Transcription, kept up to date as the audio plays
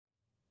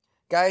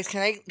Guys,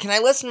 can I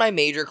listen my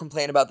major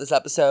complaint about this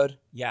episode?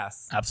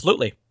 Yes.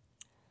 Absolutely.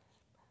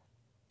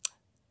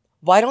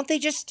 Why don't they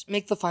just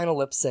make the final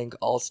lip sync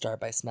All-Star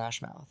by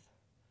Smash Mouth?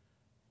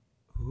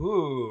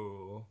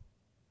 Ooh.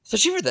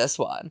 Especially for this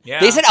one.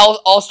 Yeah. They said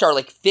All-Star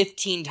like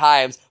 15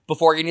 times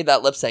before getting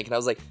that lip sync, and I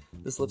was like,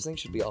 this lip sync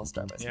should be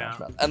All-Star by Smash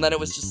Mouth. And then it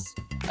was just,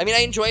 I mean, I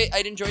enjoyed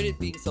it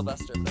being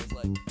Sylvester, but I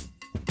was like...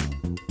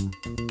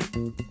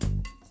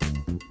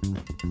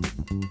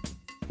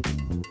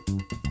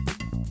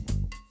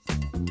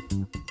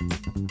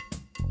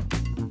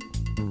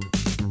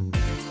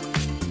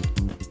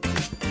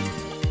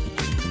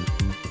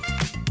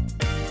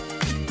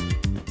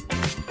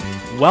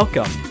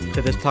 Welcome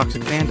to this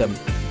toxic fandom.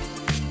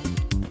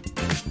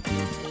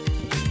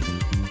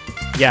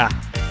 Yeah,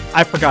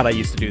 I forgot I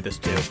used to do this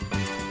too.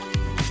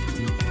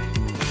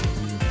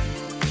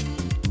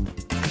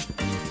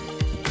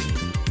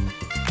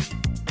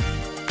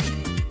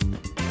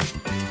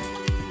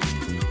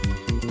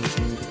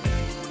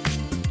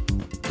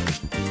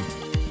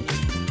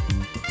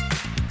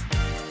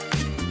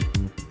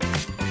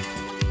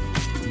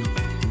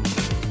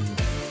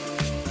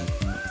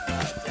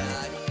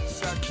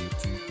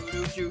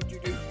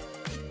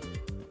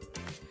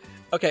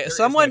 Okay, There is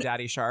no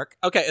Daddy Shark.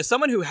 Okay, as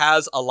someone who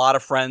has a lot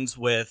of friends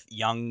with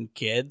young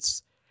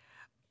kids,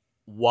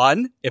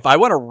 if I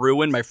want to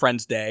ruin my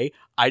friend's day,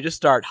 I just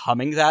start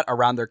humming that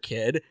around their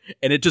kid,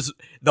 and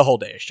the whole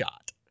day is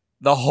shot.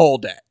 The whole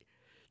day.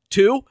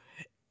 2,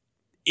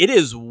 it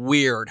is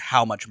weird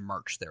how much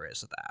merch there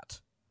is of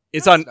that.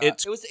 It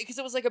was because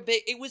it was like a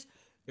big. It was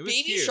Baby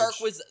huge. Shark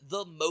was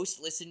the most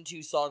listened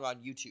to song on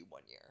YouTube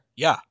one year.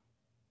 Yeah.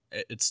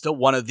 It's still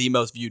one of the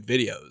most viewed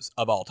videos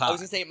of all time. I was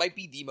gonna say it might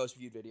be the most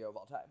viewed video of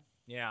all time.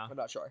 Yeah. I'm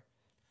not sure.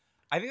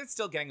 I think it's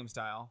still Gangnam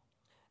Style.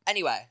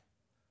 Anyway,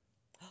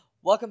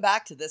 welcome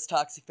back to This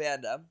Toxic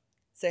Fandom.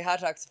 Say hi,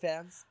 Toxic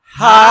fans.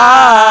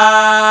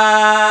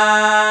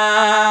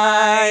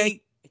 Hi!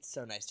 It's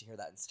so nice to hear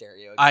that in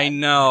stereo again. I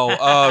know.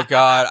 Oh,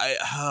 God.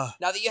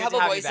 Now that you Good have to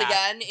a have you voice back.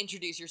 again,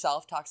 introduce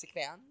yourself, Toxic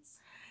fans.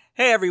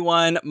 Hey,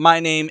 everyone. My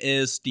name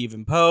is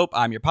Stephen Pope.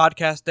 I'm your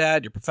podcast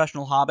dad, your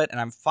professional hobbit, and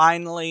I'm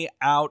finally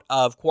out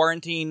of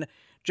quarantine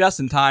just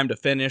in time to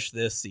finish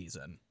this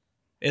season.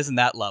 Isn't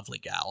that lovely,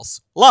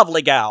 gals?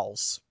 Lovely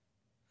gals.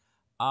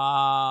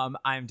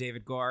 I'm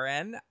David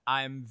Gorin.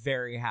 I'm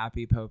very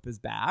happy Pope is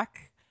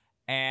back.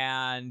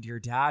 And your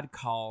dad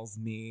calls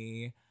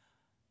me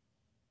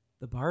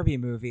the Barbie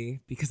movie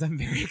because I'm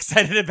very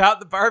excited about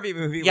the Barbie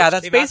movie. Yeah, which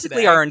that's came out basically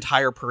today. our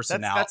entire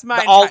personality. That's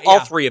my all entire-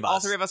 yeah, three of us. All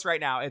three of us right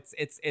now.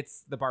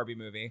 It's the Barbie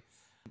movie.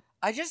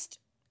 I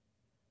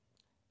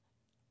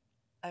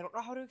don't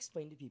know how to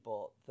explain to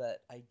people that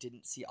I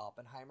didn't see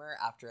Oppenheimer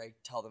after I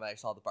tell them I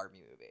saw the Barbie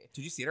movie.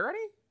 Did you see it already?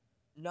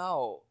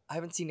 No, I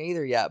haven't seen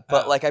either yet,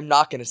 but Oh. I'm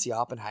not going to see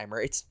Oppenheimer.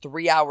 It's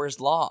 3 hours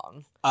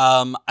long.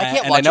 I can't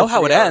and watch I know a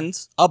how it 3 hour-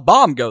 ends. A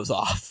bomb goes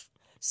off.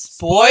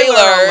 Spoilers!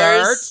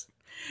 alert!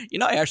 You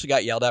know, I actually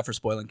got yelled at for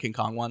spoiling King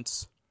Kong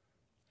once.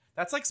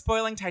 That's like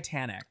spoiling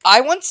Titanic.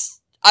 I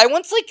once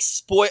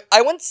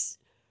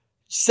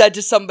said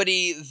to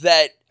somebody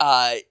that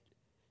I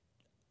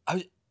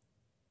once,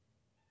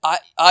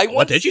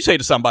 What did you say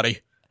to somebody?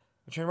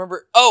 I'm trying to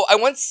remember. Oh, I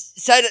once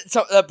said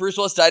that Bruce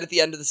Willis died at the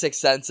end of The Sixth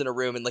Sense in a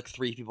room, and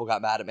 3 people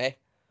got mad at me.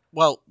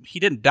 Well, he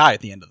didn't die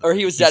at the end of the Or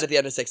he was dead at the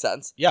end of Sixth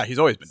Sense. Yeah, he's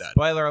always been dead.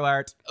 Spoiler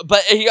alert.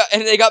 But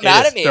they got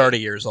mad at me. 30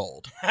 years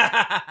old.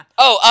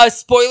 Oh,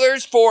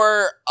 spoilers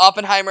for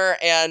Oppenheimer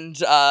and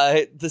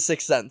The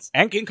Sixth Sense.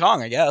 And King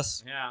Kong, I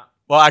guess. Yeah.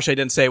 Well, actually, I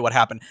didn't say what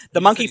happened.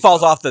 The You monkey said he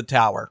falls fell. off the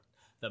tower.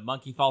 The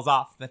monkey falls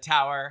off the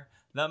tower.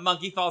 The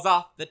monkey falls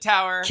off the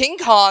tower. King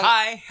Kong.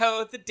 Hi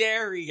ho the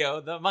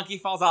dairy-o. The monkey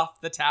falls off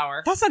the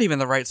tower. That's not even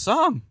the right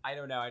song. I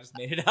don't know. I just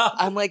made it up.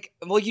 I'm like,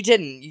 well, you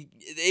didn't.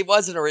 It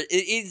wasn't. It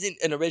isn't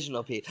an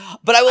original piece.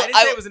 But I will. I didn't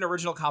say it was an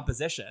original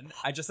composition.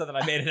 I just said that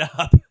I made it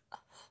up.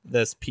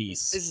 This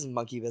piece. This is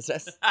monkey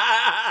business.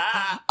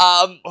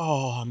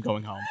 Oh, I'm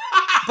going home.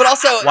 But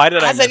also, Why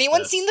did I has miss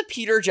anyone this? seen the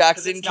Peter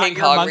Jackson It's not King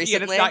your Kong monkey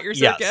recently? and it's not your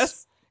Yes.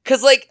 circus.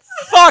 Because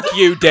Fuck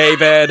you,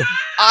 David.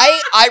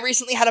 I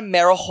recently had a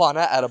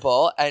marijuana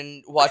edible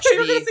and watched You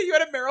were going to say you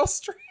had a Meryl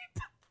Streep.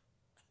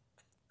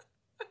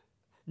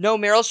 No,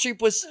 Meryl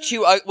Streep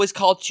was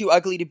called Too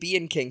Ugly to Be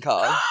in King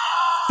Kong.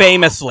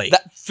 Famously.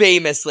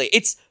 Famously,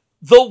 it's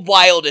the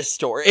wildest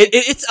story.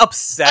 It's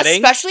upsetting.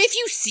 Especially if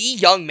you see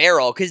young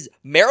Meryl, because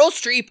Meryl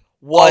Streep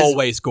was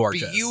Always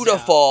gorgeous.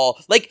 beautiful.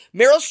 Like,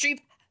 Meryl Streep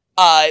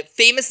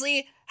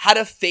famously had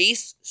a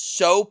face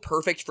so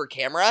perfect for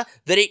camera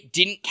that it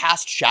didn't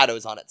cast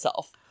shadows on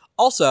itself.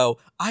 Also,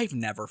 I've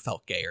never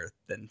felt gayer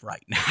than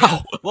right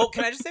now. Well,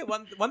 can I just say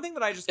one thing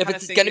that I just If kind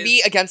of it's think going to is-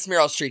 be against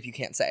Meryl Streep, you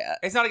can't say it.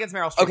 It's not against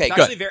Meryl Streep. Okay, it's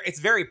good. actually it's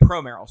very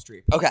pro Meryl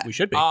Streep. Okay. We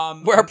should be.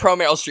 We're a pro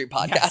Meryl Streep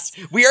podcast.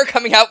 Yes. We are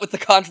coming out with the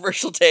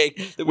controversial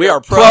take that We are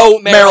pro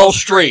Meryl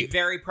Streep.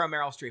 Very pro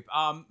Meryl Streep.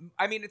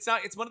 I mean, it's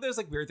one of those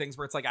weird things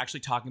where it's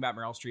actually talking about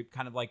Meryl Streep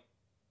kind of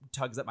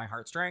tugs at my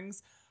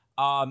heartstrings.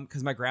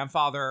 Because my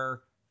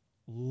grandfather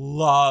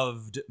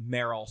loved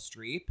Meryl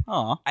Streep.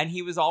 Aw. And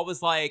he was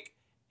always like,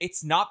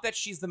 it's not that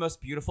she's the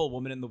most beautiful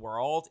woman in the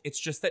world. It's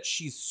just that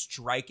she's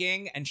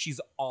striking and she's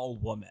all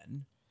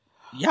woman.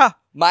 Yeah.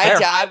 My I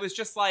dad was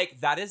just like,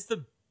 that is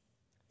the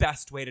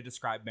best way to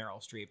describe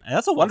Meryl Streep. And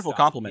that's a wonderful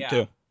compliment,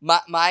 too.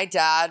 My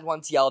dad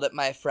once yelled at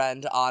my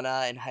friend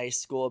Anna in high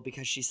school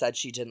because she said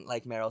she didn't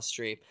like Meryl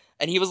Streep.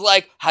 And he was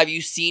like, have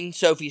you seen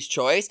Sophie's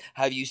Choice?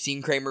 Have you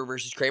seen Kramer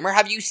versus Kramer?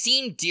 Have you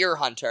seen Deer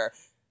Hunter?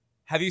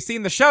 Have you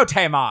seen the show,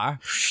 Tamar?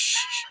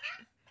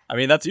 I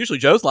mean, that's usually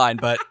Joe's line,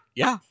 but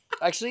yeah.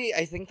 Actually,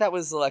 I think that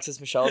was Alexis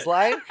Michelle's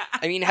line.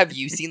 I mean, have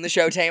you seen the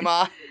show,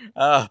 Tamar?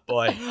 Oh,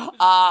 boy.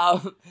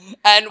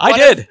 And I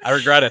did. I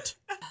regret it.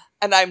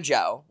 And I'm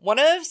Joe. One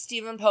of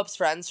Stephen Pope's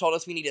friends told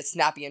us we need a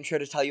snappy intro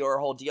to tell you our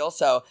whole deal,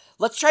 so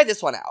let's try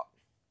this one out.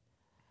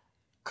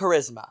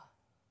 Charisma,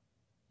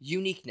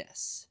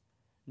 uniqueness,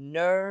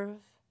 nerve,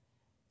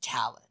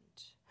 talent.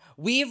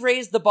 We've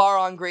raised the bar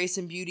on grace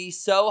and beauty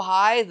so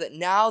high that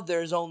now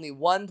there's only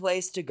one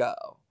place to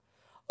go.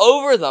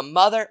 Over the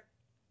mother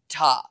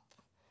top.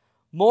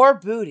 More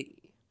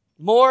booty,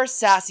 more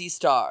sassy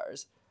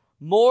stars,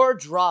 more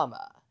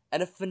drama,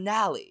 and a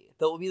finale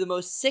that will be the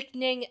most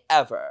sickening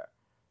ever.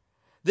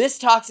 This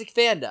toxic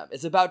fandom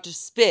is about to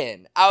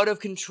spin out of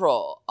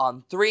control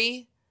on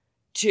 3,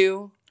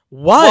 2,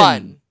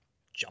 1.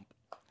 Jump.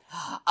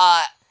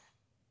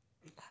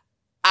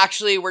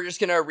 Actually, we're just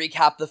going to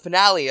recap the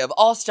finale of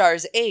All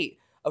Stars 8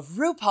 of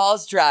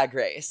RuPaul's Drag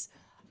Race.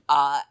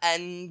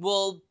 And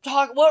we'll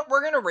talk,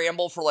 we're going to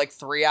ramble for like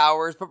 3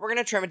 hours, but we're going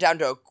to trim it down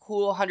to a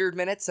cool 100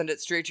 minutes, send it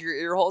straight to your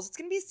ear holes. It's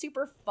going to be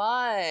super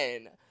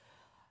fun.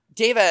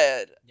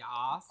 David,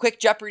 Yes. quick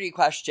Jeopardy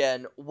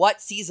question.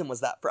 What season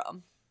was that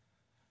from?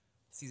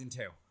 Season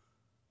 2.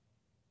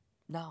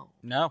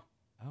 No.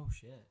 Oh,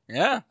 shit.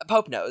 Yeah.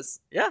 Pope knows.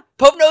 Yeah.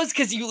 Pope knows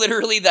because you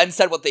literally then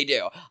said what they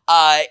do.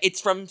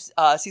 It's from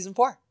season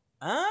 4.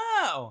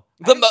 Oh.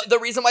 The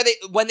reason why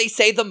when they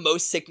say the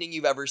most sickening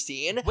you've ever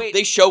seen, Wait.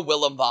 they show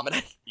Willem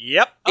vomiting.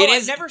 Yep.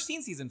 I've never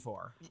seen season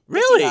 4.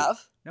 Really? Yes, you have.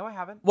 No, I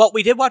haven't. Well,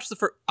 we did watch the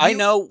first. I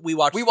know we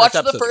watched. We the watched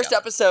first the first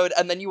episode,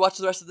 and then you watched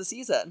the rest of the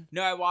season.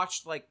 No, I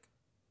watched like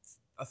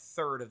a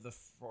third of the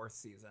 4th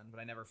season, but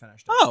I never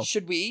finished it. Oh,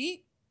 Should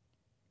we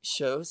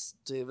show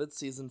David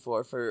season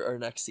 4 for our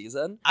next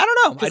season? I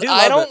don't know. Because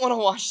I I don't want to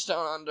watch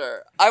Down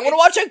Under. I want to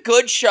watch a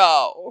good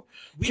show.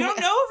 We don't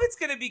know if it's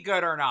going to be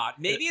good or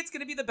not. Maybe it's going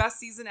to be the best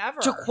season ever.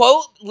 To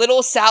quote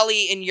Little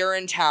Sally in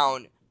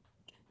Urinetown,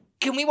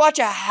 can we watch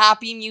a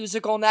happy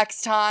musical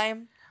next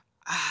time?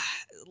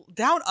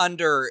 Down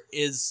Under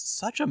is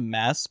such a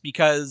mess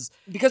because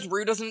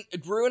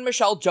Rue and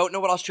Michelle don't know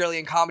what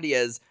Australian comedy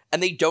is,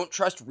 and they don't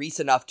trust Reese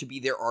enough to be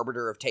their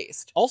arbiter of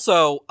taste.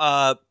 also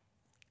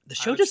the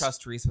show I would just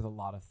trust Reese with a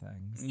lot of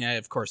things. yeah,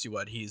 of course you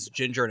would. He's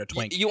ginger and a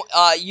twink. You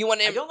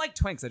want I him? don't like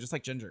twinks. I just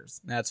like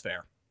gingers. That's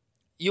fair.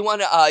 You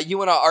want to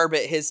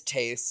arbit his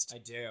taste.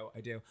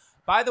 I do.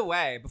 By the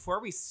way, before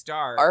we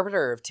start,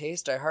 Arbiter of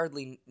taste. I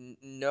hardly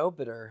know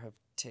bitter of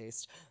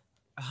taste.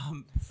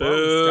 before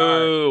we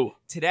start Boo.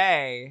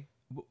 today,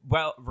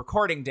 well,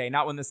 recording day,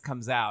 not when this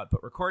comes out,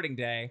 but recording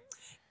day.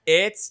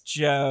 It's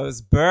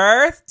Joe's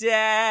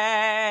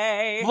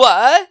birthday.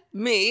 What?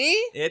 Me?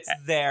 It's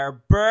their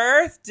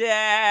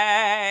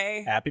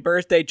birthday. Happy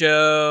birthday,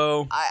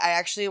 Joe. I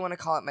actually want to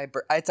call it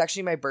it's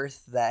actually my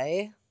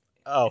birthday.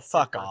 Oh, It's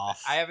your fuck birthday.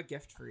 off. I have a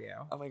gift for you.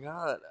 Oh my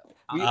god.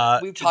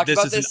 We've talked this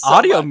about is this an so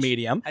audio much.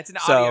 medium. It's an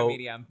so audio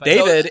medium. But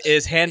David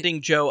is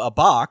handing Joe a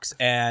box,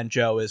 and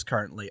Joe is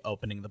currently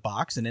opening the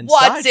box. And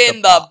inside What's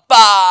in the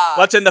box?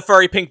 What's in the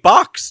furry pink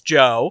box,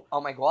 Joe? Oh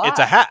my god. It's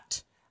a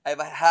hat. I have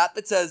a hat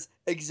that says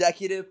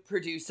executive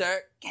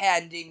producer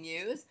Candy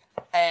Muse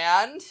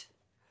and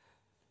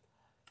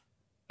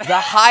the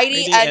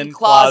Heidi and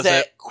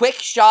Closet quick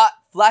shot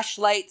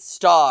fleshlight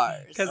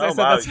stars. Because Oh, I said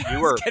wow. that's what I You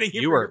was were getting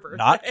you for were your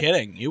not birthday.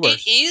 kidding. You were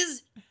It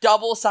is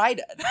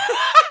double-sided.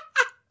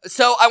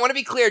 So I want to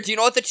be clear. Do you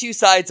know what the two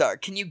sides are?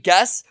 Can you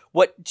guess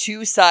what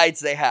two sides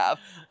they have?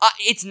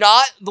 It's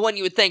not the one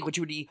you would think, which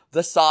would be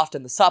the soft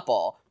and the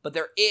supple, but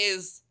there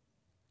is.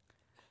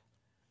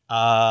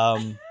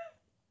 The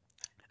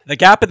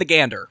gap and the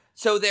gander.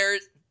 So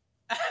there's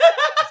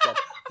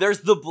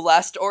the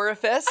blessed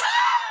orifice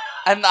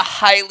and the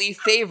highly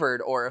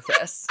favored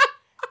orifice.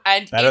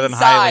 And Better than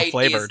inside highly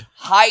flavored. is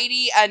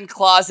Heidi and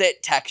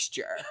Closet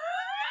texture.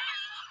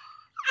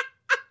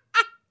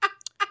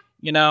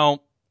 You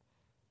know,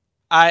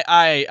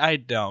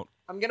 I don't.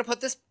 I'm gonna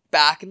put this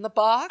back in the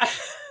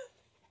box.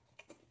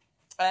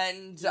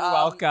 And You're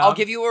welcome. I'll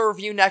give you a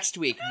review next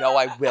week. No,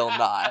 I will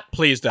not.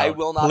 Please don't. I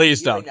will not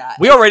Please be doing don't. that.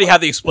 We already have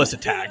the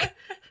explicit tag.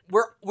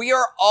 We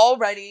are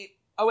already.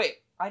 Oh wait,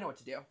 I know what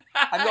to do.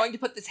 I'm going to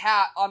put this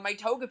hat on my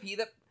togepi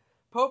that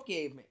Pope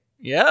gave me.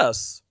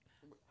 Yes.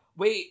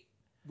 Wait,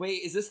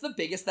 is this the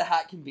biggest the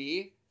hat can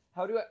be?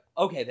 How do I?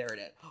 Okay, there it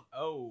is.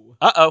 Oh.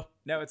 Uh-oh.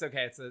 No, it's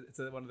okay. It's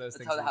one of those That's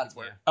things. how the where you hats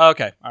can- work.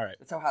 Okay. All right.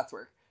 That's how hats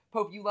work.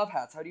 Pope, you love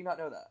hats. How do you not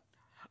know that?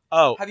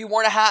 Oh, Have you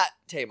worn a hat,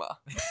 Tama?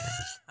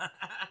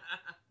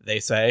 they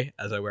say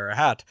as I wear a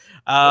hat.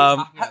 What are you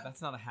talking about?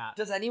 That's not a hat.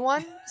 Does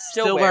anyone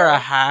still Still wear a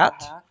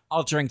hat?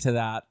 I'll drink to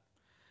that.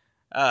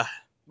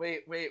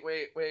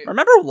 Wait.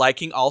 Remember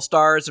liking All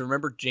Stars? And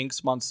remember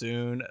Jinx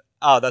Monsoon?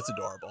 Oh, that's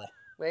adorable.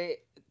 Wait.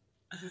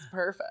 He's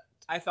perfect.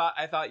 I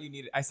thought you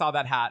needed. I saw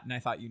that hat and I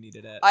thought you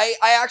needed it. I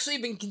actually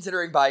been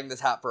considering buying this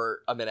hat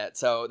for a minute,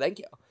 so thank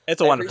you.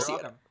 It's a wonderful.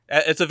 appreciate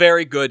It's a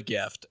very good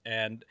gift,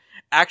 and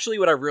actually,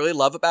 what I really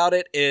love about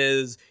it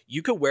is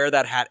you could wear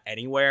that hat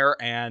anywhere,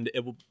 and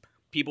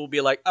people will be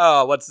like,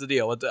 "Oh, what's the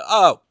deal?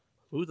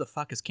 Who the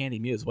fuck is Candy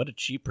Muse? What did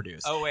she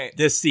produce? Oh wait,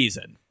 this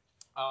season."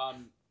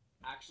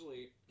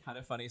 Actually, kind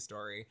of funny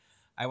story.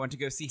 I went to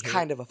go see.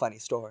 Kind of a funny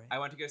story. I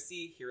went to go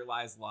see Here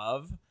Lies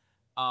Love.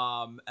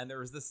 And there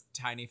was this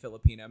tiny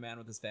Filipino man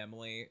with his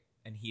family,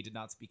 and he did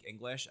not speak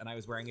English. And I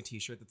was wearing a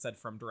T-shirt that said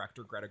 "From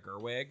Director Greta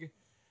Gerwig,"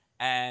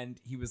 and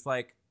he was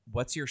like,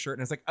 "What's your shirt?"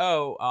 And I was like,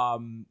 "Oh,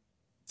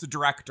 it's a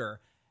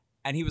director."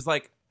 And he was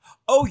like,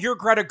 "Oh, you're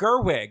Greta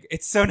Gerwig.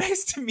 It's so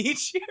nice to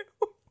meet you."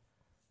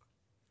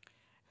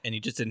 And he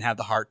just didn't have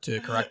the heart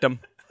to correct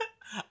him.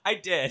 I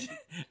did,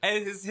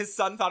 and his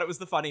son thought it was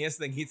the funniest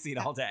thing he'd seen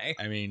all day.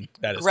 I mean,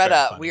 that is Greta,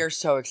 very funny. we are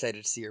so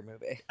excited to see your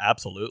movie.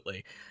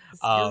 Absolutely.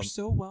 You're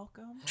so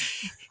welcome.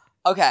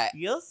 Okay.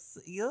 Yes.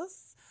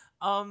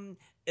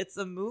 It's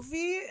a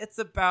movie. It's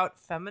about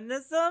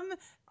feminism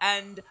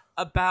and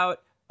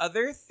about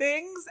other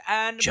things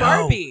and Joe,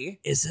 Barbie.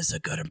 Is this a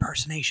good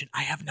impersonation?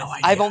 I have no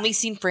idea. I've only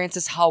seen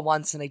Frances Ha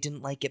once, and I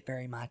didn't like it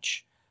very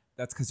much.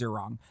 That's because you're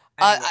wrong.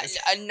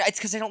 It's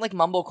because I don't like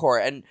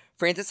mumblecore, and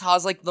Frances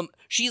Ha's like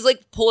she's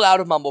like pulled out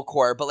of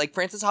mumblecore, but like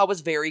Frances Ha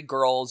was very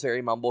girls,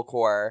 very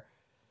mumblecore.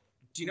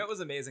 Do you know what was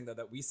amazing though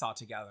that we saw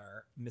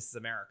together, Mrs.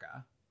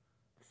 America?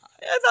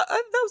 Yeah,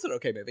 that was an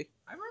okay movie.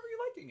 I remember you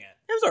liking it.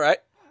 It was all right.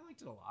 I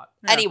liked it a lot.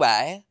 Yeah.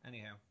 Anyway,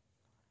 Anyhow,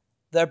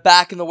 they're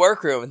back in the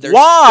workroom. There's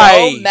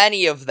Why? so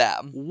many of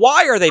them.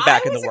 Why are they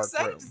back in the I was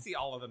excited workroom? to see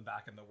all of them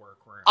back in the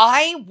workroom.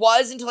 I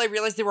was until I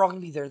realized they were all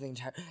going to be there the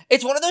entire.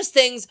 It's one of those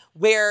things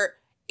where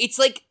it's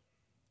like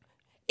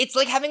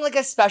having like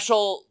a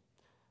special.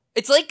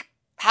 It's like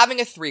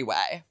having a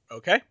 3-way.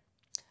 Okay.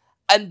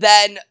 And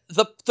then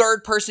the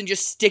third person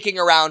just sticking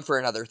around for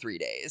another 3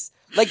 days.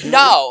 Like,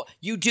 no,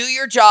 you do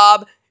your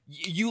job,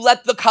 you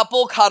let the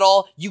couple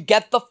cuddle, you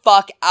get the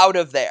fuck out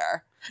of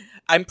there.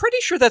 I'm pretty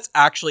sure that's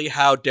actually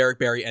how Derek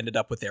Barry ended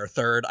up with their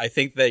third. I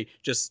think they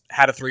just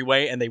had a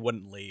 3-way and they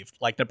wouldn't leave.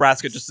 Like,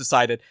 Nebraska just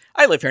decided,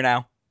 I live here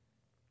now.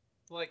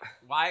 Like,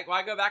 why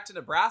go back to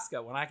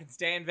Nebraska when I can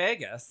stay in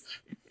Vegas?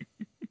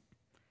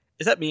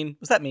 Is that mean?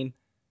 Was that mean?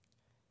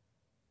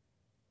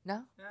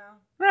 No.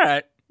 No. All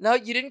right. No,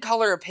 you didn't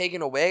call her a pig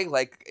in a wig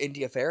like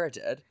India Farah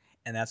did.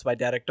 And that's why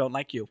Derek don't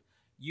like you.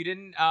 You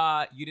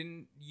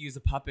didn't use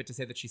a puppet to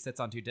say that she sits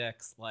on 2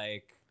 dicks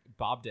like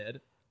Bob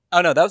did. Oh,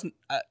 no, that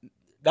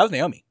was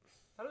Naomi.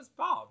 That was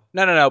Bob.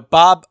 No.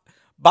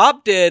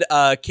 Bob did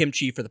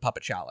kimchi for the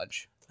puppet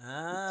challenge.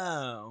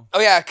 Oh. Oh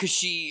yeah, because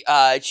she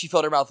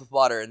filled her mouth with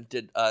water and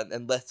did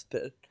and lisped.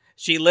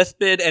 She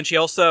lisped, and she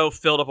also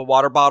filled up a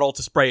water bottle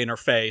to spray in her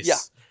face.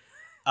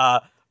 Yeah.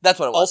 That's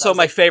what it was. Also, was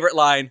my like, favorite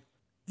line,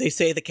 they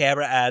say the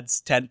camera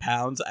adds 10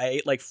 pounds. I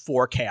ate like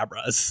 4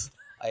 cameras.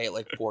 I ate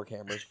like 4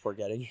 cameras before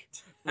getting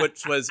it.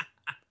 Which was,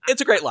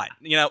 it's a great line.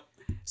 You know,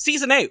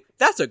 season 8,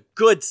 that's a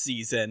good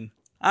season.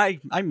 I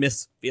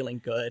miss feeling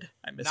good.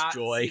 I miss Not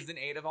joy. season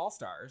 8 of All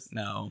Stars.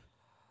 No.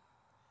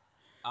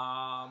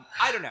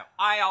 I don't know.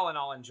 I all in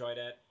all enjoyed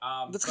it.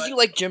 That's because you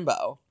like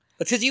Jimbo.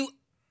 That's because you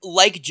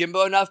like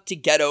Jimbo enough to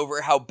get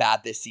over how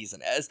bad this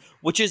season is,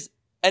 which is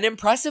an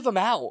impressive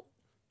amount.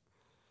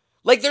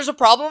 Like, there's a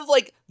problem of,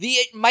 like,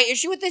 my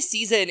issue with this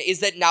season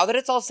is that now that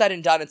it's all said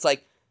and done, it's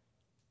like,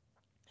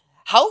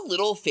 how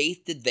little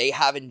faith did they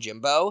have in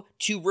Jimbo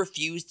to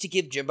refuse to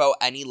give Jimbo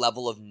any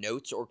level of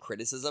notes or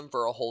criticism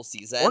for a whole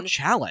season?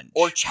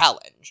 Or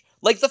challenge.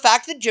 Like, the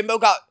fact that Jimbo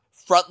got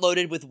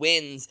front-loaded with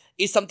wins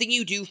is something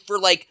you do for,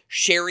 like,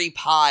 Sherry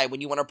Pie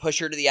when you want to push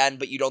her to the end,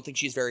 but you don't think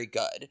she's very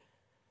good.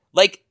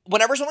 Like,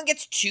 whenever someone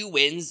gets 2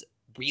 wins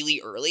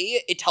really early,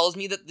 it tells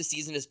me that the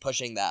season is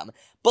pushing them.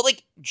 But,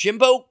 like,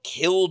 Jimbo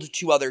killed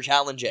 2 other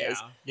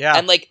challenges. Yeah.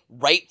 And, like,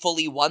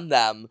 rightfully won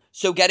them.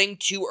 So getting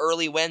 2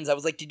 early wins, I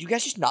was like, did you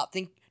guys just not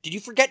think... Did you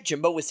forget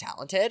Jimbo was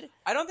talented?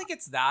 I don't think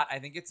it's that. I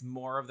think it's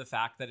more of the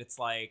fact that it's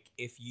like,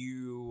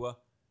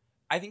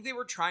 I think they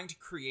were trying to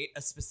create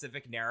a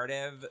specific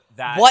narrative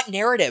that... What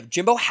narrative?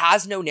 Jimbo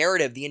has no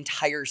narrative the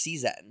entire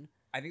season.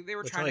 I think they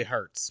were Which trying really to...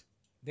 hurts.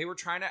 They were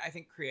trying to, I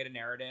think, create a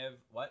narrative...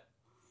 What?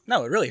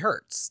 No, it really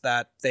hurts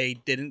that they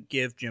didn't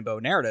give Jimbo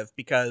narrative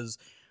because...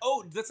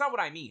 Oh, that's not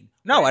what I mean.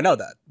 No, I know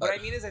that. What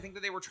I mean is I think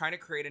that they were trying to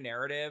create a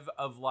narrative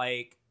of,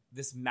 like,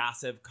 this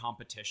massive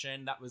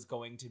competition that was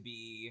going to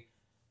be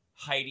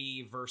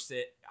Heidi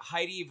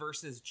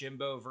versus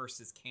Jimbo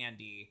versus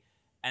Candy.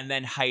 And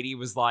then Heidi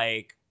was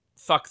like,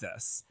 fuck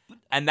this.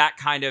 And that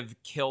kind of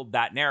killed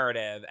that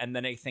narrative. And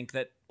then I think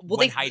that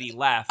Heidi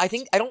left...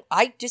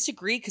 I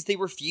disagree because they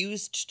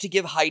refused to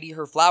give Heidi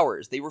her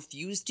flowers. They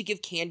refused to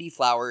give Candy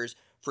flowers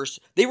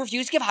they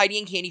refused to give Heidi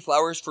and Candy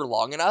flowers for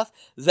long enough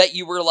that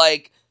you were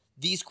like,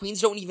 these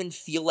queens don't even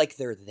feel like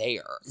they're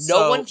there.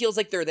 No one feels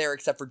like they're there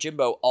except for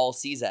Jimbo all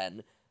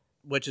season.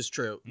 Which is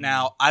true.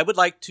 Now, I would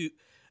like to...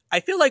 I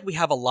feel like we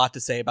have a lot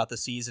to say about the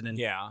season in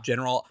Yeah.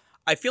 general.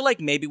 I feel like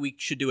maybe we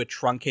should do a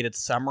truncated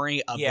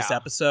summary of this Yeah.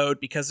 episode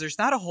because there's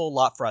not a whole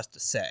lot for us to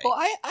say. Well,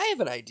 I have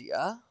an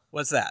idea.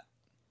 What's that?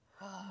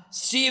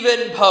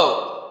 Stephen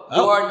Pope,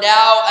 you Oh. are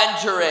now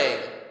entering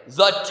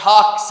the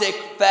toxic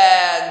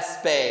fan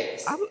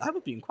space. I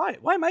was being quiet.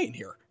 Why am I in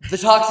here? The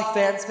toxic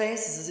fan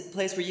space is a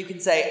place where you can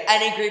say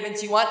any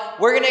grievance you want.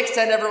 We're going to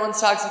extend everyone's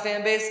toxic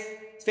fan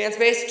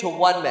space to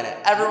 1 minute.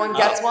 Everyone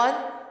gets one.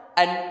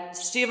 And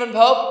Stephen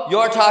Pope,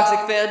 your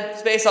toxic fan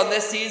space on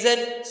this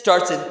season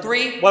starts in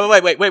 3,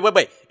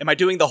 Wait. Am I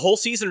doing the whole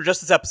season or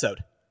just this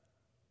episode?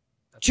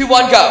 2,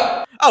 1,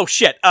 go. Oh,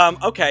 shit.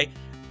 Okay.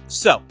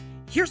 So,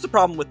 here's the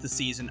problem with the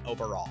season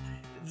overall.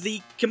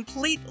 The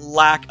complete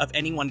lack of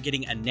anyone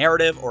getting a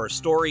narrative or a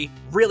story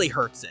really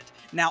hurts it.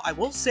 Now, I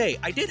will say,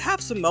 I did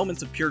have some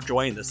moments of pure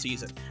joy in this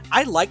season.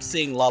 I liked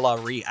seeing Lala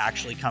Ree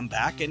actually come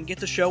back and get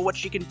to show what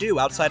she can do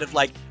outside of,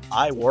 like,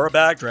 I wore a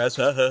back dress,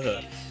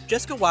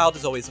 Jessica Wilde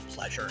is always a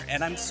pleasure,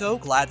 and I'm so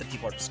glad that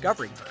people are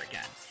discovering her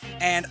again.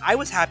 And I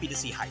was happy to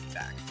see Heidi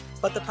back.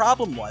 But the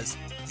problem was,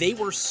 they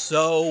were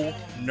so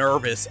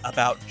nervous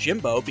about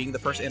Jimbo being the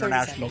first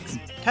international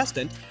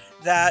contestant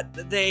that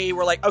they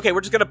were like, okay,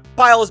 we're just going to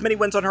pile as many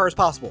wins on her as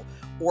possible,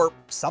 or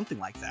something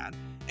like that.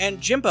 And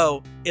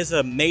Jimbo is an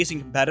amazing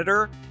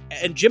competitor,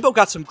 and Jimbo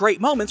got some great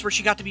moments where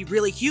she got to be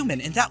really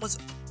human, and that was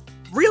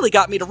really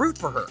got me to root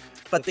for her.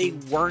 But they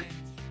weren't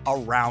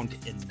around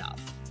enough.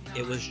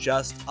 It was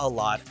just a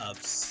lot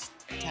of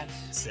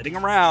sitting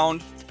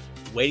around,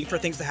 waiting for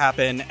things to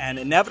happen, and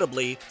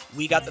inevitably,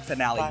 we got the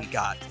finale we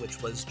got,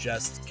 which was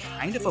just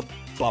kind of a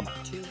bummer.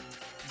 2,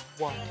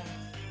 1.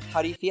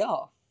 How do you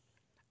feel?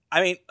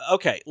 I mean,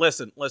 okay,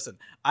 listen.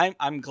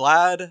 I'm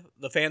glad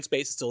the fan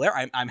space is still there.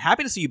 I'm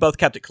happy to see you both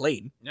kept it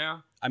clean. Yeah.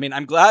 I mean,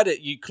 I'm glad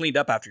that you cleaned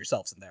up after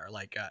yourselves in there.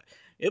 Like,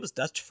 it was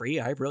dust free.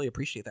 I really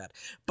appreciate that.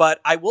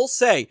 But I will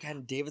say,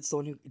 Again,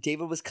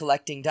 David was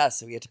collecting dust,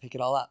 so we had to pick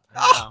it all up.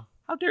 oh,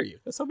 how dare you?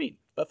 That's so mean,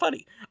 but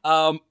funny.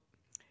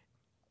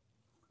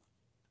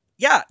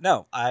 Yeah,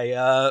 no,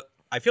 I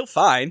feel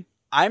fine.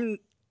 I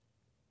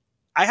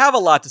have a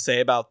lot to say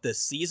about this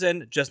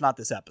season, just not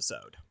this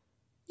episode.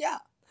 Yeah.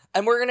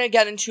 And we're going to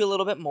get into a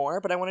little bit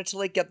more, but I wanted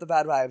to, get the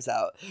bad vibes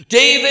out.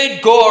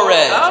 David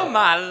Gorin! Oh,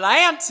 my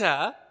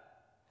Lanta!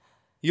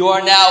 You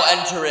are now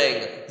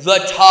entering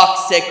the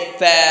toxic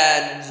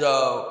fan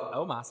zone.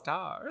 Oh, my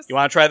stars. You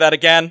want to try that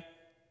again?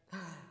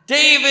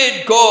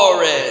 David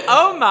Gorin!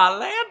 Oh, my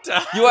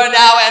Lanta! You are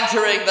now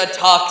entering the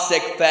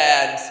toxic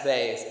fan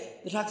space.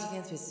 The toxic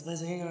fan space is a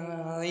place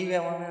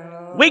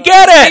where We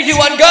get it! 3, 2,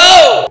 1,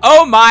 go!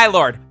 Oh my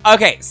lord.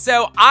 Okay,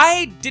 so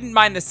I didn't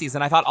mind this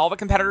season. I thought all the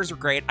competitors were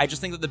great. I just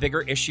think that the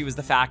bigger issue is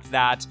the fact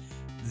that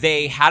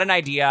they had an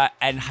idea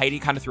and Heidi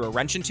kind of threw a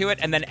wrench into it,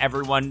 and then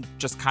everyone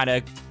just kind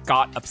of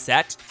got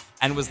upset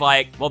and was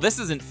like, well, this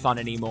isn't fun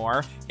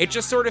anymore. It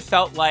just sort of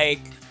felt like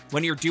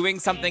when you're doing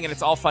something and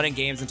it's all fun and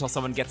games until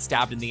someone gets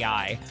stabbed in the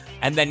eye.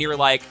 And then you're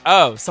like,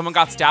 oh, someone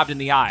got stabbed in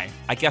the eye.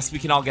 I guess we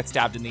can all get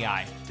stabbed in the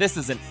eye. This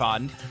isn't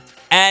fun.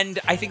 And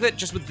I think that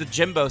just with the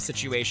Jimbo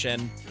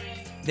situation,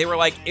 they were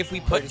like, if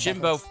we put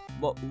Jimbo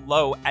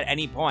low at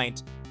any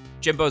point,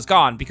 Jimbo's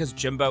gone because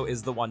Jimbo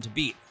is the one to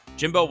beat.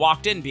 Jimbo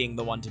walked in being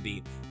the one to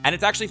beat. And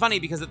it's actually funny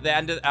because at the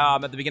end, at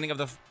the beginning of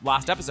the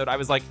last episode, I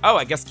was like, oh,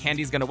 I guess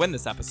Candy's going to win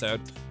this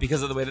episode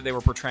because of the way that they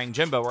were portraying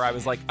Jimbo, where I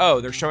was like, oh,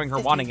 they're showing her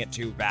wanting it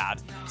too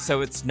bad. So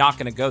it's not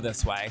going to go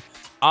this way.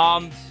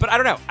 But I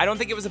don't know. I don't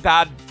think it was a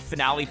bad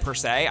finale per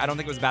se. I don't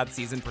think it was a bad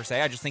season per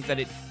se. I just think that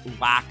it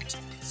lacked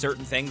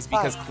certain things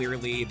because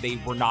clearly they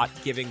were not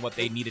giving what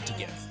they needed to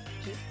give.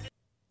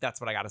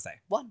 That's what I got to say.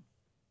 1.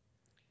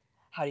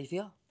 How do you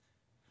feel?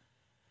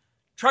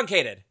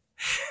 Truncated.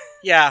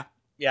 Yeah.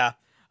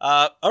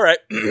 All right.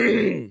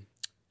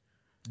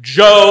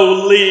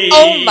 Jolie!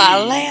 Oh, my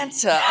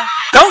Lanta!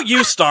 Don't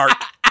you start!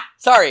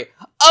 Sorry.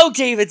 Oh,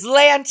 David's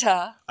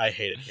Lanta! I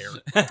hate it here.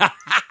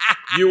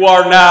 You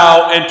are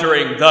now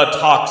entering the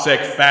toxic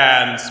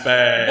fan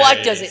space.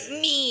 What does it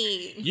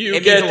mean?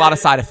 It means a lot of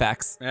side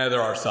effects.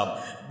 There are some.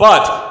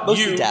 But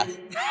Mostly death.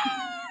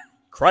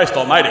 Christ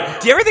almighty.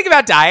 Do you ever think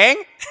about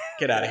dying?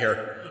 Get out of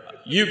here.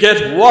 You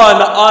get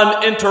 1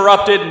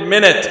 uninterrupted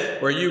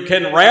minute where you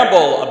can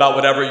ramble about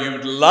whatever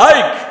you'd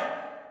like.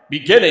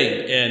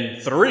 Beginning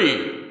in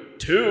 3,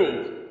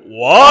 2,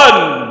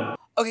 1.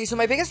 Okay, so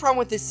my biggest problem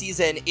with this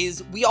season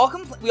is we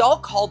all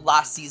called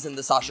last season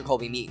the Sasha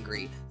Colby meet and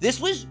greet. This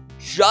was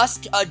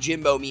just a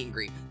Jimbo meet and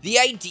greet. The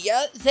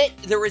idea that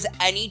there was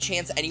any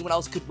chance anyone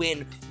else could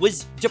win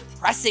was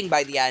depressing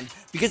by the end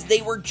because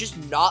they were just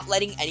not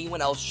letting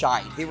anyone else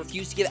shine. They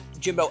refused to give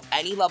Jimbo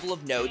any level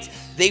of notes.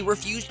 They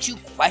refused to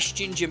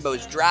question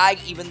Jimbo's drag,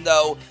 even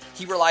though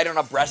he relied on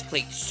a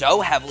breastplate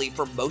so heavily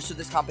for most of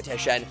this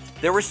competition.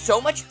 There are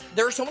so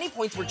many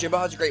points where Jimbo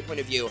has a great point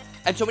of view,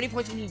 and so many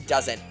points when he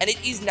doesn't. And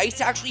it is nice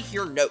to actually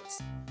hear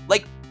notes.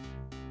 Like,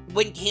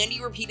 when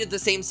Candy repeated the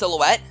same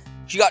silhouette,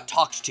 she got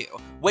talked to.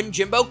 When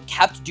Jimbo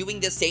kept doing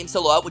the same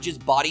silhouette, which is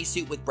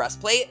bodysuit with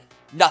breastplate,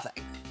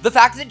 nothing. The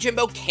fact that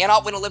Jimbo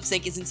cannot win a lip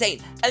sync is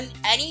insane. And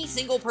any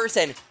single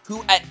person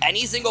who at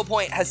any single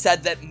point has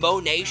said that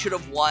Monet should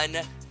have won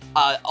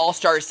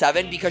All-Star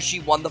 7 because she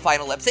won the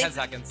final lip sync. 10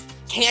 seconds.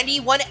 Candy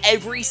won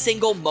every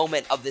single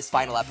moment of this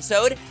final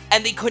episode,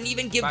 and they couldn't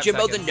even give 5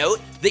 Jimbo seconds. the note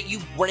that you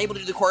weren't able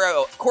to do the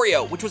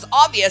choreo, which was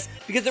obvious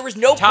because there was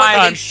no point Time.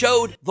 where they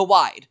showed the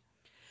wide.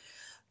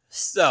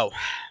 So,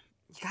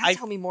 You gotta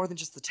tell me more than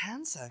just the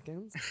 10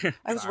 seconds.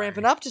 I was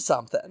ramping up to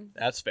something.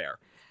 that's fair.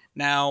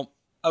 Now,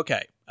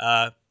 okay.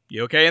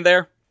 You okay in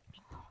there?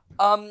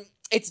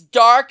 It's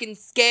dark and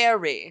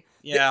scary.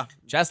 Yeah.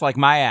 Just like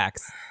my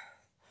ex.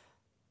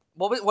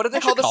 What did they I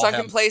call should the call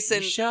sunken him. place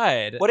in? You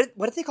should. What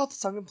did they call the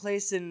sunken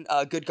place in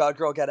Good God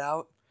Girl Get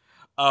Out?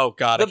 Oh,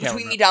 God, The I can't Between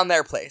remember. Me Down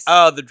There place.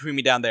 Oh, the Between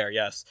Me Down There,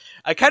 yes.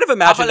 I kind of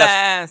imagine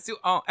that Opulence, you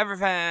own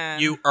everything.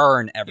 you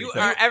earn everything.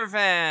 You earn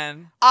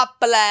everything.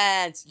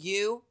 Opulence,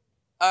 you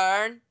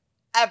earn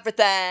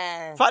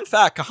everything. Fun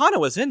fact, Kahana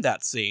was in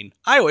that scene.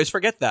 I always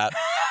forget that.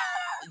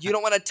 You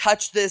don't want to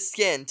touch this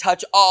skin.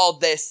 Touch all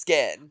this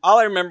skin. All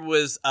I remember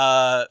was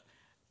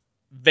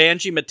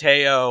Vanjie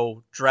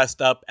Mateo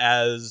dressed up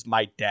as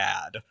my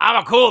dad.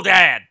 I'm a cool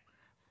dad.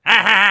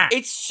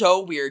 It's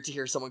so weird to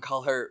hear someone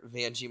call her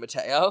Vanjie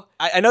Mateo.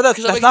 I know that's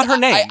 'Cause, like, not her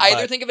name. I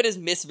either but- think of it as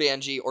Miss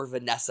Vanjie or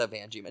Vanessa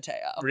Vanjie Mateo.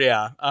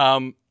 Yeah.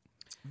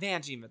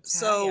 Vanjie Mateo.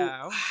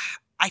 So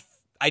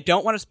I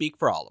don't want to speak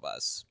for all of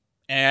us.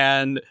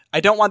 And I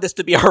don't want this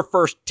to be our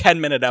first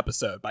 10-minute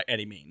episode by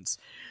any means.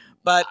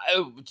 But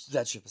Oh,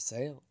 that ship has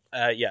sailed.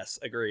 yes,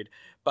 agreed.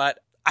 But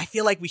I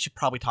feel like we should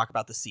probably talk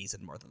about the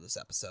season more than this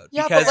episode.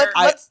 Yeah, because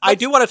but I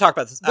do want to talk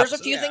about this There's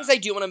episode. a few things I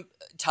do want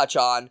to touch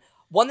on.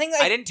 One thing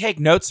I didn't take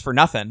notes for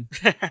nothing.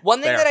 One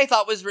thing Fair. that I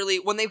thought was really,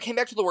 when they came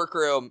back to the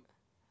workroom,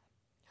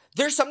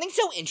 there's something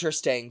so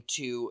interesting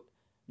to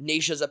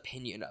Naisha's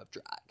opinion of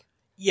drag.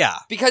 Yeah.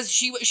 Because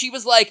she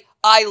was like,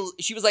 I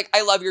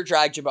love your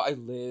drag, Jimbo. I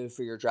live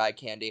for your drag,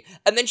 Candy.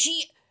 And then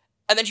she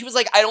was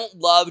like, I don't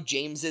love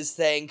James's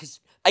thing because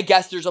I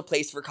guess there's a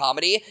place for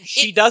comedy.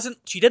 She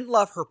didn't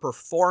love her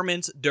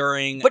performance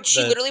during But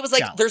she the literally was like,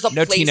 challenge. there's a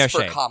No tea, place no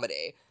for shade.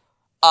 comedy.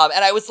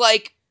 And I was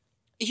like,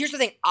 here's the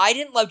thing. I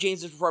didn't love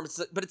James's performance,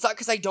 but it's not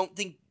because I don't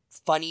think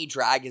funny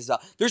drag is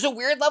there's a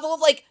weird level of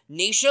like,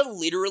 Naisha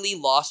literally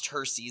lost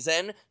her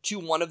season to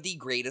one of the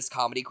greatest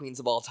comedy queens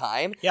of all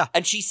time. Yeah.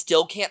 And she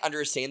still can't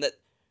understand that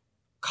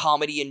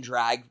comedy and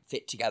drag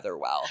fit together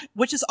well.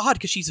 Which is odd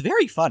because she's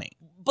very funny.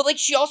 But like,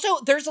 she also,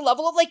 there's a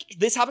level of like,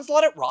 this happens a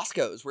lot at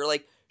Roscoe's where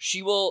like,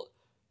 she will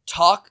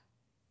talk.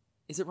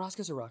 Is it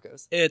Roscoe's or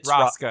Rocco's? It's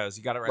Roscoe's.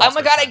 You got it right. Oh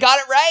my god, I got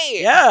it right.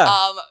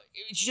 Yeah.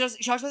 She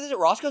talks about this at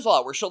Roscoe's a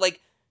lot, where she'll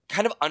like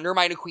kind of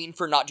undermine a queen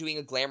for not doing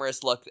a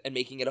glamorous look and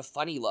making it a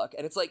funny look,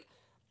 and it's like,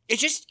 it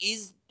just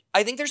is.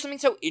 I think there's something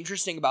so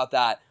interesting about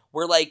that,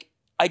 where like,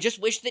 I just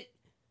wish that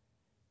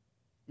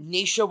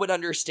Naisha would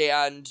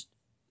understand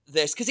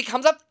this, because it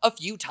comes up a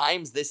few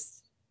times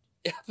this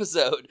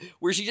episode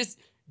where she just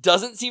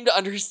doesn't seem to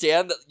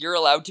understand that you're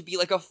allowed to be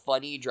like a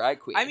funny drag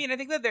queen. I mean, I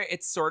think that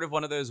it's sort of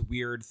one of those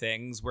weird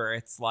things where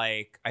it's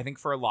like, I think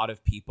for a lot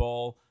of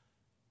people,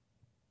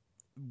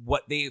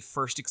 what they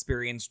first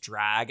experience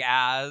drag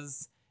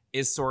as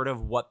is sort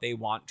of what they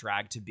want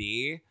drag to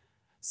be.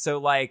 So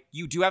like,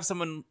 you do have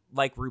someone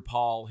like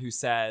RuPaul who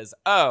says,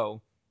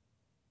 oh,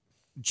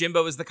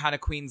 Jimbo is the kind of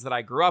queens that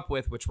I grew up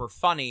with, which were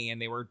funny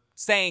and they were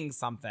saying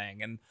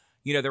something and,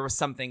 you know, there was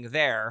something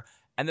there.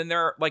 And then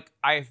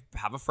I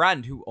have a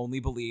friend who only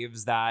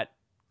believes that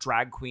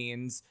drag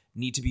queens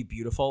need to be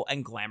beautiful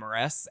and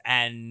glamorous.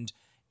 And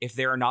if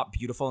they're not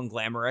beautiful and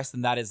glamorous,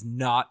 then that is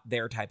not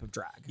their type of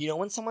drag. You know,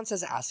 when someone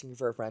says asking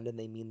for a friend and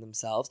they mean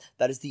themselves,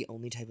 that is the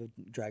only type of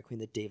drag queen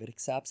that David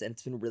accepts. And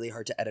it's been really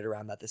hard to edit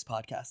around that this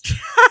podcast.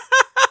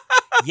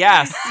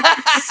 Yes,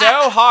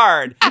 so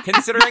hard,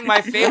 considering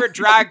my favorite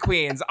drag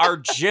queens are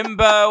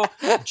Jimbo,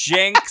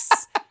 Jinx,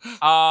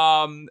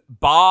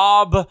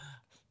 Bob,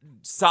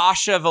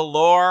 Sasha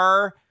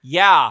Velour.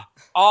 Yeah,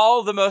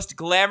 all the most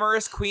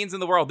glamorous queens in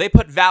the world.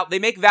 They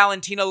make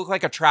Valentina look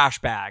like a trash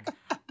bag.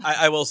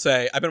 I will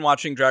say, I've been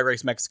watching Drag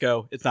Race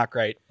Mexico. It's not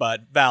great,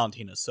 but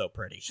Valentina's so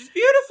pretty. She's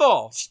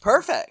beautiful. She's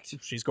perfect.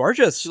 She's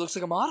gorgeous. She looks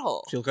like a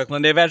model. She looks like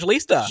Linda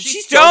Evangelista.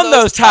 She stoned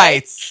those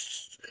tights.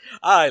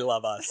 I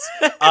love us.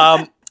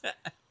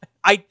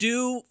 I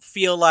do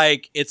feel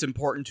like it's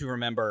important to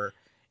remember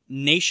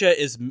Naisha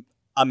is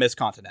a Miss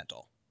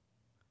Continental.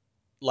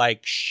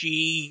 Like,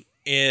 she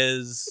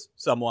is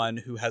someone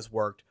who has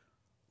worked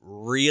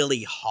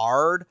really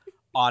hard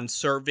on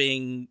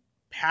serving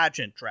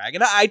pageant drag.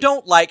 And I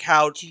don't like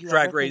how Do you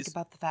Drag ever Race... think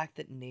about the fact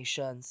that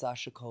Naisha and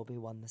Sasha Colby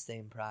won the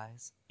same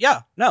prize?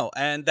 Yeah, no.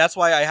 And that's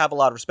why I have a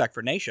lot of respect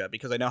for Naisha,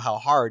 because I know how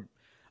hard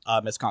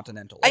Miss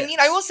Continental is. I mean,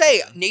 I will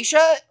say,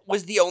 Naisha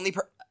was the only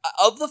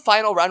of the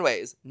final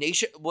runways.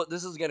 Naisha, well,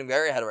 this is getting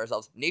very ahead of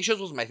ourselves. Naisha's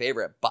was my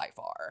favorite by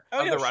far.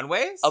 Of the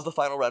runways? Of the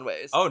final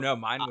runways. Oh no,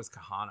 mine was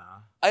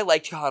Kahana. I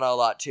liked Kahana a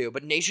lot too,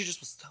 but Naisha just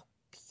was so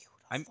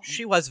beautiful.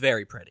 She was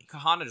very pretty.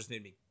 Kahana just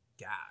made me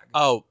gag.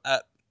 Oh,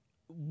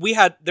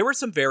 there were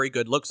some very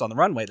good looks on the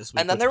runway this week,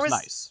 And then which there was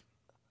was- nice.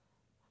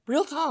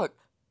 Real talk.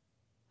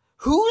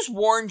 Who's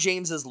worn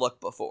James's look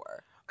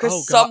before? Because Oh,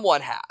 God.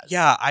 someone has.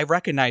 Yeah, I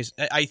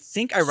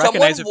think I Someone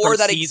recognize it wore from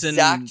that season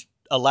exact-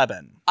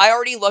 11. I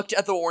already looked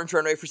at the orange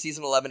runway for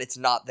season 11. It's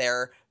not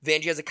there.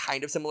 Vanjie has a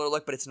kind of similar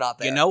look, but it's not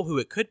there. You know who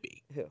it could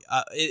be? Who?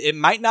 It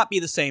might not be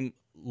the same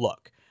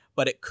look,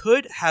 but it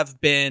could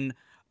have been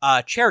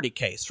Charity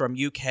Case from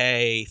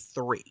UK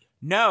 3.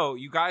 No,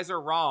 you guys are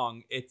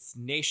wrong. It's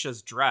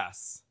Naisha's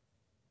dress.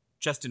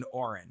 Just in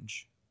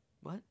orange.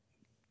 What?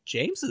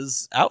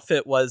 James's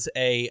outfit was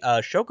a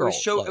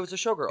showgirl. It was a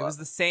showgirl. It was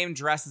the same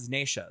dress as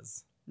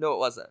Naisha's. No, it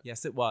wasn't.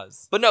 Yes, it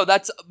was. But no,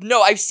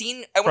 I've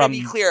seen, I want to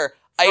be clear.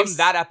 From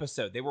that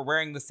episode, they were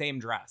wearing the same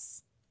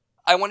dress.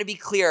 I want to be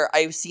clear.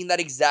 I've seen that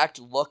exact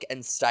look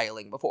and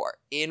styling before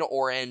in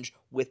orange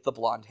with the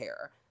blonde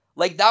hair.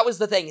 Like, that was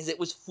the thing, is it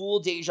was full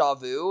deja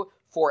vu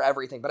for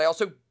everything. But I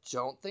also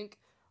don't think,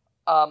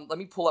 let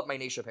me pull up my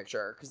Naisha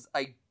picture, because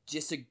I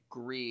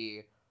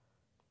disagree.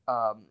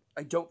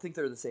 I don't think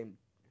they're the same.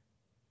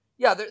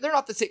 Yeah, they're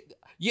not the same.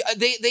 Yeah,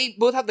 they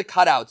both have the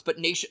cutouts, but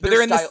Naisha. But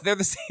they're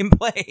the same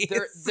place.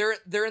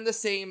 They're in the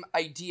same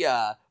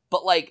idea,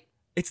 but like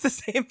it's the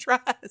same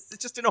dress. It's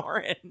just in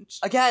orange.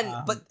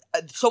 Again, but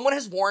someone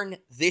has worn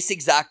this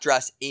exact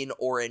dress in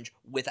orange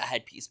with a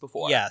headpiece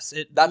before. Yes,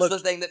 that's the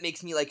thing that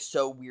makes me like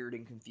so weird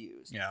and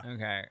confused. Yeah.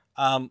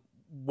 Okay.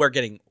 We're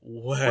getting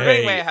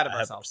way ahead of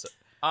ourselves.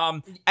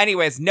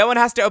 Anyways, no one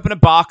has to open a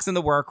box in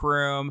the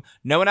workroom.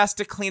 No one has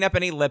to clean up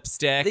any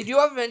lipstick. They do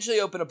eventually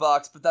open a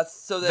box, but that's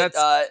so that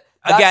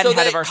again, so ahead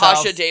that of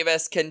ourselves. Kasha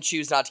Davis can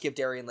choose not to give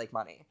Darian Lake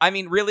money. I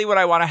mean, really, what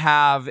I want to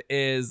have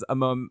is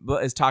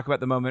talk about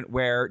the moment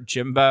where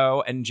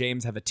Jimbo and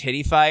James have a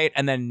titty fight,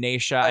 and then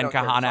Naisha and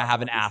Kahana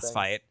have an ass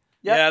fight.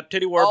 Yep. Yeah,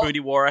 titty war, booty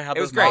war. I have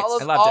it was those great.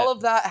 notes. I loved all it.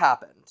 of that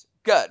happened.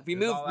 Good. We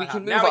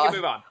can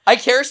move on. I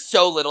care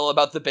so little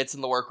about the bits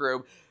in the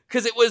workroom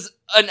because it was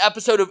an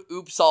episode of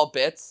Oops All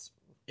Bits.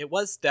 It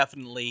was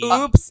definitely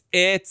Oops,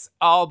 it's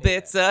all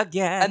bits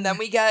again. And then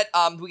we get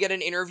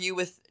an interview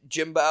with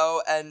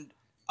Jimbo and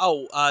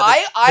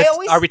I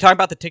always are we talking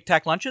about the Tic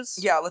Tac lunches?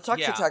 Yeah, let's talk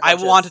Tic Tac I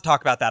lunches. want to talk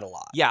about that a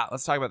lot. Yeah,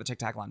 let's talk about the Tic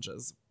Tac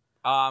lunches.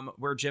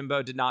 Where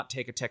Jimbo did not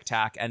take a Tic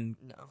Tac and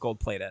gold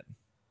plate it.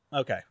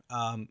 Okay.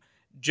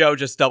 Joe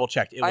just double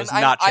checked. It was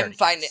not charity. I'm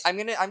fine.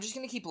 I'm just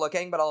gonna keep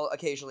looking, but I'll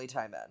occasionally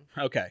time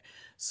in. Okay.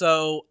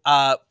 So,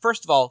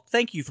 first of all,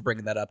 thank you for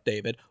bringing that up,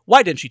 David.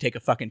 Why didn't she take a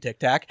fucking Tic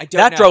Tac?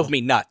 That drove me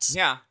nuts.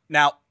 Yeah.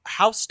 Now,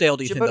 how stale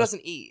do you Jimbo think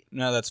doesn't eat?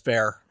 No, that's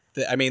fair.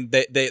 I mean,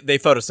 they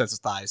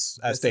photosynthesize,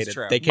 as stated.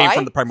 True. They came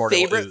from the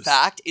primordial favorite ooze.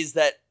 fact is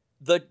that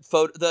the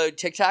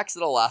Tic Tacs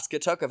that Alaska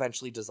took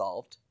eventually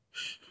dissolved.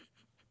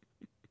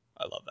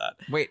 I love that.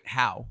 Wait,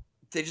 how?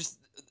 They just,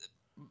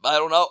 I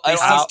don't know. They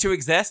ceased to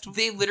exist?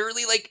 They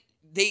literally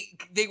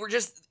they were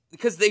just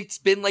because it's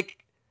been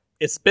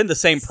the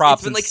same prop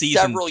it's been since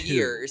season several 2.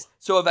 years.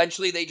 So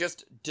eventually they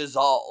just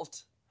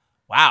dissolved.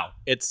 Wow.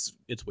 It's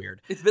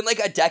weird. It's been like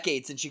a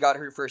decade since she got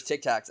her first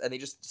Tic Tacs, and they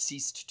just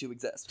ceased to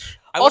exist.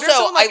 I wonder if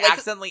someone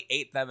accidentally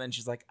ate them, and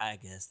she's like, "I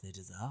guess they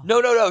dissolved."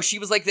 No. She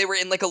was like, they were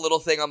in like a little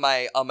thing on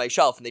my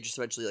shelf, and they just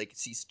eventually like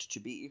ceased to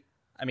be.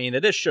 I mean,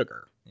 it is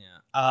sugar.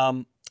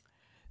 Yeah.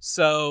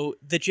 So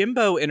the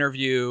Jimbo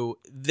interview,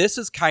 this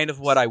is kind of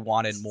what I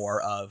wanted more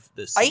of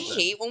this season. I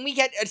hate when we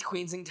get a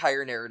Queen's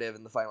entire narrative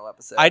in the final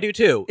episode. I do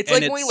too. It's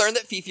like when we learned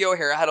that Fifi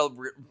O'Hara had a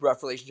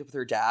rough relationship with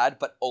her dad,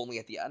 but only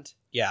at the end.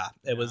 Yeah,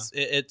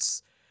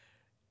 it's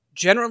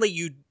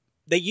generally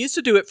they used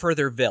to do it for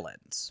their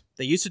villains.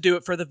 They used to do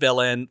it for the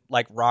villain,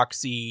 like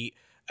Roxy.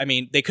 I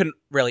mean, they couldn't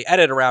really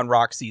edit around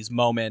Roxy's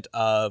moment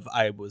of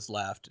I was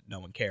left, no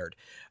one cared.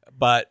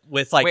 But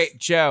with like wait,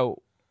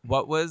 Joe,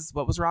 what was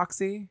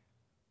Roxy?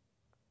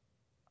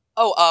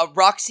 Oh,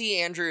 Roxy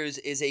Andrews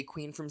is a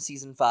queen from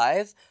season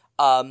 5.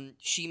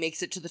 She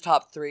makes it to the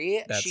top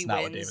 3. That's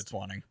not what David's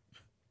wanting.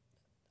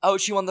 Oh,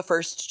 she won the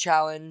first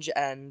challenge,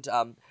 and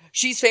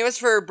she's famous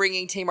for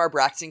bringing Tamar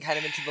Braxton kind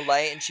of into the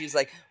light, and she's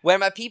like, "Where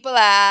my people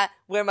at?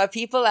 Where my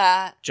people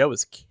at?" Joe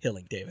is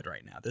killing David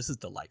right now. This is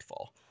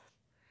delightful.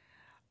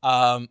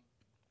 Oh,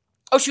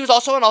 she was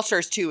also in All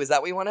Stars 2. Is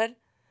that what you wanted?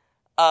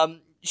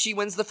 She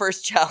wins the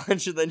first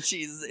challenge, and then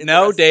she's in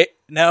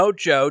No,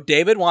 Joe.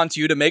 David wants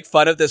you to make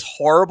fun of this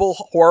horrible,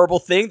 horrible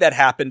thing that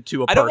happened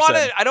to a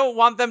person. I don't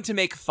want them to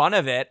make fun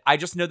of it. I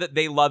just know that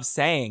they love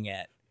saying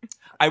it.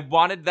 I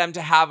wanted them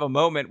to have a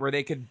moment where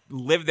they could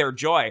live their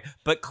joy,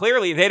 but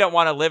clearly they don't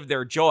want to live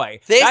their joy.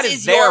 That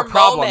is their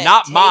problem,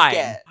 not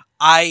mine.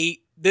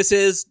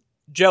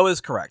 Joe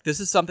is correct.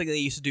 This is something they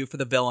used to do for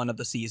the villain of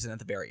the season at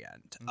the very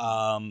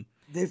end.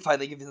 They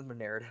finally give them a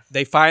narrative.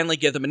 They finally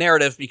give them a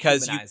narrative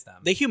because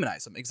they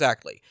humanize them.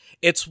 Exactly.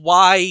 It's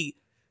why.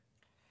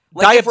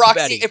 Like if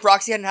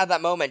Roxy hadn't had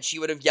that moment, she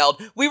would have yelled,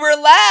 "We were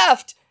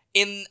left!"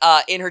 in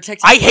her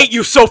TikTok. I hate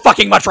you so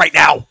fucking much right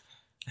now.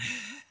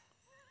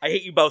 I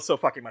hate you both so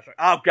fucking much.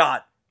 Oh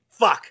God,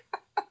 fuck,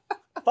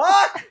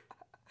 fuck.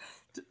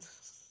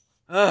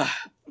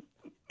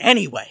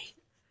 Anyway,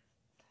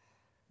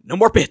 no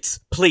more bits,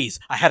 please.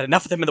 I had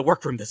enough of them in the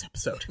workroom this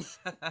episode.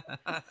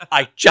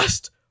 I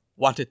just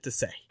wanted to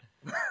say.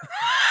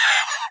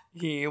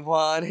 He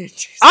wanted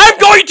to. I'm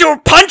going to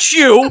punch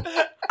you!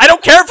 I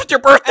don't care if it's your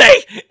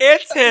birthday!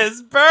 It's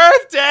his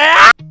birthday!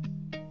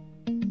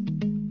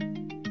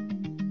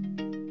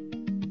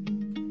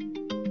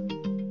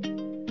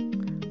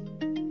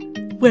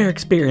 We're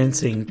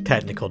experiencing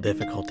technical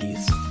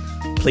difficulties.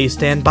 Please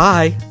stand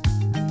by.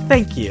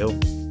 Thank you.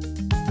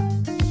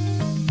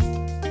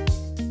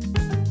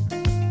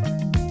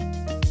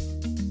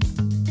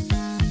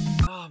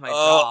 Oh my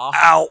god.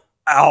 Ow,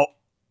 ow.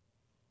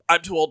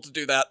 I'm too old to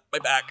do that. My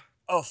back.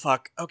 Oh,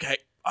 fuck. Okay.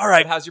 All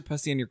right. How's your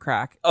pussy and your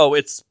crack? Oh,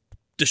 it's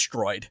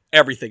destroyed.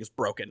 Everything's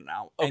broken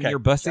now. Okay. And your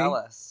bussy?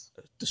 Jealous.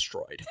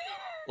 Destroyed.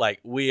 Like,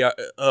 we are...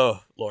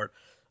 oh, Lord.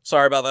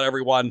 Sorry about that,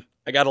 everyone.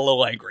 I got a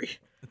little angry.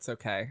 It's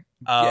okay.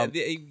 Um,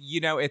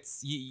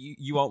 It's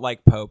you won't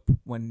like Pope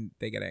when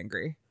they get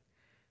angry.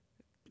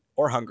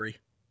 Or hungry.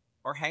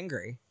 Or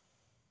hangry.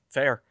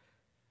 Fair.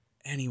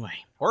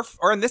 Anyway. Or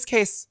in this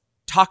case,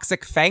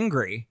 toxic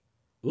fangry.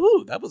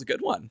 Ooh, that was a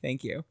good one.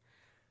 Thank you.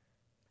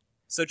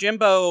 So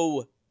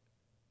Jimbo,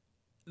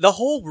 the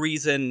whole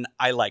reason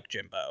I like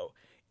Jimbo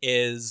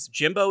is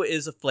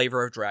a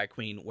flavor of drag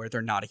queen where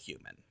they're not a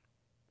human.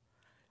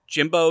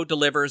 Jimbo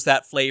delivers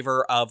that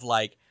flavor of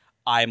like,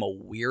 I'm a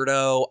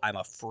weirdo, I'm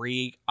a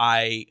freak.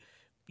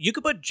 You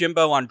could put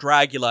Jimbo on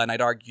Dragula and I'd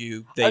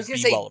argue they'd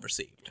be well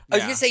received. I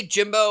was gonna say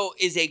Jimbo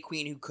is a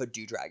queen who could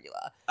do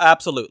Dragula.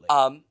 Absolutely.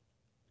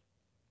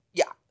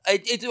 Yeah.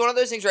 It's one of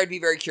those things where I'd be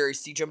very curious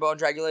to see Jimbo on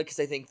Dragula because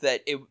I think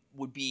that it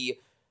would be...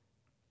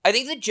 I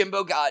think that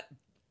Jimbo got...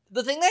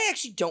 The thing that I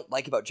actually don't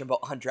like about Jimbo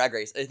on Drag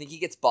Race, I think he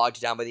gets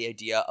bogged down by the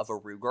idea of a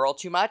Rue girl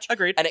too much.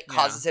 Agreed. And it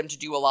causes him to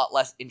do a lot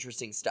less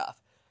interesting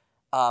stuff.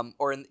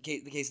 Or in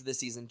the case of this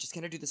season, just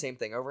kind of do the same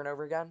thing over and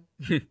over again.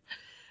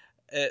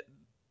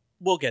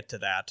 We'll get to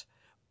that.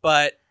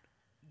 But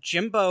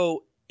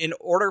Jimbo, in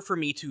order for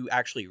me to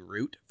actually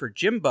root for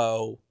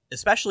Jimbo,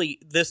 especially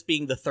this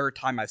being the third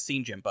time I've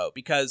seen Jimbo,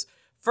 because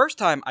first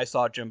time I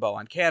saw Jimbo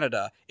on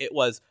Canada, it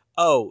was,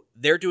 oh,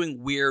 they're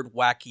doing weird,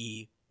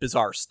 wacky,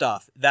 bizarre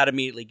stuff. That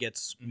immediately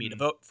gets me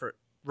to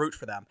root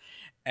for them.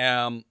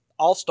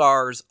 All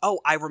Stars, oh,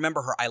 I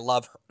remember her. I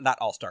love her. Not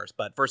All Stars,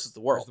 but Versus the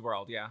World. Versus the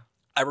World, yeah.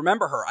 I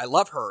remember her. I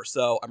love her,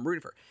 so I'm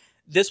rooting for her.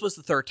 This was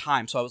the third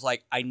time, so I was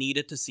like, I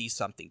needed to see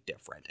something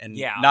different, and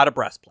not a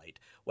breastplate.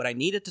 What I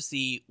needed to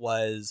see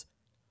was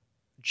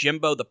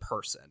Jimbo the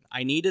person.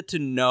 I needed to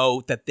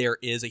know that there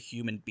is a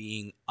human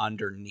being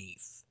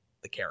underneath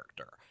the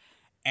character.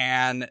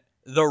 And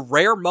the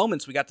rare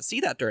moments we got to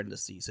see that during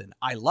this season,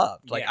 I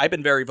loved. Like, I've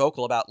been very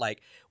vocal about,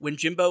 like, when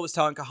Jimbo was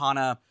telling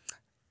Kahana,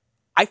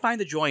 I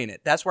find the joy in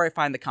it. That's where I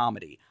find the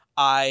comedy.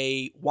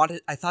 I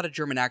thought a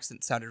German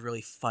accent sounded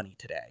really funny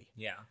today.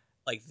 Yeah.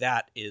 Like,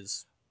 that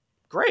is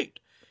great.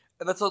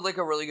 And that's like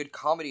a really good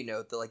comedy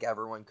note that like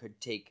everyone could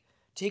take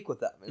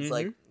with them. It's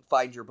like,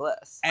 find your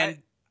bliss.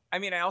 And I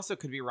mean, I also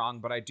could be wrong,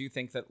 but I do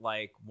think that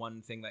like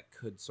one thing that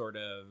could sort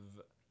of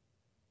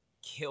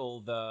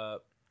kill the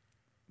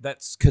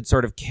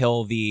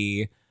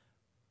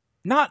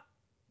not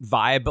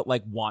vibe, but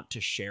like want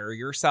to share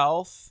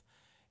yourself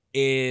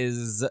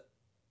is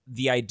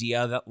the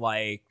idea that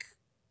like,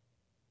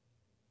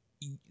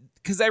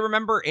 because I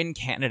remember in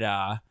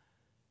Canada,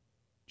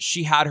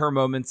 she had her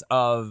moments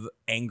of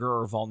anger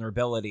or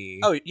vulnerability.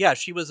 Oh yeah,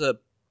 she was a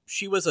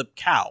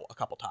cow a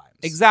couple times.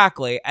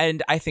 Exactly.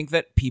 And I think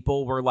that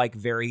people were like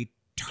very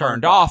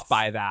turned off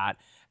by that.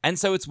 And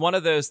so it's one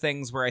of those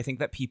things where I think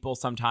that people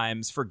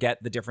sometimes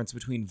forget the difference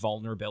between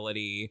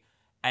vulnerability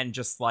and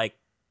just like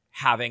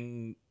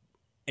having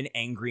an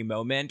angry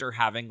moment or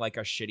having like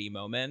a shitty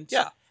moment.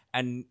 Yeah.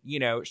 And, you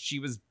know, she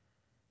was,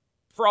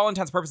 for all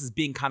intents and purposes,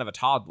 being kind of a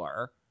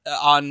toddler.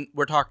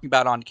 We're talking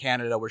about on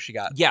Canada where she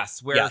got...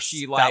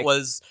 she like... That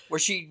was... Where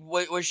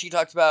she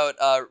talked about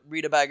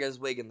Rita Baga's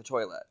wig in the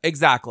toilet.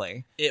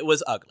 Exactly. It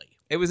was ugly.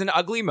 It was an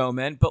ugly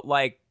moment, but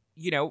like,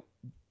 you know,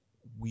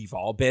 we've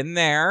all been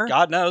there.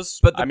 God knows.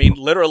 But I mean,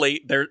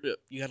 literally, there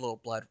you got a little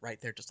blood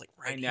right there, just like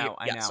right here.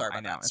 I know. Sorry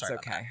about that. It's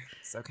okay.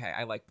 It's okay.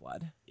 I like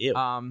blood. Ew.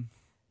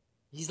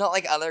 He's not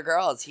like other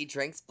girls. He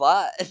drinks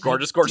blood.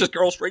 Gorgeous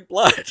girls drink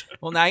blood.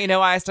 Well, now you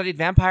know why I studied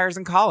vampires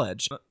in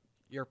college.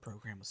 Your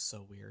program was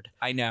so weird.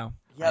 I know.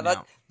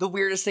 Yeah, the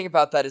weirdest thing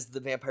about that is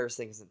the vampires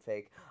thing isn't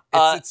fake.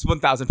 It's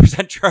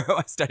 1000% true.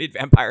 I studied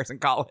vampires in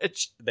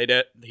college. They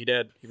did. He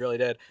did. He really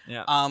did.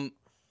 Yeah.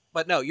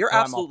 But no, you're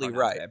absolutely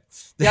right.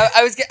 Yeah,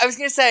 I was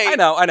gonna say. I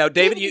know.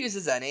 David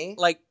uses any.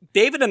 Like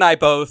David and I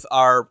both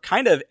are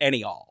kind of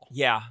any all.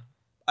 Yeah.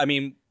 I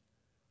mean,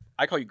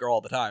 I call you girl all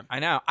the time. I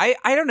know. I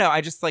don't know.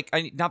 I just like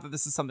not that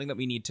this is something that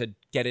we need to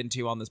get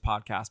into on this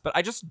podcast, but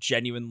I just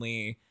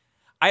genuinely,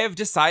 I have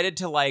decided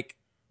to like,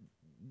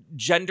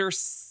 gender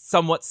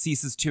somewhat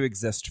ceases to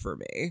exist for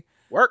me.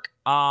 Work.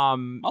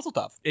 Muscle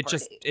tough. It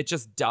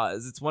just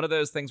does. It's one of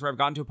those things where I've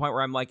gotten to a point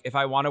where I'm like, if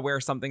I want to wear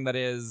something that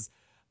is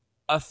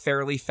a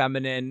fairly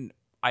feminine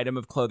item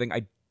of clothing,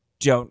 I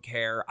don't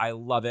care. I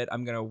love it.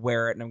 I'm going to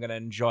wear it and I'm going to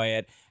enjoy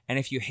it. And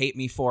if you hate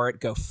me for it,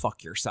 go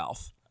fuck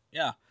yourself.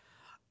 Yeah.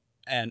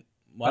 And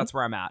that's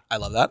where I'm at. I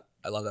love that.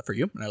 I love that for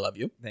you. And I love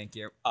you. Thank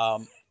you.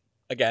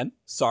 Again,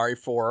 sorry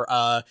for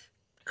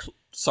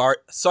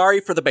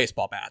Sorry for the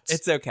baseball bats.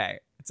 It's okay.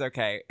 It's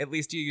okay. At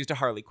least you used a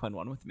Harley Quinn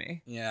one with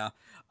me. Yeah.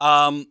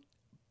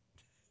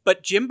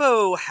 But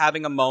Jimbo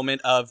having a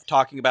moment of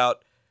talking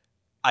about,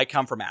 I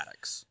come from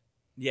addicts.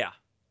 Yeah.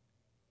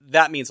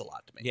 That means a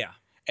lot to me. Yeah.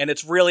 And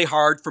it's really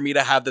hard for me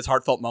to have this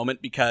heartfelt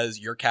moment because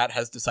your cat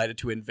has decided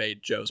to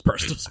invade Joe's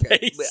personal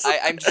space.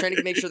 I'm just trying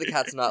to make sure the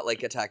cat's not,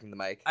 like, attacking the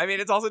mic. I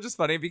mean, it's also just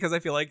funny because I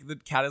feel like the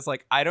cat is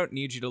like, I don't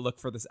need you to look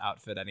for this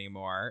outfit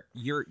anymore.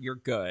 You're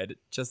good.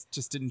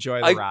 Just enjoy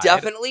the ride. I've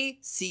definitely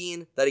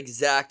seen that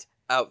exact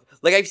out.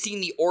 Like, I've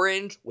seen the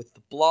orange with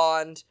the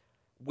blonde,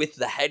 with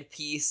the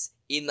headpiece,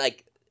 in,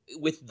 like,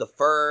 with the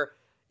fur.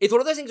 It's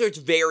one of those things where it's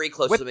very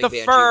close with to the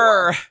something Vanjie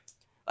fur. wore.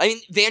 I mean,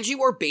 Vanjie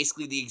wore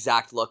basically the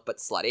exact look, but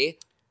slutty.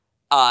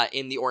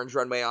 In the orange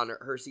runway on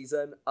her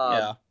season.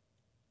 Yeah.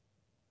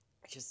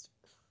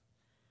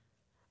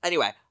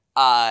 Anyway,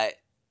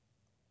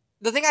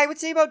 the thing I would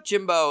say about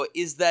Jimbo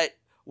is that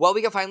while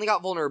we finally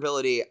got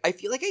vulnerability, I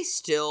feel like I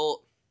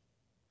still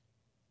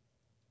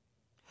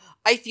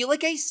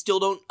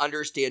don't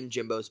understand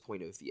Jimbo's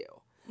point of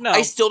view. No.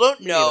 I still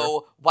don't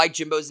know why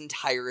Jimbo's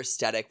entire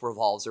aesthetic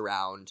revolves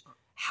around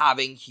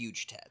having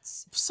huge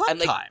tits.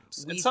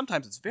 Sometimes. And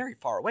sometimes it's very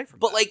far away from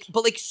but that.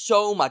 But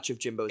so much of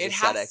Jimbo's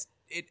aesthetic.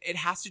 It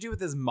has to do with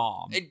his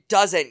mom. It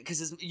doesn't,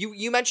 because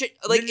you mentioned,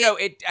 like...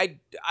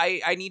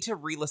 I need to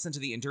re-listen to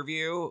the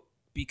interview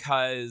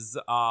because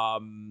I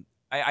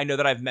know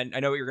that I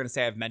know what you're going to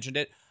say. I've mentioned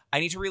it. I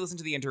need to re-listen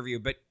to the interview,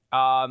 but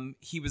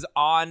he was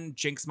on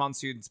Jinx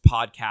Monsoon's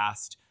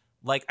podcast,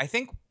 like, I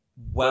think,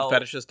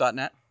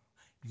 Footfetishes.net?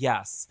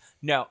 Yes.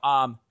 No,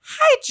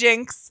 hi,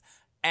 Jinx!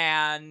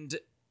 And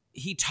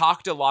he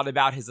talked a lot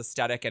about his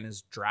aesthetic and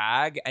his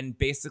drag, and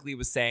basically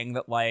was saying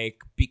that,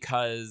 like,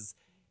 because...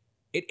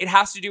 It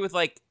has to do with,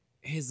 like,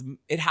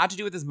 it had to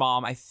do with his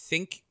mom. I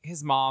think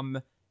his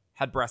mom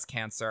had breast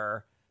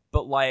cancer,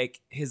 but, like,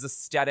 his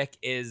aesthetic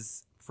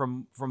is,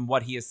 from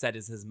what he has said,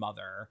 is his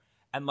mother,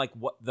 and, like,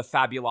 what the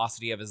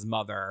fabulosity of his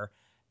mother,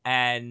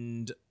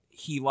 and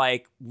he,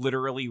 like,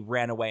 literally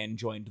ran away and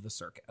joined the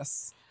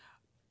circus.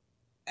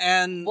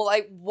 And well,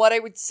 what I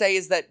would say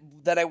is that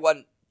I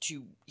want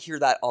to hear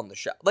that on the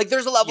show. Like,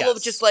 there's a level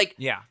of just, like,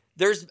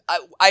 there's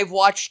I've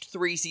watched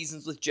 3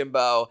 seasons with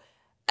Jimbo.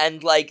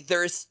 And, like,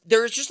 there's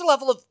just a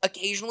level of,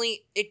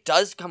 occasionally, it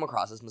does come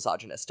across as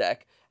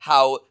misogynistic.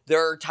 How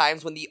there are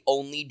times when the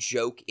only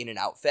joke in an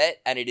outfit,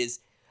 and it is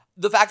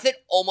the fact that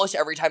almost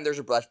every time there's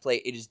a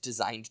breastplate, it is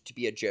designed to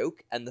be a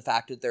joke. And the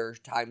fact that there are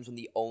times when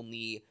the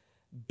only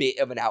bit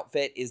of an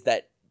outfit is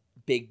that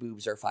big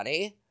boobs are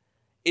funny.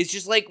 It's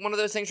just, like, one of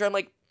those things where I'm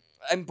like,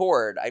 I'm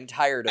bored. I'm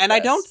tired of and this.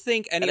 I don't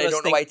think any of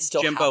us think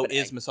Jimbo happening.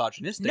 is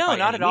misogynistic. No,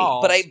 not at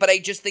all. But I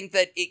just think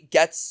that it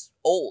gets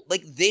old.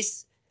 Like,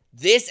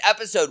 this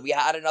episode, we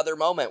had another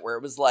moment where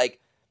it was like,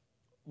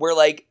 where,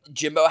 like,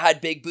 Jimbo had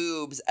big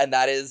boobs, and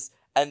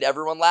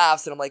everyone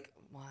laughs, and I'm like,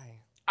 why?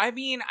 I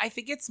mean, I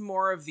think it's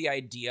more of the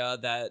idea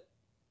that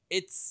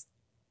it's,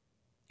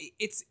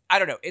 I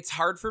don't know, it's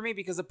hard for me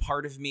because a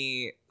part of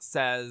me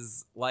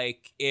says,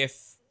 like,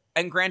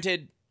 and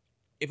granted,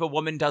 if a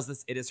woman does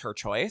this, it is her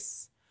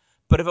choice,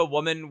 but if a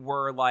woman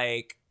were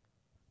like,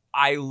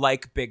 I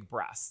like big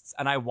breasts,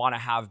 and I want to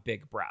have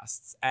big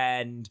breasts,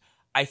 and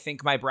I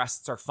think my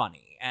breasts are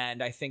funny,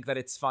 and I think that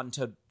it's fun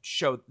to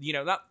show,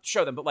 not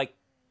show them, but, like,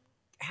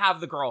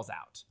 have the girls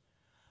out.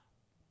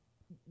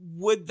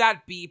 Would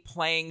that be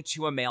playing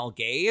to a male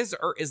gaze,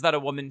 or is that a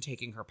woman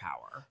taking her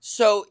power?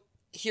 So,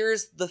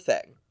 here's the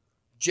thing.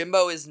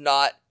 Jimbo is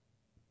not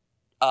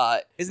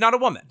a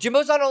woman.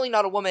 Jimbo's not only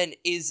not a woman,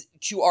 is,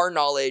 to our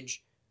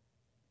knowledge,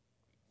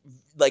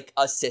 like,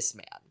 a cis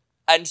man.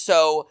 And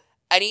so,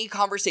 any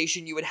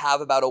conversation you would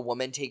have about a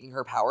woman taking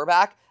her power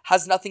back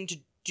has nothing to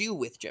do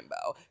with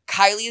Jimbo.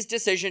 Kylie's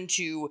decision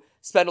to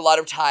spend a lot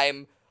of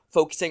time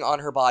focusing on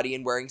her body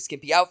and wearing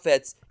skimpy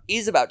outfits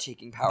is about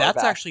taking power back.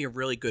 That's actually a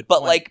really good but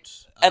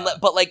point.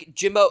 Like,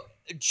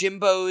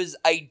 Jimbo's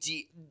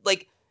idea,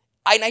 like,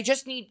 and I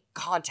just need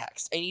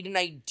context. I need an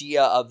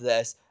idea of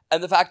this.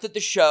 And the fact that the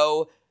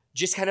show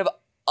just kind of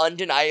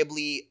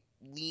undeniably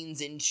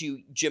leans into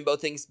Jimbo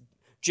thinks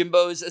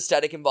Jimbo's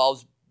aesthetic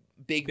involves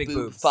big boob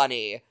boobs.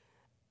 Funny.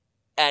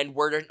 And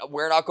we're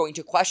not going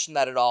to question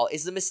that at all,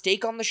 is a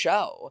mistake on the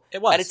show.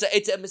 It was. And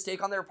it's a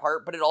mistake on their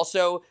part, but it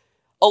also,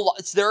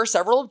 there are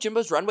several of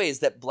Jimbo's runways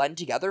that blend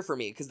together for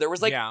me. Because there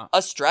was, like,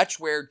 a stretch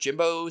where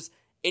Jimbo's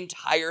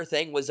entire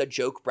thing was a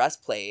joke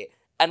breastplate.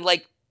 And,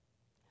 like,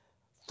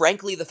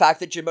 frankly, the fact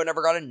that Jimbo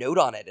never got a note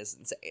on it is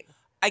insane.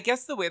 I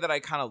guess the way that I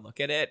kind of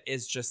look at it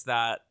is just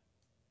that,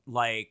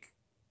 like,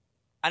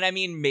 and I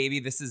mean,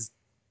 maybe this is,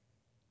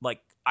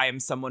 like, I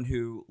am someone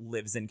who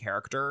lives in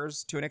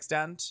characters to an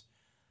extent.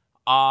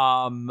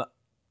 Part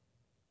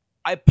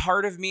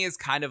of me is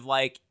kind of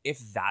like, if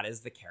that is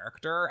the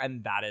character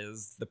and that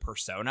is the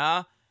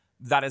persona,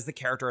 that is the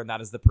character and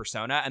that is the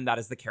persona and that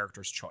is the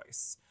character's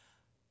choice.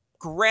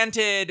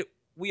 Granted,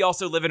 we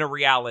also live in a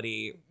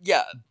reality.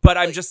 Yeah. But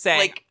I'm just saying,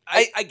 like,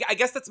 I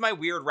guess that's my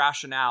weird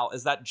rationale,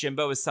 is that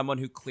Jimbo is someone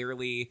who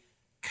clearly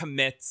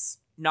commits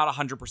not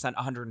 100%,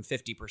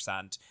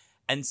 150%.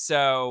 And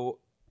so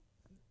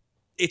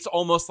it's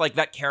almost like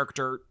that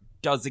character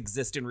does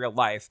exist in real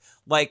life.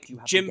 Like You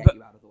have Jimbo. to get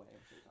you out of the way.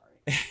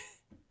 I'm so sorry.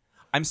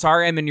 I'm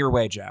sorry I'm in your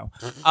way, Joe.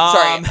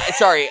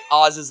 Sorry.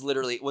 Oz was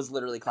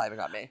literally climbing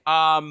on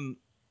me.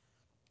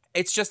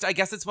 It's just, I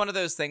guess it's one of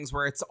those things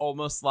where it's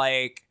almost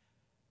like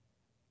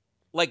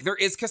there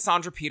is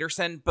Cassandra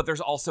Peterson, but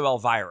there's also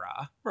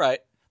Elvira. Right.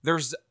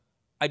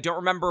 I don't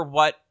remember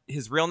what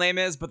his real name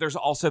is, but there's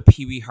also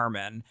Pee Wee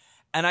Herman.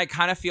 And I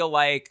kind of feel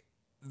like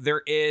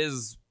there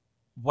is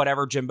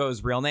whatever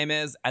Jimbo's real name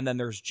is, and then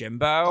there's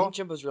Jimbo. I think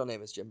Jimbo's real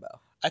name is Jimbo.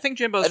 I think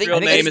Jimbo's I think real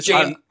name is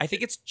I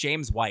think it's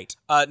James White.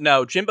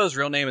 no, Jimbo's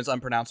real name is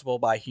unpronounceable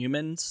by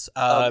humans.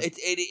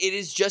 It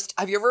is just.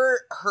 Have you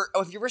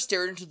ever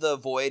stared into the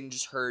void and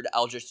just heard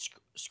Eldritch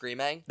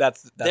screaming?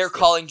 They're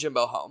calling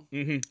Jimbo home.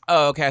 Mm-hmm.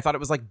 Oh, okay. I thought it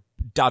was like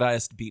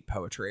Dadaist beat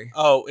poetry.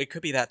 Oh, it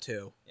could be that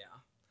too. Yeah.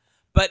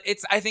 But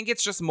I think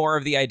it's just more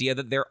of the idea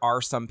that there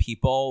are some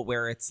people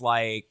where it's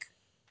like,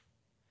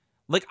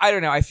 I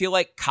don't know. I feel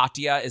like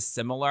Katya is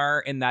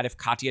similar in that if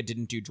Katya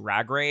didn't do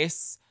Drag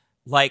Race,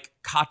 like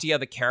Katya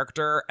the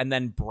character and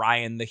then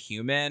Brian the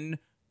human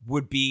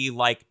would be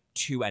like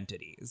two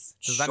entities.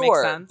 Does that make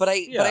sense? But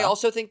I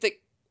also think that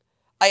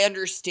I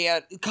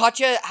understand.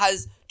 Katya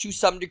has, to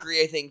some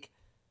degree, I think,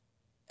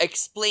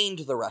 explained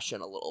the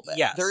Russian a little bit.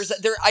 Yes.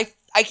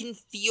 I can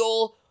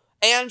feel,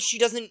 and she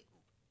doesn't.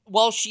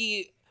 When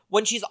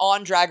she's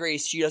on Drag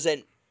Race, she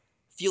doesn't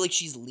feel like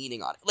she's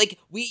leaning on it. Like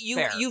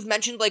you've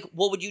mentioned, like,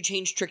 well, would you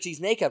change Trixie's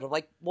makeup? I'm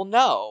like, well,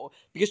 no,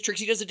 because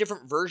Trixie does a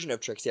different version of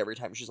Trixie every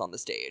time she's on the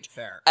stage.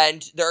 Fair.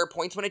 And there are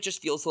points when it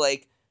just feels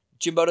like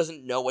Jimbo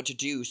doesn't know what to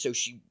do, so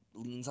she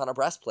leans on a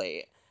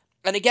breastplate.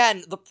 And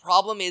again, the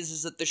problem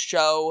is that the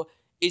show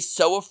is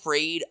so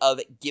afraid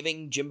of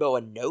giving Jimbo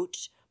a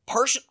note.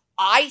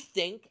 I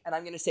think, and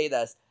I'm going to say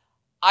this,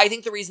 I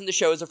think the reason the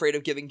show is afraid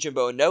of giving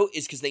Jimbo a note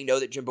is because they know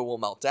that Jimbo will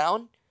melt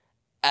down,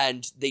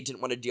 and they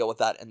didn't want to deal with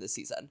that in this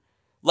season.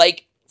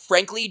 Like,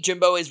 frankly,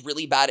 Jimbo is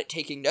really bad at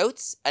taking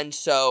notes, and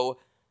so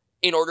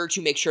in order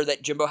to make sure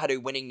that Jimbo had a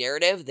winning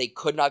narrative, they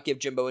could not give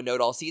Jimbo a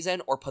note all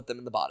season or put them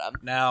in the bottom.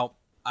 Now,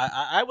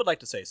 I would like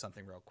to say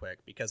something real quick,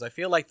 because I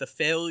feel like the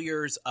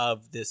failures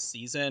of this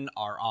season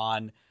are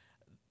on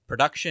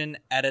production,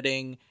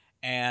 editing,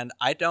 and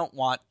I don't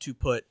want to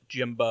put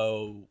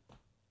Jimbo...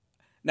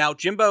 Now,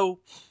 Jimbo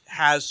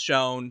has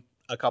shown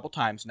a couple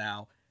times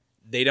now,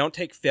 they don't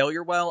take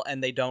failure well,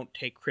 and they don't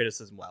take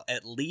criticism well,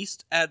 at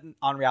least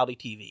on reality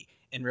TV.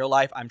 In real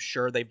life, I'm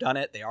sure they've done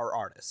it. They are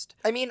artists.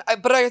 I mean,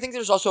 but I think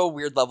there's also a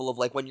weird level of,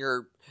 like, when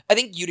you're... I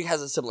think Utica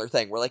has a similar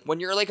thing, where, like, when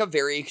you're, like, a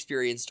very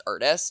experienced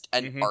artist,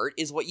 and art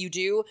is what you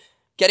do,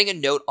 getting a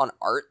note on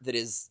art that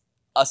is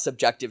a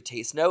subjective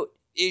taste note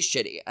is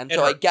shitty. And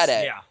so I get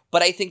it. Yeah.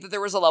 But I think that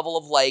there was a level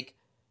of, like,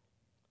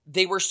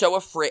 they were so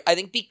afraid... I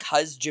think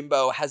because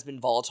Jimbo has been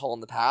volatile in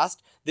the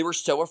past, they were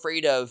so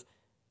afraid of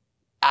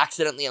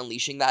accidentally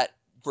unleashing that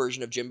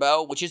version of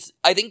Jimbo, which is,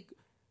 I think,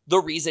 the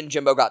reason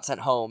Jimbo got sent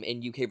home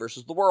in UK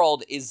versus the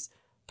World is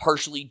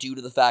partially due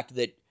to the fact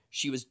that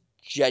she was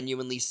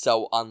genuinely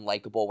so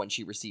unlikable when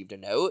she received a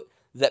note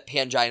that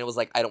Pangina was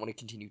like, I don't want to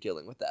continue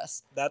dealing with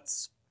this. That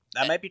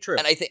might be true.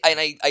 And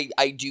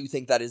I do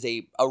think that is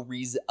a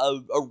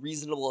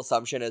reasonable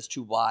assumption as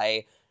to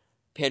why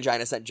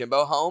Pangina sent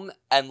Jimbo home,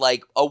 and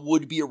like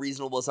would be a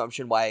reasonable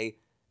assumption why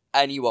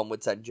anyone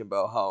would send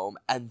Jimbo home,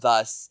 and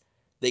thus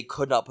they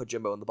could not put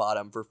Jimbo in the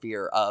bottom for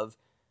fear of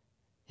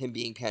him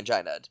being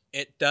Pangina'd.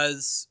 It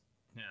does.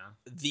 Yeah.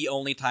 The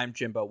only time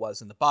Jimbo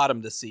was in the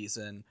bottom this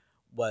season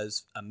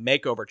was a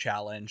makeover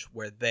challenge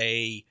where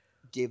they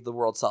gave the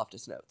world's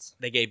softest notes.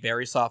 They gave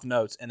very soft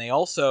notes, and they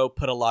also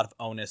put a lot of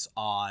onus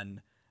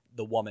on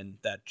the woman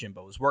that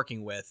Jimbo was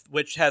working with,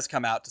 which has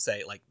come out to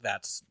say, like,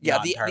 that's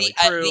not entirely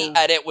true. The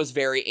edit was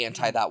very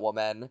anti that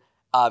woman,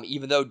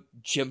 even though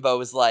Jimbo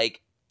was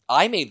like,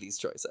 I made these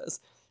choices.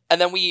 And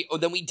then we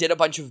did a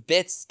bunch of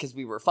bits because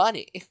we were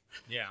funny.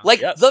 Yeah.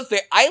 Like, yes.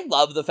 I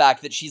love the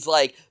fact that she's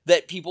like,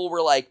 that people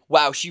were like,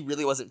 wow, she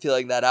really wasn't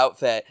feeling that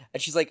outfit.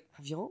 And she's like,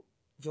 have y'all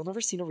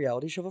never seen a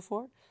reality show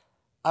before?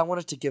 I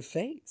wanted to give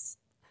face.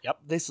 Yep.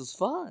 This was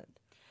fun.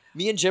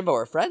 Me and Jimbo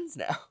are friends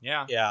now.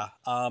 Yeah. Yeah.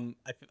 I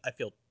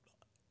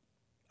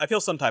feel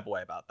some type of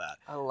way about that.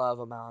 I love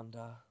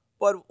Amanda.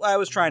 But I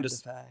was trying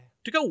Faye.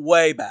 to go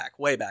way back.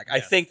 Yes. I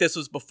think this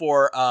was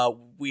before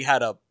we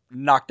had a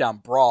knockdown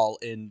brawl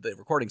in the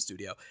recording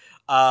studio.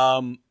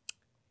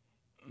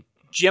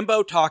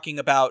 Jimbo talking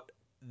about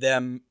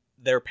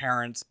their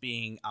parents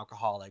being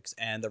alcoholics,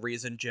 and the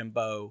reason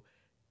Jimbo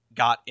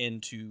got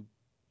into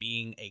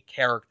being a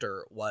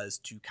character was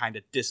to kind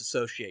of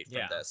disassociate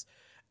from this.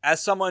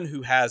 As someone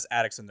who has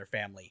addicts in their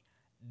family,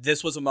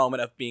 this was a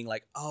moment of being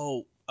like,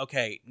 oh,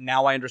 okay,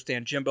 now I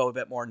understand Jimbo a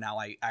bit more. Now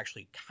I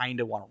actually kind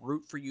of want to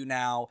root for you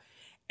now.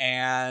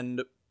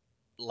 And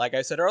like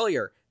I said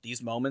earlier,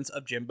 these moments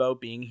of Jimbo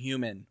being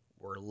human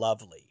were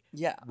lovely.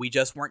 Yeah. We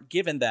just weren't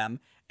given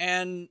them.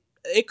 And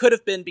it could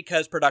have been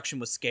because production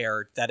was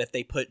scared that if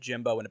they put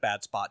Jimbo in a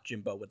bad spot,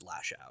 Jimbo would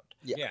lash out.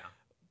 Yeah.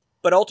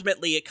 But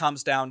ultimately, it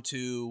comes down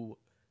to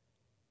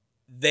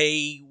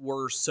they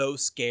were so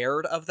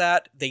scared of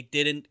that, they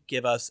didn't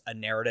give us a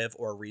narrative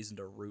or a reason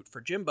to root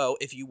for Jimbo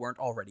if you weren't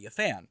already a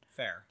fan.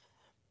 Fair.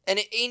 And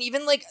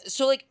even, like,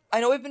 so, like,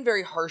 I know I've been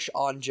very harsh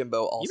on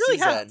Jimbo all You really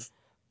season. have.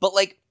 But,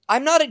 like,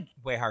 I'm not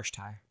Way harsh,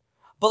 Ty.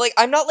 But, like,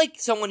 I'm not, like,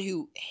 someone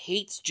who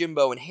hates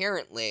Jimbo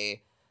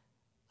inherently.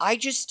 I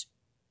just...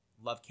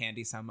 Love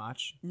Candy so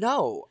much.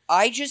 No.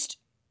 I just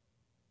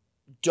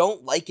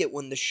don't like it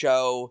when the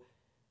show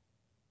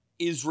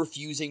is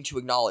refusing to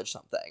acknowledge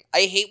something.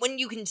 I hate when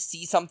you can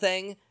see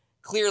something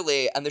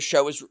clearly and the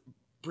show is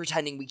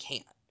pretending we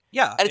can't.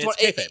 Yeah, And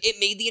it's it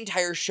made the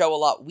entire show a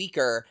lot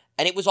weaker,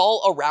 and it was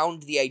all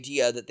around the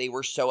idea that they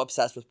were so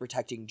obsessed with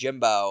protecting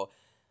Jimbo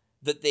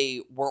that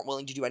they weren't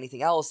willing to do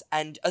anything else.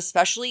 And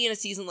especially in a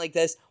season like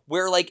this,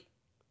 where, like,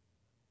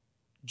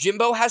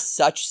 Jimbo has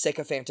such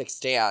sycophantic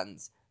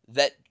stands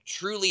that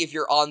truly, if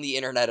you're on the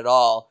internet at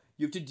all,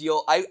 you have to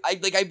deal...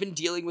 I've been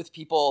dealing with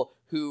people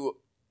who...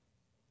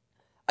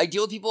 I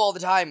deal with people all the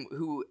time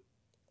who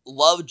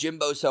love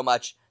Jimbo so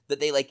much that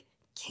they, like,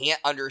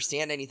 can't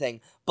understand anything.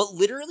 But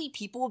literally,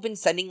 people have been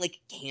sending, like,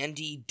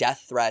 Candy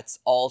death threats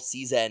all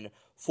season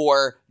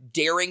for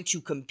daring to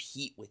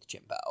compete with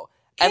Jimbo.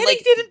 Candy And,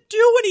 like, didn't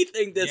do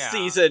anything this Yeah.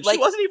 season. Like, she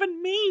wasn't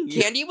even mean.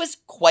 Candy was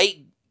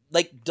quite,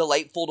 like,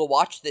 delightful to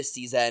watch this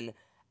season,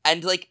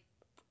 and, like,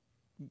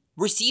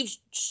 received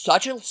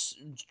such a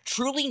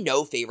truly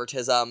no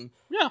favoritism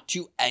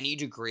to any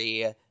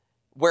degree,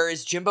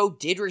 whereas Jimbo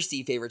did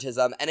receive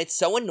favoritism, and it's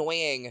so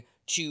annoying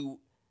to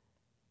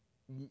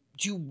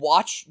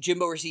watch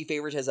Jimbo receive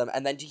favoritism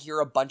and then to hear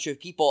a bunch of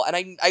people, and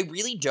I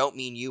really don't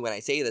mean you when I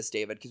say this,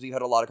 David, because we've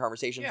had a lot of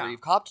conversations where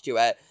you've copped to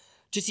it,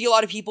 to see a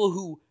lot of people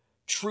who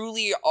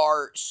truly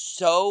are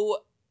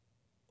so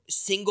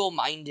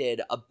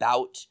single-minded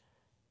about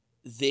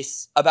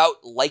this,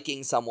 about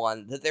liking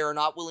someone, that they're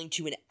not willing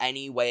to in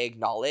any way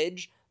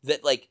acknowledge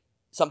that, like,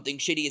 something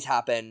shitty has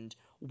happened.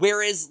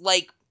 Whereas,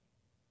 like,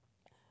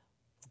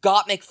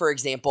 Gottmik, for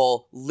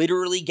example,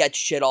 literally gets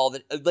shit all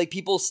the... Like,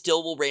 people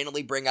still will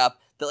randomly bring up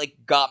that, like,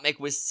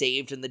 Gottmik was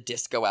saved in the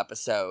disco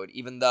episode,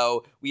 even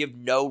though we have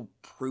no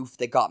proof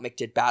that Gottmik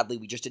did badly.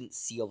 We just didn't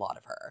see a lot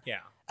of her. Yeah.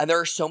 And there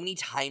are so many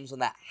times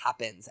when that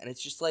happens, and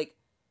it's just, like,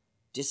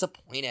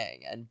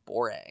 disappointing and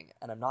boring,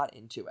 and I'm not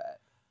into it.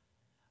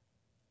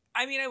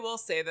 I mean, I will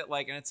say that,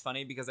 like, and it's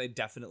funny because I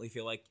definitely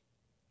feel like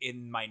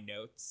in my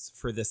notes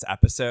for this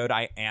episode,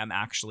 I am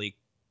actually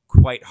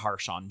quite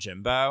harsh on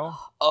Jimbo.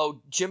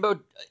 Oh, Jimbo,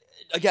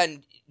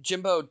 again,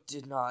 Jimbo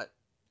did not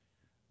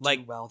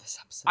do well this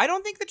episode. I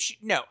don't think that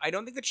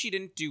she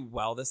didn't do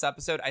well this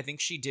episode. I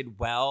think she did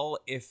well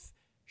if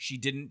she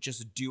didn't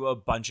just do a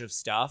bunch of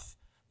stuff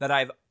that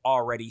I've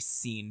already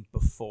seen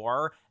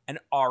before and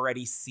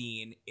already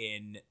seen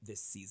in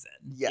this season.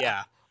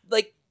 Yeah.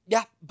 Like,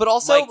 yeah, but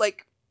also,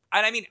 like...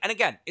 And I mean, and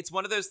again, it's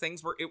one of those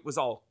things where it was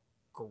all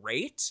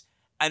great,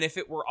 and if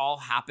it were all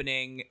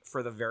happening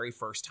for the very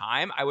first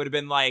time, I would have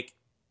been like,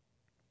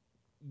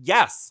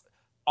 yes,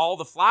 all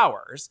the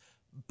flowers.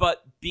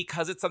 But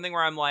because it's something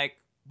where I'm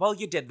like, well,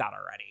 you did that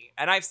already,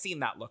 and I've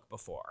seen that look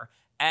before,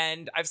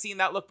 and I've seen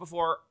that look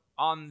before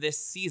on this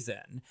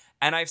season,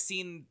 and I've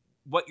seen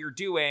what you're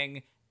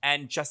doing,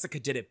 and Jessica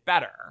did it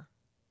better.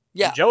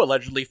 Yeah. And Joe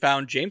allegedly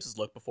found James's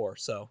look before,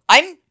 so...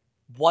 I'm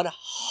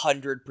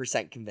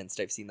 100% convinced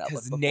I've seen that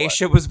look before. Because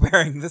Naisha was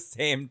wearing the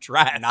same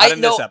dress. Not in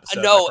this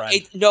episode, my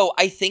friend.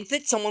 I think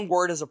that someone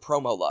wore it as a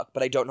promo look,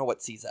 but I don't know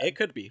what season. It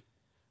could be.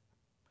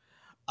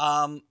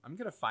 I'm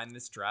gonna find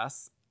this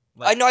dress.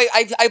 I know.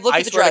 I've looked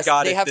at the dress.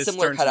 God, they have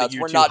similar cutouts.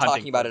 We're not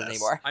talking about it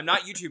anymore. I'm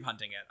not YouTube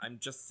hunting it. I'm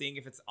just seeing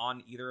if it's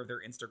on either of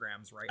their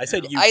Instagrams right now. I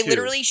said YouTube. I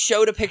literally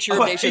showed a picture of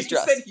Naisha's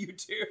dress. You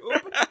said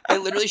YouTube. I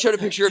literally showed a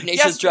picture of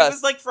Naisha's dress. It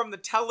was like from the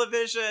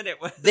television. It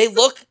was. They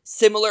look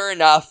similar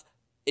enough.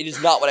 It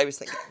is not what I was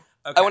thinking.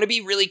 Okay. I want to be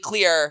really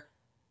clear.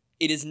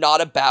 It is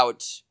not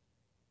about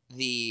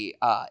the.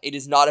 It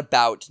is not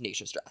about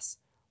Naisha's dress.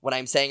 When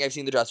I'm saying I've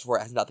seen the dress before,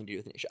 it has nothing to do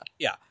with Naisha.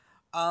 Yeah.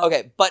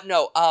 Okay, but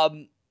no.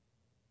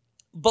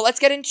 But let's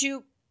get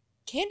into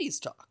Candy's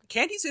talk.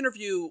 Candy's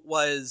interview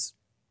was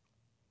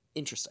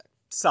Interesting.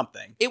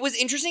 something. It was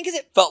interesting because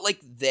it felt like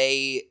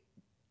they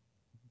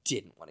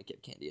didn't want to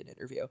give Candy an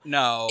interview.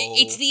 No.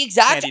 It's the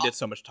exact... Candy did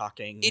so much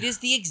talking. It is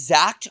the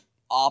exact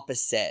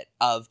opposite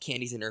of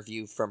Candy's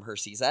interview from her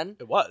season.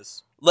 It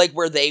was. Like,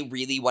 where they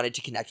really wanted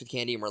to connect with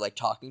Candy and were, like,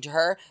 talking to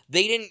her.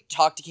 They didn't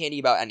talk to Candy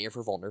about any of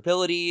her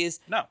vulnerabilities.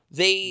 No.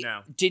 They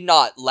did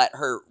not let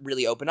her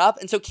really open up.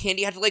 And so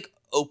Candy had to, like,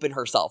 open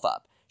herself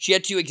up. She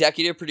had to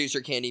executive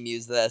producer Candy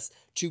Muse this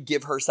to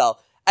give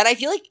herself. And I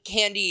feel like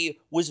Candy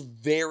was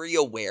very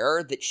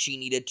aware that she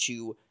needed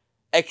to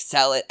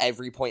excel at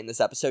every point in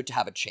this episode to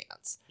have a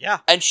chance. Yeah.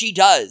 And she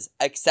does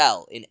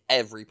excel in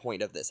every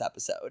point of this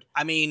episode.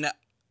 I mean,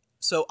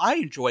 so I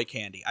enjoy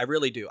Candy. I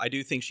really do. I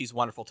do think she's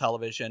wonderful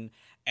television.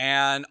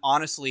 And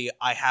honestly,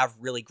 I have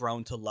really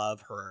grown to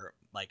love her,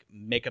 like,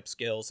 makeup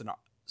skills and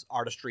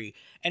artistry.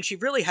 And she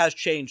really has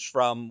changed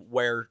from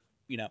where,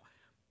 you know,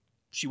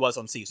 she was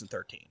on season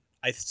 13.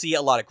 I see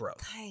a lot of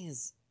growth.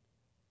 Guys,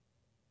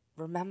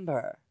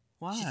 remember,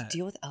 What? She had to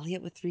deal with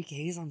Elliot with 3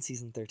 Ks on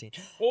season 13.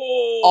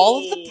 Oh.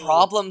 All of the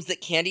problems that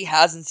Candy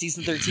has in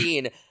season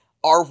 13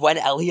 are when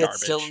Elliot's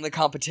Garbage. still in the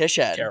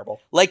competition. Terrible.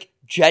 Like,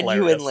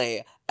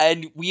 genuinely.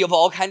 And we have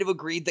all kind of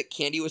agreed that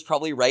Candy was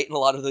probably right in a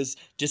lot of those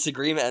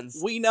disagreements.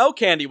 We know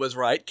Candy was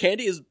right.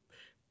 Candy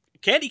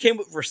came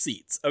with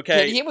receipts, okay?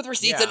 Candy came with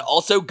receipts Yeah. and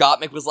also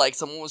Gottmik was like,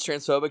 someone was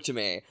transphobic to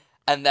me.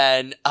 And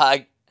then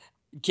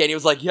Candy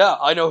was like, yeah,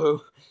 I know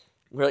who.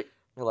 We're like,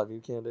 I love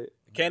you, Candy.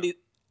 Candy,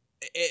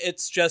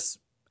 it's just...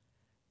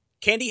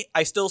 Candy,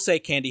 I still say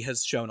Candy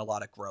has shown a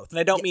lot of growth. And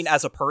I don't mean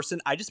as a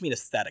person, I just mean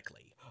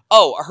aesthetically.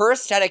 Oh, her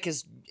aesthetic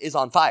is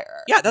on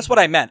fire. Yeah, that's what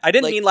I meant. I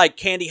didn't Like- mean like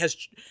Candy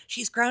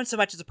she's grown so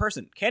much as a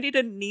person. Candy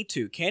didn't need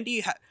to.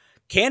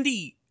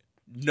 Candy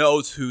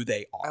knows who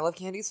they I are. love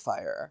Candy's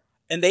fire.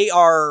 And they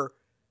are,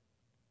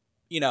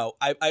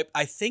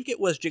 I think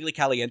it was Jiggly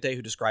Caliente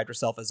who described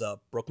herself as a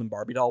Brooklyn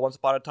Barbie doll once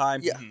upon a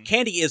time. Yeah.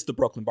 Candy is the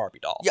Brooklyn Barbie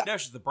doll. Yeah. No,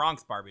 she's the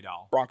Bronx Barbie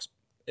doll. Bronx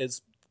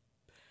is...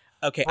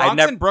 Okay,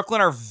 Bronx and Brooklyn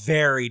are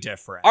very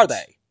different. Are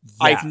they?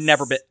 I've Yes.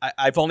 never been...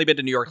 I've only been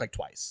to New York like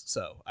twice,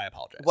 so I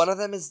apologize. One of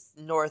them is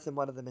north and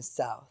one of them is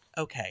south.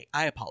 Okay,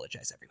 I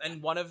apologize, everyone.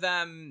 And one of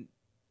them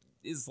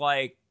is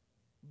like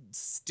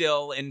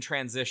still in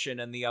transition,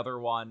 and the other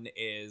one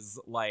is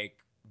like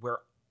where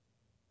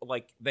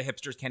like the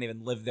hipsters can't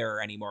even live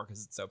there anymore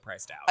because it's so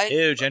priced out.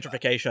 Ew,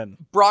 gentrification.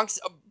 Bronx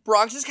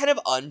is kind of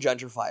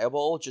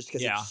ungentrifiable just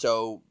because Yeah. it's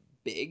so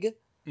big.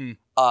 Mm.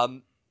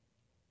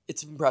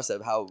 It's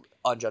impressive how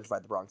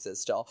ungentrified the Bronx is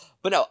still.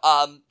 But no,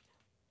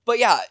 but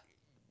yeah,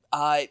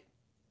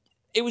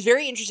 it was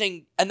very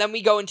interesting. And then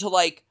we go into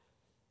like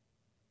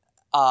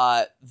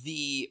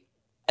the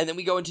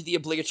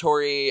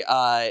obligatory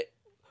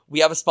we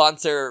have a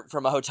sponsor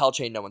from a hotel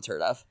chain no one's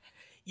heard of.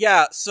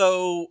 Yeah,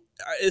 so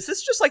is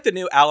this just like the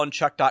new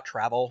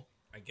AlanChuck.travel?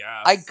 I guess.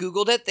 I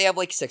googled it. They have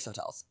like 6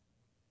 hotels.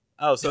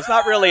 Oh, so it's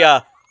not really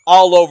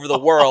all over the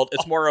world.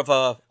 It's more of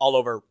a all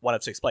over one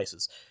of 6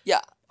 places. Yeah,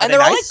 Are and they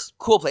they're all like nice?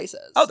 cool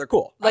places. Oh, they're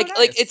cool. like nice.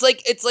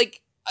 like it's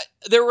like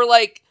there were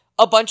like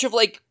a bunch of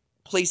like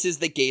places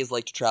that gays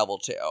like to travel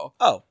to.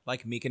 Oh,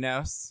 like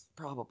Mykonos,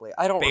 Probably,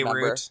 I don't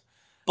remember. Beirut.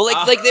 But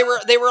like they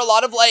were a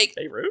lot of like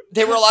Beirut?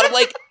 they were a lot of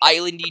like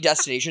islandy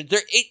destinations.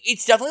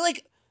 It's definitely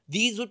like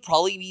these would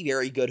probably be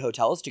very good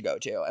hotels to go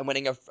to, and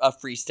winning a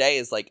free stay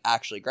is like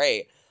actually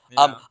great.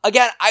 Yeah.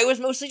 Again, I was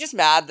mostly just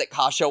mad that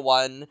Kasha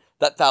won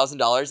that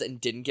 $1,000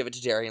 and didn't give it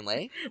to Darian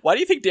Lee. Why do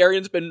you think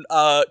Darian's been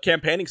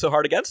campaigning so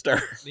hard against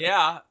her?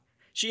 Yeah.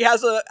 She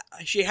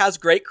has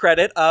great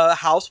credit, a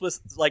house with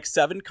like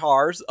 7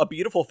 cars, a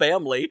beautiful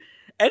family,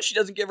 and she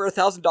doesn't give her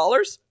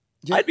 $1,000?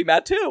 Yeah. I'd be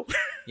mad too.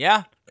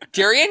 Yeah.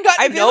 Darian got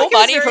I feel no like it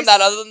was money very from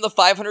that other than the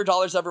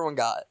 $500 everyone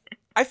got.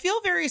 I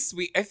feel very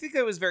sweet. I think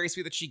it was very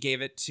sweet that she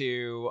gave it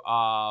to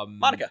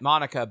Monica.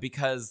 Monica,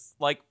 because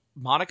like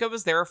Monica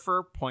was there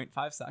for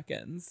 0.5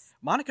 seconds.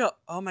 Monica,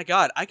 oh my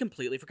god, I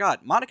completely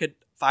forgot. Monica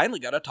finally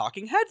got a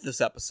talking head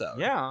this episode.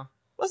 Yeah.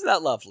 Wasn't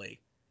that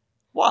lovely?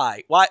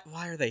 Why? Why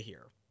are they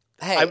here?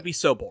 Hey, I would be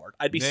so bored.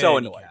 I'd be so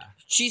annoyed. Monica.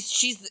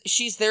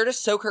 she's there to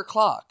soak her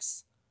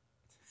clocks.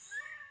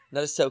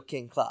 Not a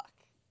soaking clock.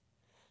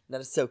 Not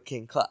a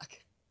soaking clock.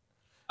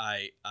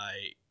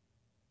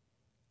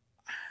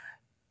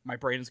 My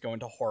brain is going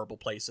to horrible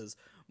places.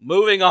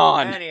 Moving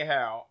on.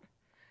 Anyhow.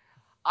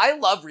 I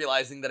love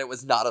realizing that it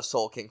was not a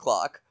Soul King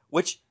clock,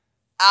 which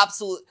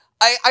absolutely...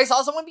 I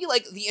saw someone be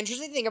like, the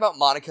interesting thing about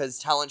Monica's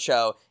talent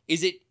show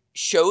is it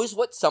shows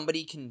what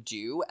somebody can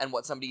do and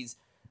what somebody's...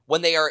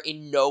 when they are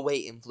in no way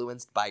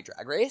influenced by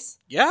Drag Race.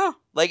 Yeah.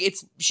 Like,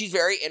 she's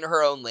very in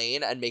her own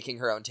lane and making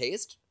her own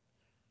taste.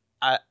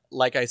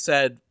 Like I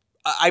said,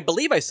 I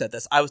believe I said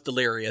this. I was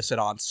delirious and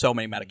on so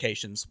many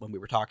medications when we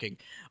were talking.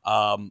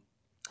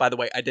 By the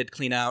way, I did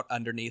clean out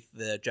underneath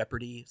the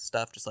Jeopardy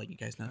stuff, just letting you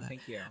guys know that.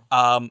 Thank you.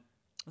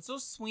 That's so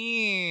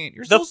sweet.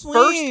 You're the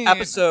so sweet.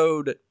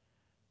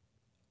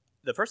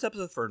 the first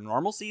episode for a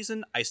normal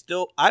season,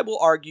 I will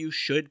argue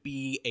should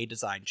be a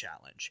design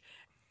challenge.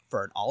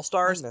 For an All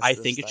Stars, I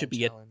think it should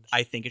be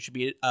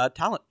a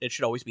talent. It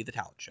should always be the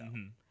talent show.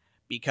 Mhm.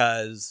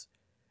 Because,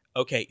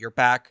 okay, you're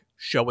back.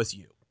 Show us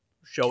you.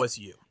 Show us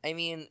you. I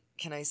mean,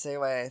 can I say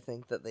why I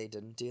think that they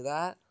didn't do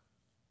that?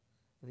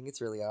 I think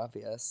it's really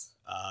obvious.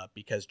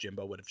 Because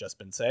Jimbo would have just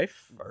been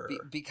safe? Or...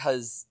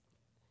 Because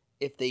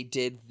if they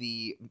did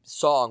the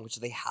song, which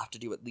they have to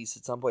do at least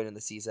at some point in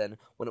the season,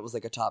 when it was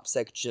like a top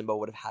 6, Jimbo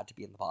would have had to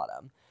be in the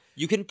bottom.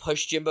 You can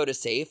push Jimbo to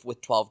safe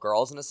with 12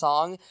 girls in a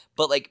song,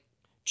 but like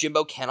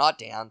Jimbo cannot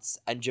dance,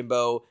 and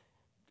Jimbo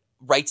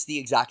writes the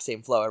exact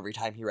same flow every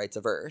time he writes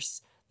a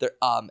verse. There,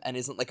 and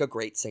isn't like a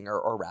great singer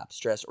or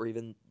rapstress or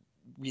even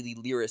really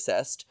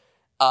lyricist.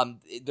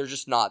 They're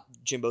just not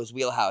Jimbo's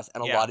wheelhouse,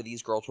 and a lot of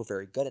these girls were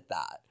very good at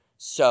that.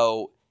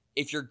 So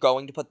if you're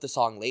going to put the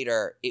song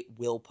later, it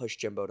will push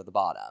Jimbo to the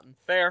bottom.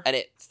 Fair. And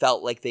it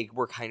felt like they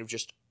were kind of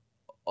just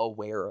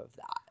aware of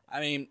that. I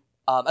mean...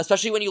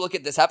 especially when you look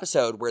at this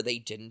episode where they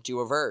didn't do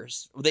a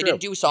verse. They True.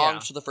 didn't do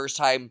songs for the first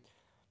time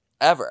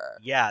ever.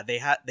 Yeah,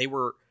 they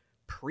were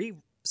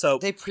So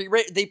They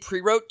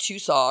pre-wrote 2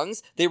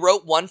 songs. They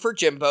wrote one for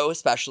Jimbo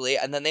especially,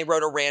 and then they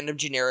wrote a random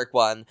generic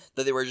one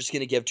that they were just going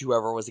to give to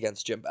whoever was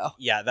against Jimbo.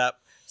 yeah,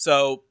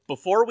 so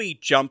before we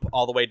jump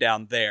all the way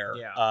down there,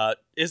 Yeah.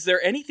 Is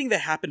there anything that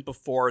happened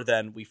before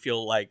then we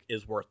feel like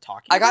is worth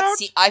talking about?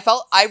 I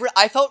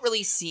felt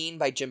really seen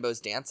by Jimbo's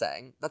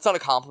dancing. That's not a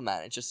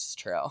compliment. It's just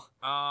true.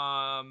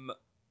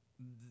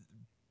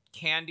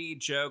 Candy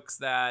jokes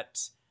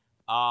that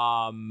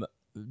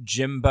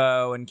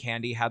Jimbo and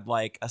Candy had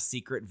like a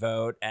secret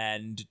vote,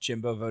 and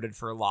Jimbo voted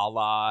for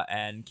Lala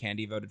and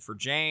Candy voted for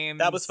James.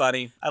 That was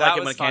funny. I That like it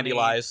was when Candy funny.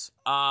 lies.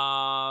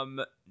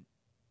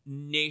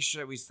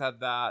 Nasha, we said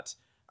that.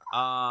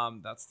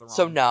 That's the wrong.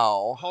 So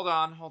no. Hold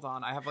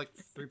on. I have like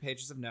 3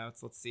 pages of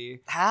notes. Let's see.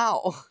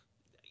 How?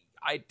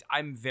 I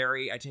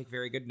take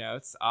very good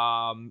notes.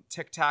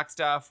 Tic Tac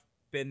stuff.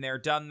 Been there,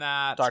 done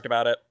that. Talked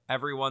about it.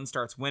 Everyone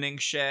starts winning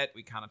shit.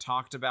 We kind of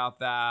talked about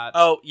that.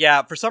 Oh,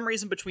 yeah. For some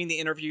reason, between the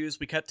interviews,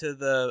 we cut to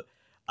the...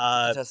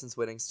 Contestants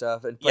winning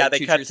stuff. And yeah, like, they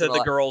Two cut Truths to and a the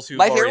Lie. girls who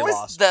My already favorite was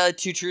lost. the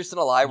 2 Truths and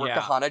a Lie, where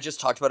Yeah. Kahana just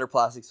talked about her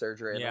plastic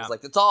surgery, and Yeah. I was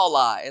like, it's all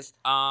lies.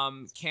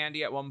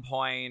 Candy at one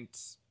point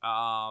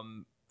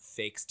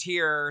fakes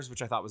tears,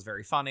 which I thought was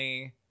very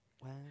funny.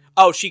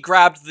 Oh, she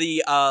grabbed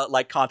the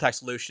contact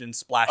solution and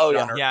splashed Oh, it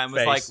yeah. on her Yeah, and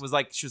face.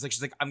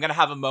 she's like, I'm gonna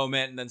have a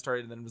moment, and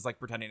then was like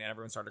pretending, and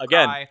everyone started to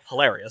Again, cry.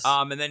 hilarious.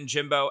 And then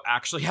Jimbo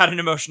actually had an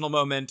emotional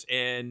moment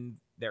in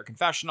their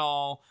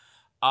confessional.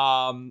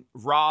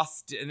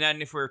 Ross, and then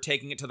if we were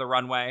taking it to the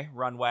runway,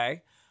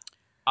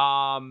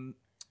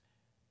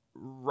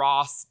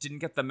 Ross didn't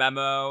get the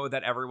memo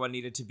that everyone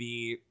needed to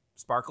be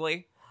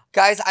sparkly.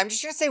 Guys, I'm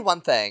just going to say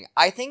one thing.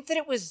 I think that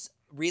it was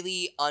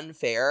really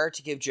unfair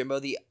to give Jimbo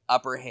the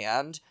upper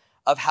hand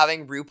of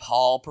having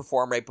RuPaul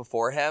perform right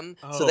before him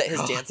so Oh, that his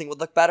God. dancing would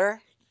look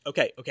better.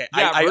 Okay.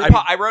 Yeah,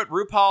 I wrote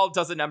RuPaul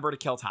does a number to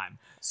kill time.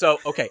 So,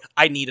 okay,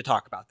 I need to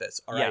talk about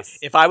this. All right. Yes.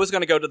 If I was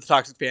going to go to the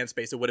toxic fan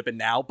space, it would have been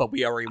now, but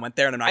we already went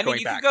there, and I'm not I mean, going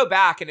you back. could go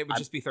back, and it would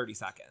just be 30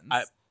 seconds.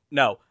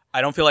 No,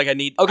 I don't feel like I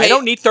need. Okay. I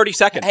don't need 30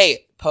 seconds.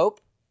 Hey,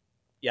 Pope,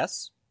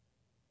 Yes.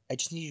 I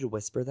just need you to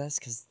whisper this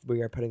because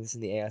we are putting this in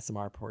the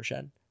ASMR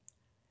portion.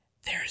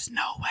 There's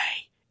no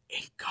way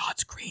in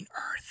God's green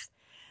earth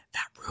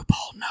that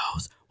RuPaul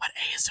knows what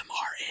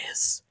ASMR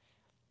is.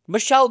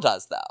 Michelle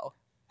does, though.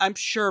 I'm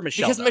sure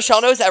Michelle Because does.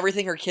 Michelle knows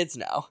everything her kids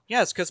know.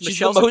 Yes, because She's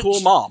Michelle's the a cool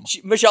mom.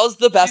 Michelle's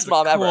the best She's a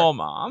mom cool ever.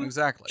 mom.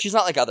 Exactly. She's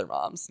not like other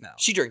moms. No.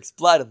 She drinks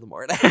blood in the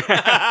morning.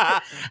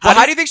 Well,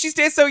 how do you think she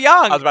stays so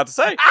young? I was about to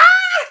say.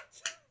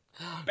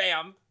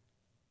 Bam.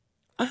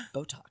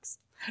 Botox.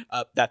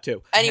 That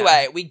too.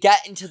 Anyway, we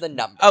get into the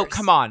numbers. Oh,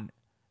 come on.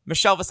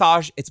 Michelle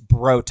Visage, it's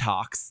bro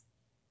talks.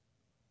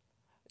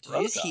 Did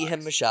you just he,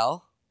 him,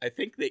 Michelle? I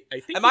think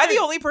Am I the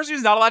only person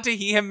who's not allowed to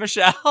he him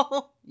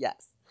Michelle?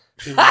 Yes.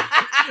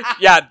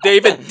 Yeah,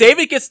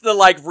 David gets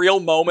the real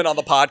moment on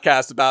the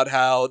podcast about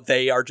how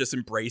they are just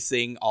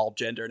embracing all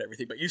gender and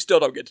everything, but you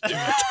still don't get to do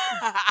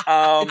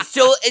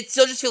it. It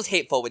still just feels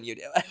hateful when you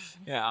do it.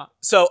 Yeah.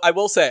 So I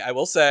will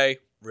say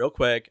real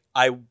quick,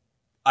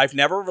 I've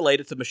never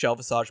related to Michelle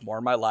Visage more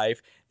in my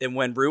life than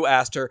when Rue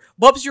asked her,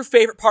 "What was your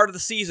favorite part of the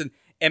season?"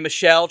 And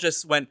Michelle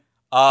just went,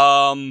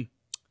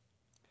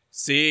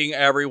 seeing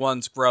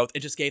everyone's growth. It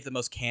just gave the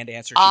most canned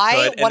answer she I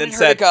could, and wanted then her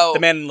said, to go- "The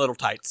man in little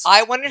tights."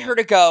 I wanted her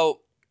to go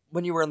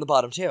when you were in the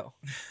bottom too.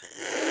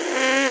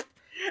 And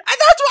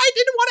that's why I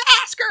didn't want to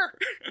ask her.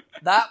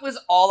 That was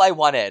all I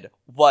wanted,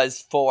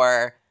 was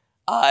for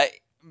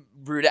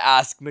Rue to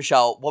ask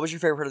Michelle, what was your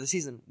favorite part of the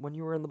season? When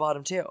you were in the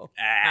bottom too.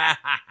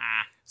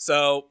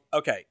 So,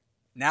 okay.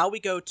 Now we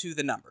go to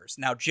the numbers.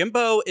 Now,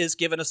 Jimbo is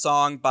given a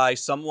song by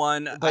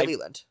someone... By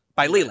Leland.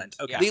 By Leland.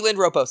 Okay. Yeah. Leland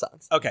wrote both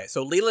songs. Okay,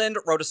 so Leland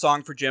wrote a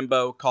song for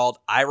Jimbo called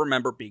I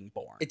Remember Being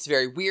Born. It's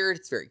very weird.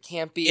 It's very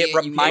campy. It you get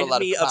a reminded lot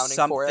me of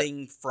clowning for it.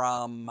 something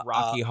from...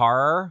 Rocky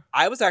Horror,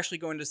 I was actually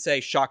going to say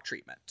Shock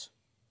Treatment.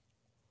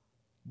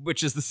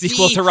 which is the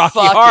sequel to Deep Rocky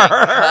fucking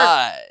Horror.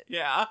 cut.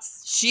 Yeah.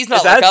 She's not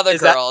Is that- like other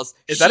is that- girls.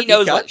 is that a She deep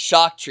knows cut? what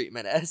shock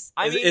treatment is.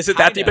 I mean, Is it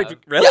that kind deep? of.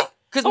 Really? Yeah,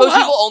 because Oh, most wow.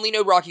 people only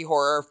know Rocky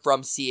Horror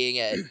from seeing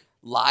it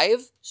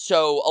live,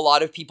 so a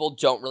lot of people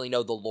don't really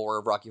know the lore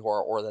of Rocky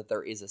Horror or that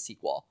there is a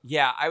sequel.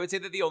 Yeah, I would say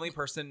that the only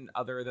person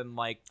other than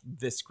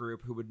this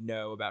group who would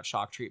know about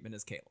shock treatment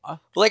is Kayla.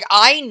 Like,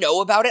 I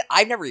know about it.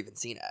 I've never even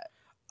seen it.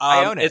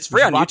 I own it. It's We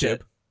free should on watch YouTube.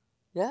 it.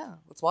 Yeah,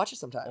 let's watch it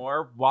sometime.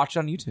 Or watch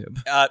on YouTube.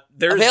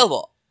 There's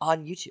Available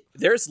on YouTube.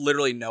 There's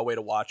literally no way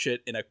to watch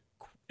it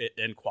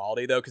in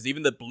quality though, because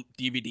even the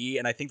DVD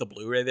and I think the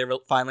Blu-ray they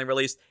finally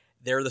released,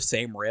 they're the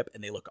same rip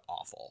and they look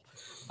awful.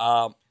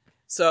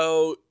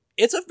 So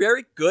it's a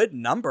very good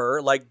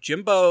number. Like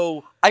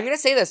Jimbo, I'm gonna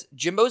say this: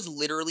 Jimbo's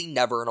literally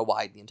never in a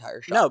wide the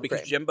entire show. no,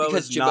 because Jimbo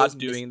is Jimbo's not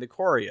doing the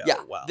choreo. Yeah,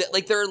 well,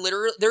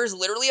 there's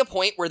literally a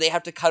point where they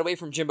have to cut away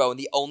from Jimbo, and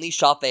the only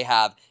shot they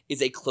have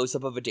is a close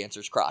up of a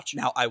dancer's crotch.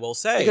 Now I will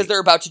say Because they're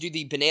about to do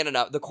the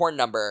the corn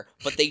number,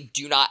 but they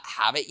do not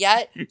have it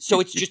yet, so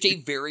it's just a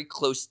very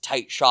close,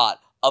 tight shot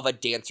of a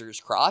dancer's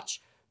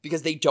crotch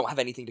because they don't have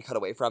anything to cut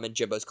away from, and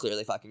Jimbo's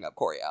clearly fucking up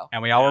choreo.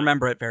 and we all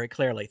remember it very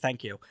clearly.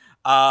 Thank you.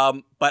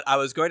 But I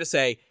was going to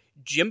say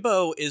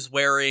Jimbo is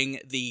wearing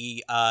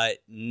the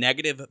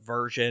negative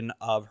version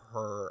of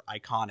her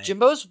iconic.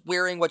 Jimbo's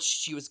wearing what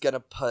she was gonna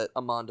put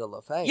Amanda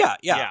LaFay.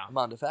 Yeah.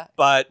 Amanda Faye.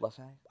 But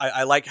LaFay.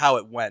 I like how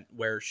it went,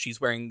 where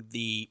she's wearing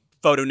the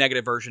photo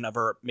negative version of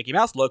her Mickey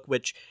Mouse look,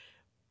 which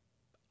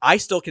I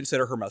still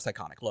consider her most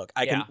iconic look.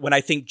 When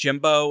I think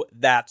Jimbo,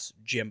 that's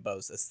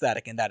Jimbo's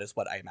aesthetic, and that is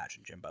what I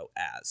imagine Jimbo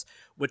as,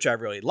 which I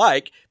really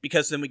like,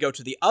 because then we go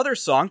to the other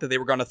song that they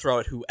were going to throw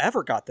at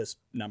whoever got this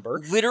number.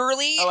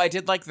 Literally. Oh, I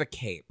did like the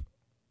cape.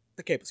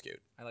 The cape was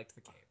cute. I liked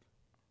the cape.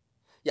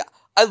 Yeah.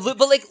 But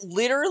like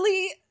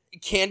literally,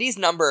 Candy's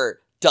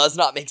number does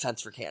not make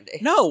sense for Candy.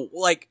 No,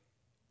 like,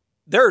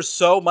 there's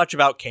so much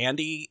about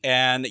Candy,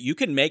 and you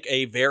can make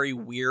a very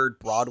weird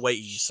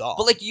Broadway-y song.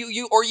 But like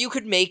you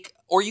could make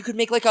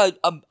like a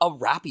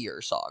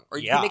rappier song, or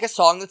you could make a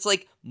song that's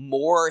like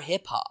more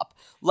hip hop.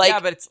 Like, yeah,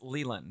 but it's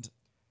Leland.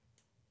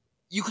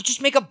 You could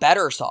just make a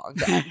better song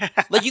then.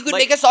 Like, you could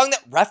make a song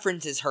that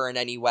references her in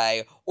any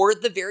way, or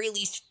at the very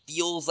least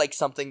feels like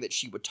something that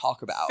she would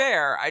talk about.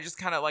 Fair. I just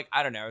kind of like,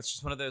 I don't know. It's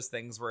just one of those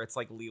things where it's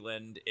like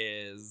Leland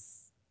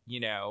is,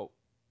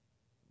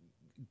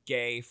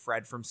 gay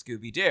Fred from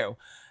Scooby-Doo.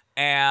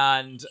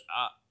 And,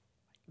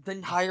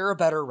 then hire a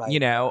better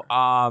writer.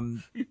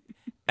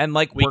 And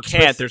like we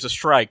can't. There's a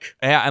strike.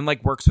 Yeah, and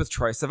like works with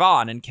Troye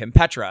Sivan and Kim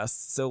Petras.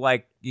 So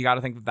like you got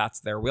to think that that's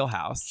their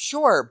wheelhouse.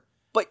 Sure,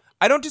 but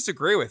I don't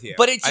disagree with you.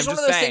 But it's just one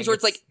of those things where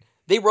it's like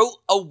they wrote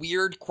a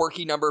weird,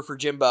 quirky number for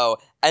Jimbo,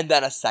 and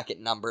then a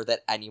second number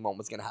that anyone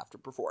was going to have to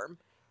perform.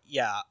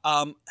 Yeah.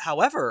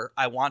 However,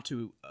 I want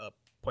to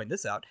point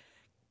this out.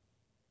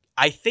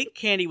 I think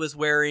Candy was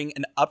wearing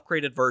an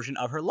upgraded version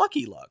of her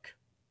Lucky look.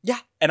 Yeah,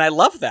 and I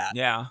love that.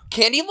 Yeah,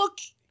 Candy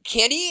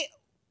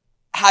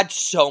had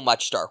so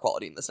much star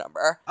quality in this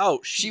number. Oh,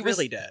 she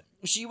really did.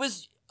 She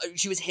was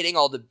hitting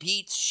all the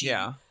beats.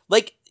 Yeah.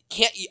 Like,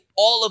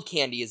 all of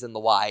Candy is in the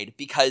wide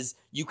because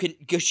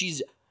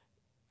she's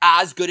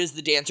as good as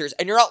the dancers,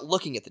 and you're not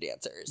looking at the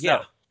dancers.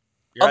 Yeah.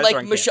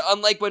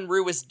 Unlike when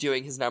Rue was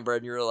doing his number,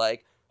 and you were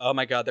like, oh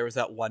my god, there was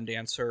that one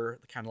dancer,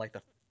 kind of like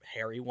the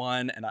hairy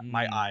one, and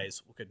my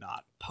eyes could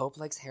not. Pope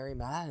likes hairy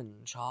men.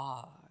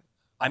 Chalk.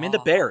 I'm into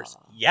bears.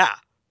 Yeah.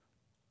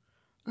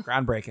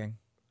 Groundbreaking.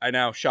 I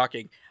know,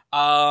 shocking.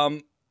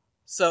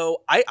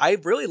 So I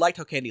really liked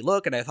how Candy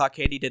looked, and I thought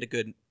Candy did a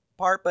good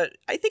part, but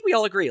I think we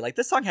all agree, like,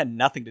 this song had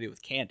nothing to do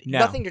with Candy. No.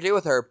 Nothing to do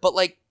with her, but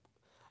like,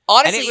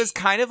 honestly. And it was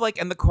kind of like,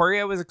 and the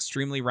choreo was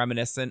extremely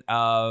reminiscent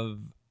of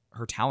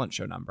her talent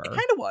show number. It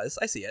kind of was.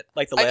 I see it.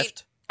 Like the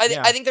lift. I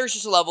think there's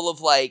just a level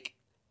of like,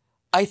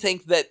 I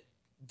think that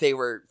they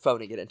were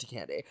phoning it into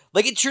Candy.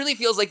 Like, it truly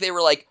feels like they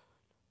were like,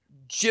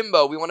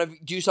 Jimbo, we want to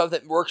do something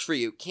that works for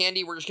you.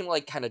 Candy, we're just going to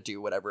like kind of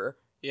do whatever.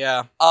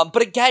 Yeah.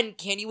 But again,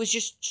 Candy was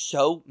just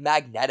so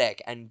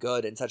magnetic and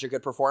good and such a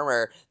good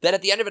performer that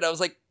at the end of it, I was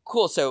like,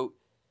 cool, so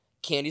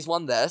Candy's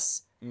won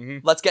this. Mm-hmm.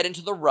 Let's get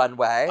into the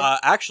runway.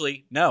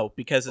 Actually, no,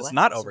 because it's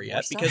not over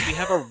yet. Because we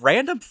have a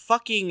random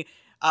fucking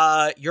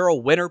You're a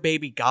Winner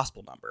Baby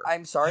gospel number.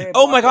 I'm sorry.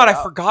 Oh my god,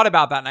 I forgot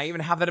about that, and I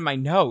even have that in my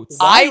notes.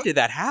 Why did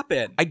that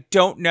happen? I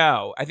don't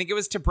know. I think it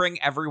was to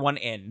bring everyone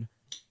in.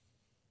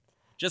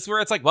 Just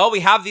where it's like, well, we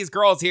have these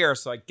girls here,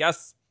 so I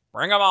guess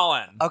bring them all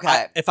in.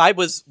 Okay. If I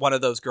was one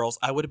of those girls,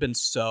 I would have been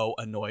so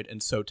annoyed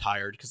and so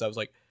tired because I was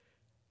like,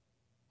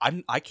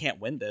 I can't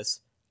win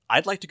this.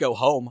 I'd like to go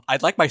home.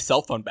 I'd like my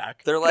cell phone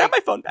back. They're Can like, I have my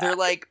phone back. They're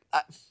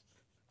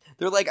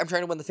like, I'm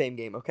trying to win the fame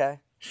game, okay?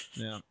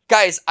 Yeah.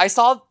 Guys, I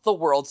saw the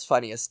world's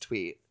funniest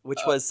tweet, which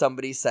was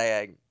somebody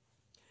saying,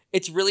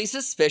 it's really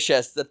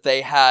suspicious that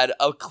they had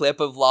a clip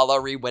of Lala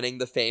Ree winning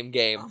the fame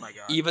game, Oh my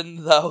God.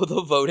 even though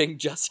the voting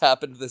just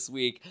happened this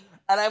week.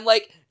 And I'm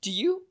like, do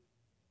you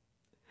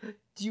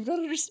not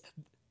understand?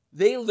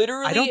 They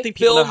literally I don't think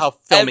people know how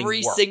filming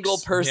every works. single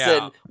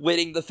person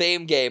winning the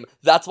fame game.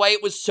 That's why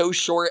it was so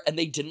short, and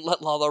they didn't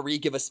let Lala Ree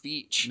give a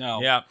speech.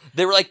 No. Yeah.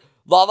 They were like,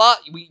 Lala,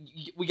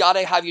 we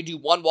gotta have you do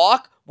one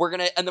walk.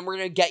 And then we're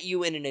gonna get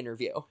you in an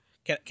interview.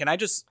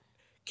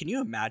 Can you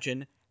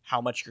imagine how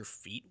much your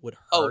feet would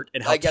Oh, hurt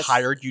and how I guess-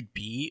 tired you'd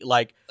be?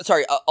 Like,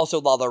 Sorry. Also,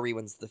 Lala Ree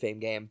wins the fame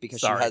game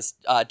because Sorry. she has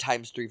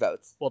times 3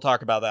 votes. we'll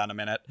talk about that in a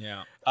minute.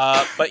 Yeah.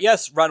 But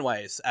yes,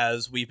 runways,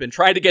 as we've been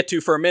trying to get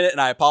to for a minute, and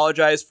I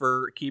apologize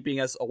for keeping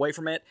us away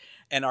from it.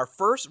 And our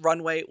first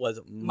runway was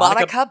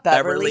Monica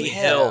Beverly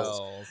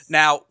Hills.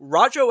 Now,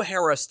 Raj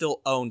O'Hara still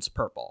owns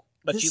purple,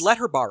 but she let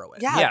her borrow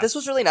it. Yeah, Yes. this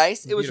was really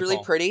nice. It was really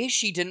Beautiful. pretty.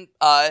 She didn't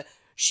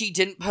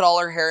put all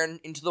her hair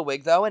into the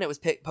wig though, and it was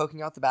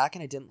poking out the back,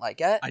 and I didn't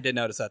like it. I did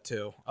notice that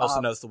too. I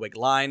also noticed the wig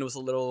line was a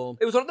little...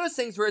 It was one of those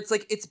things where it's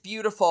like, it's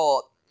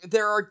beautiful.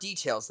 There are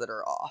details that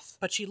are off.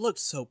 But she looked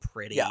so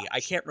pretty. Yeah. I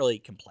can't really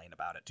complain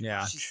about it too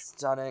Yeah. much. She's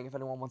stunning. If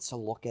anyone wants to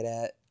look at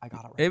it, I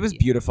got it right. It was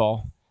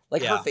beautiful.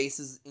 Like, Yeah. her face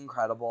is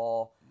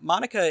incredible.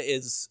 Monica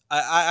is...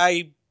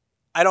 I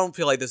don't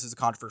feel like this is a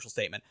controversial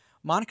statement.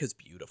 Monica's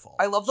beautiful.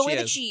 I love the way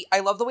is. I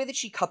love the way that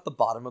she cut the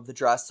bottom of the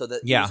dress so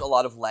that there was a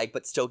lot of leg,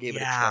 but still gave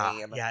it a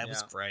train. Yeah, it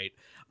was great.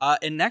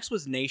 And next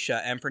was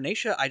Naysha, and for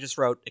Naysha, I just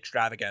wrote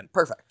extravagant.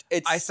 Perfect.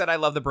 I said I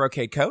love the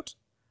brocade coat.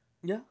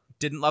 Yeah.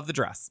 Didn't love the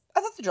dress. I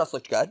thought the dress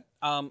looked good.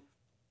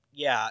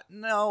 Yeah,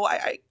 no,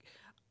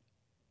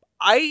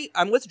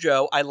 I'm with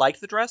Joe. I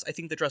liked the dress. I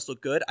think the dress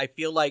looked good. I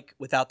feel like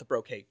without the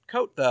brocade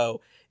coat, though,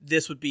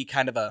 this would be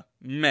kind of a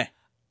meh.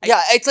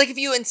 Yeah, it's like if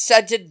you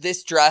instead did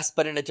this dress,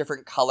 but in a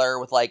different color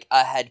with like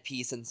a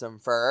headpiece and some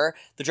fur,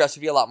 the dress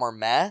would be a lot more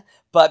meh.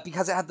 But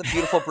because it had the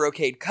beautiful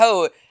brocade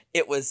coat,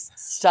 it was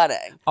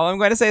stunning. All I'm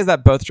going to say is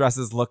that both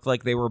dresses look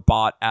like they were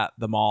bought at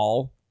the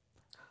mall.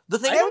 The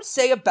thing I would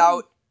say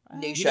about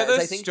Naisha You know is those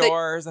I think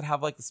stores that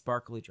have like the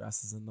sparkly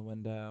dresses in the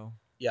window?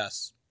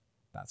 Yes.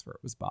 That's where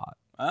it was bought.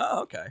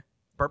 Oh, okay.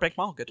 Burbank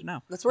Mall. Good to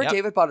know. that's where Yep.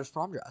 David bought his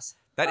prom dress.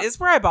 That is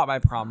where I bought my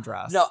prom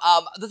dress. No,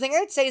 the thing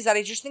I'd say is that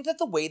I just think that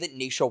the way that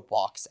Naisha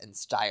walks and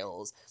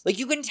styles, like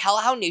you can tell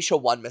how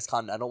Naisha won Miss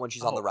Continental when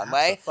she's on the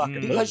runway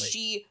Abso-fucking-lutely. because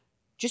she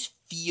just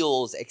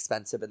feels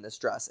expensive in this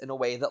dress in a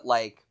way that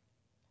like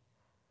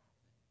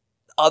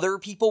other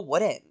people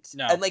wouldn't.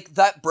 No. And like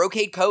that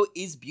brocade coat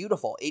is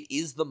beautiful. It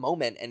is the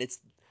moment, and it's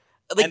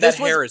like and that this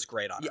was hair is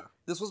great on her. yeah,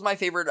 this was my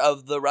favorite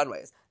of the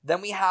runways. Then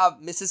we have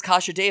Mrs.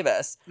 Kasha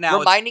Davis Now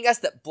reminding us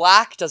that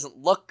black doesn't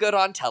look good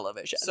on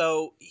television.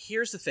 So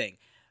here's the thing.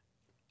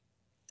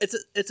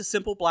 It's a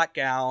simple black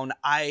gown.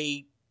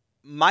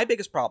 My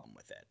biggest problem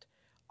with it,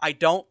 I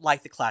don't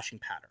like the clashing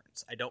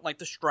patterns. I don't like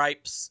the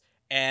stripes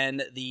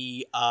and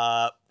the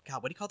God,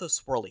 what do you call those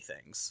swirly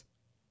things?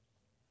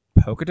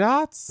 Polka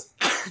dots?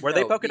 Were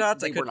they No, polka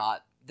dots? They were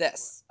not.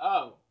 This.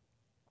 Oh.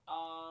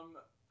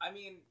 I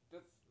mean,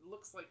 it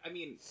looks like,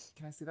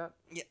 can I see that?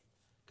 Yeah.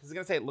 Because I was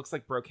going to say it looks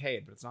like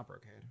brocade, but it's not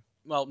brocade.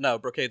 Well, no,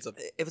 brocade's a.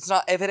 If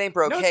it ain't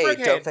brocade,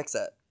 brocade. don't fix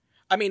it.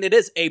 I mean, it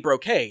is a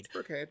brocade, It's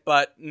brocade.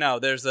 but no,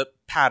 there's a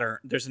pattern.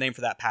 There's a name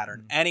for that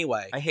pattern.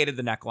 Anyway, I hated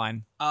the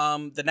neckline.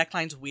 the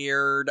neckline's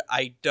weird.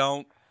 I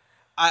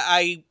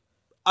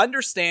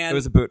understand. It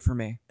was a boot for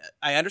me.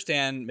 I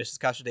understand Mrs.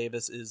 Kasha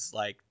Davis is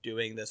like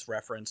doing this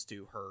reference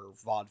to her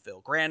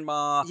vaudeville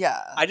grandma. Yeah.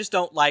 I just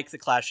don't like the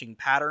clashing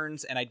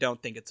patterns, and I don't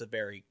think it's a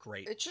very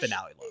great It's just-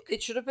 finale look.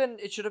 It should have been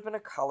a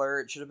color.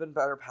 It should have been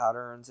better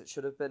patterns. It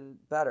should have been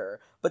better.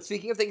 But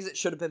speaking of things that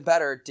should have been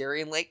better,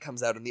 Darian Lake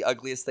comes out in the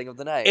ugliest thing of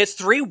the night. It's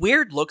 3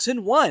 weird looks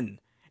in one,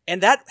 and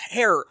that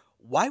hair.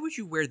 Why would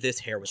you wear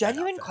this hair with that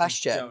genuine outfit?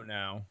 question. Don't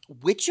know.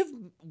 Which of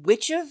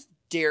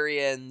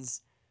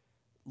Darian's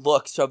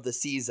looks of the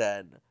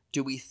season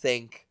do we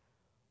think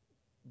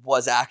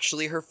was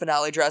actually her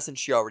finale dress and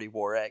she already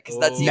wore it? Because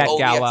that's the Net only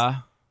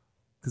Gala.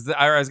 Because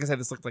I was going to say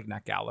this looked like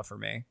Net Gala for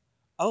me.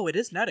 Oh, it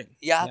is netting.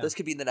 Yeah, Yeah. this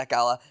could be in the Net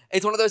Gala.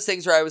 It's one of those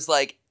things where I was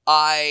like,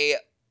 I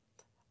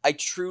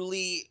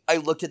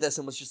looked at this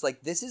and was just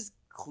like, this is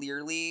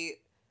clearly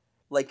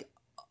like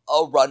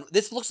a run.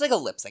 This looks like a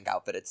lip sync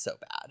outfit. It's so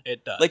bad.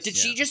 It does. Like, did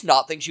she just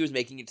not think she was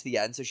making it to the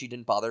end, so she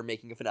didn't bother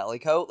making a finale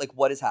coat? Like,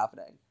 what is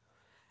happening?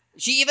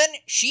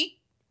 She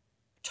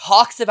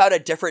talks about a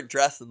different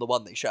dress than the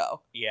one they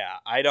show. Yeah,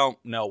 I don't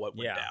know what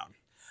went Yeah. down.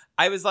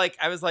 I was like,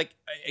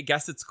 I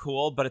guess it's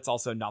cool, but it's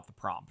also not the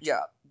prompt.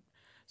 Yeah.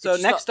 So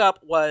It's next up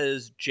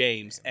was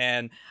James,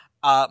 and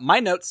my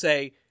notes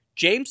say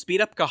James beat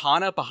up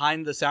Kahana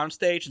behind the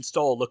soundstage and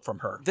stole a look from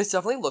her. This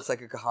definitely looks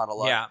like a Kahana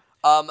look. Yeah.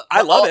 I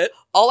but love it.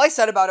 All I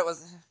said about it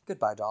was,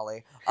 goodbye,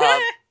 Dolly.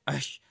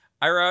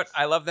 I wrote,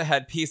 I love the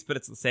headpiece, but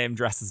it's the same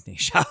dress as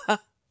Naisha.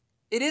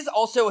 It is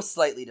also a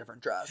slightly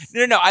different dress.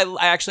 No, I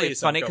actually, Please it's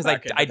don't funny go because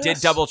back I into did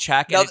this. double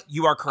check, No, and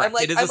you are correct.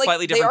 It is a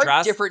slightly different they are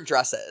dress. different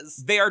dresses.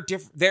 They are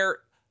different.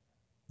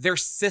 They're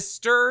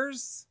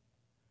sisters,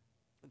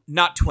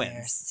 not They're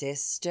twins.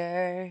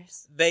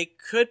 sisters. They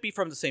could be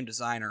from the same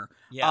designer.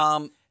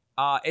 Yeah.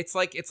 It's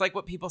like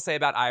what people say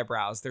about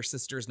eyebrows. They're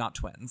sisters, not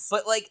twins.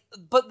 But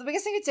the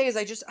biggest thing I'd say is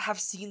I just have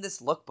seen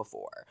this look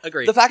before.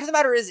 Agreed. The fact of the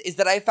matter is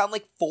that I found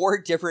like 4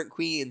 different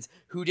queens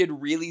who did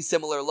really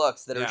similar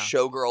looks that are Yeah.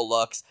 showgirl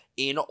looks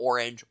in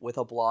orange with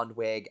a blonde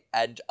wig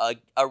and a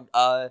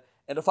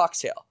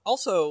foxtail.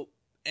 Also,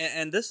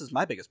 and this is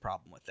my biggest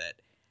problem with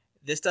it,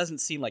 this doesn't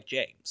seem like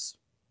James.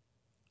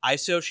 I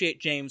associate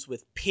James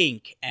with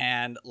pink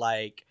and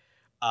like,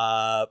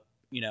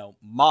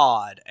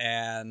 mod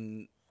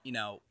and,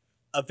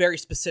 a very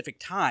specific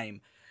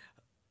time.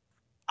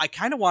 I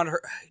kind of want her.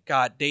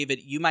 God,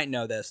 David, you might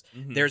know this.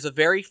 Mhm. There's a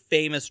very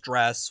famous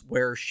dress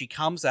where she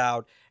comes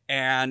out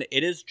and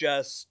it is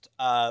just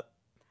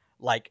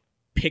like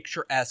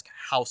picturesque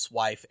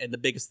housewife. And the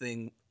biggest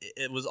thing,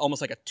 it was almost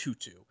like a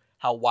tutu,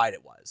 how wide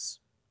it was.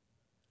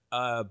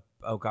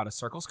 Oh god, a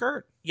circle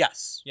skirt?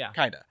 Yes. Yeah.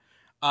 Kind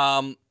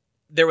of.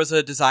 There was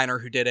a designer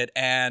who did it,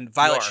 and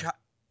Violet... Dior.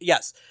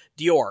 Yes,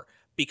 Dior.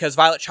 Because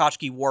Violet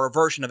Chachki wore a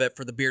version of it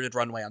for the Bearded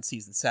Runway on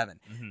season 7.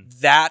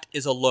 Mhm. That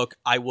is a look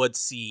I would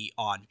see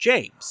on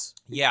James.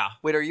 Yeah.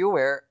 Wait, are you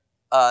aware?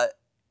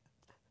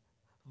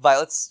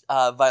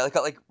 Violet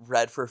got like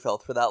red for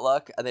filth for that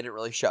look, and they didn't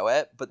really show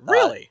it. But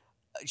Really?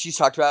 she's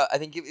talked about. I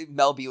think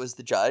Mel B was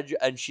the judge,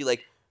 and she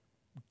like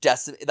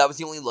that was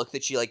the only look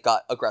that she like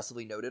got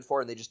aggressively noted for,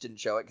 and they just didn't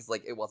show it because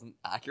like it wasn't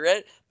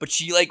accurate. But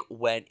she like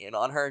went in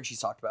on her, and she's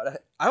talked about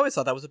it. I always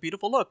thought that was a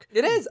beautiful look.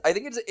 It is. I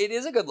think it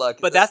is a good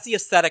look. But that's the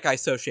aesthetic I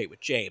associate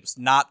with James,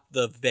 not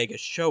the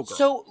Vegas showgirl.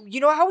 So you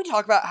know how we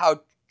talk about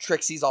how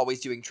Trixie's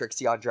always doing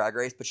Trixie on Drag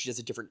Race, but she does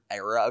a different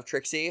era of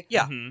Trixie.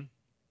 Yeah. Mhm.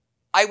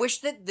 I wish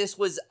that this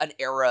was an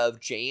era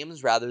of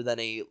James rather than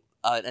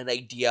an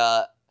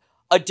idea,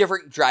 a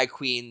different drag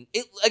queen.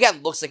 It,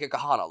 again, looks like a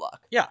Kahana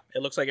look. Yeah,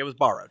 it looks like it was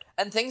borrowed.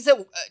 And things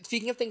that,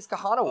 speaking of things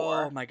Kahana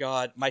wore. Oh my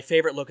god, my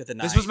favorite look of the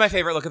night. This was my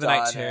favorite look of the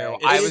night, too. Stunning.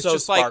 It I is was so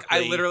just like, I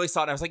sparkly. literally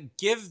saw it and I was like,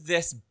 give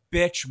this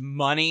bitch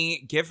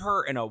money, give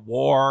her an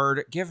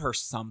award, give her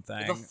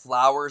something. The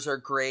flowers are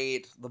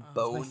great. The Oh, it was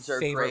bones my are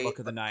favorite great. look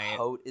of the night.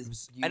 Coat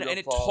is beautiful. And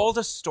it told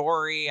a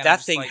story. And I'm that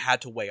just thing like, had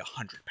to weigh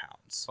 100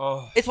 pounds.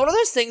 oh. It's one of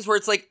those things where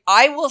it's like,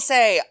 I will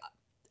say,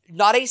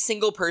 not a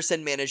single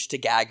person managed to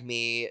gag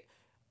me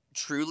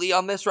truly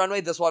on this runway.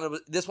 This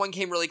one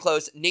came really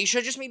close.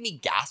 Naisha just made me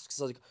gasp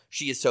because I was like,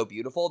 she is so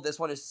beautiful. This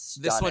one is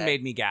stunning. This one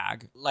made me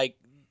gag. Like,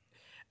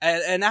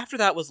 and after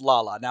that was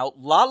Lala. Now,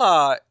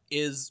 Lala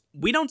is,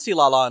 we don't see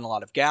Lala in a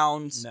lot of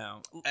gowns.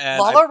 No. And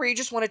Lala Ree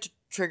just wanted to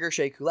trigger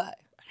Shea Coulee.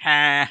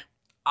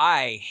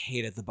 I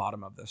hated the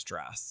bottom of this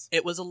dress.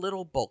 It was a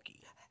little bulky.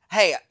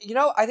 Hey,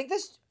 I think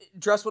this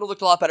dress would have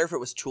looked a lot better if it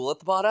was tulle at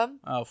the bottom.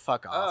 Oh,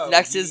 fuck off. Oh.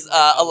 Next you is mean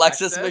like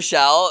Alexis Alexis?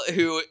 Michelle,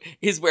 who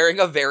is wearing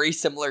a very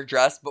similar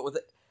dress, but with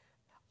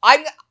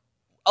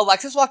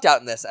Alexis walked out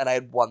in this, and I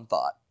had one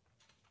thought.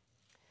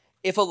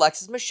 If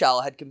Alexis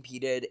Michelle had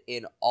competed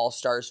in All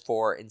Stars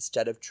 4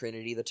 instead of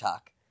Trinity the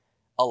Tuck,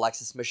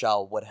 Alexis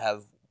Michelle would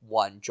have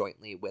won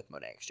jointly with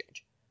Monet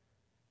Exchange.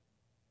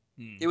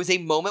 It was a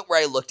moment where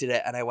I looked at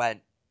it and I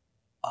went,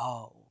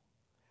 oh.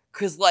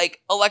 Because,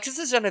 Alexis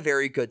has done a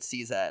very good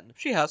season.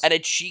 She has. And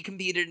if she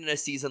competed in a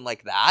season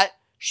like that,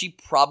 she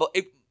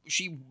probably...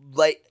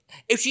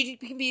 If she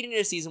competed in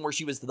a season where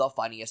she was the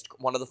funniest,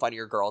 one of the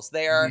funnier girls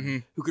there,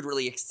 Mhm. who could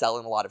really excel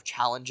in a lot of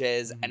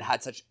challenges and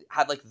had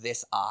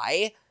this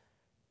eye,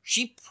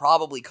 she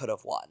probably could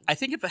have won. I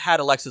think if it had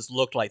Alexis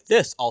looked like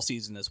this all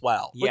season as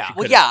well. Yeah. she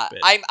Well, could yeah, have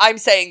been. I'm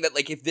saying that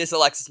if this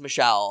Alexis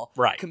Michelle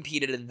Right.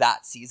 competed in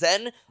that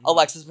season,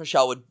 Alexis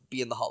Michelle would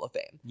be in the Hall of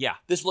Fame. Yeah,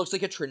 This looks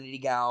like a Trinity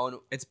gown,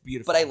 it's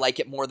beautiful. but I like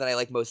it more than I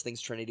like most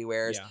things Trinity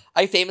wears. Yeah.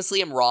 I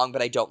famously am wrong,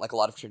 but I don't like a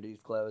lot of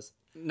Trinity's clothes.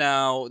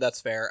 No, that's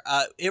fair.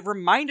 It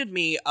reminded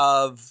me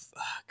of,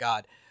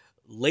 God,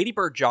 Lady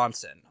Bird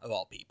Johnson, of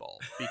all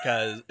people.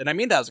 Because, and I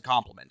mean that as a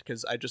compliment,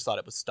 because I just thought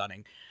it was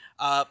stunning.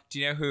 Do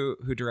you know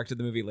who directed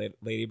the movie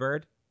Lady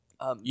Bird?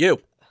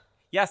 You.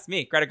 Yes,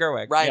 me, Greta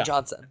Gerwig. Ryan Yeah.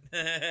 Johnson.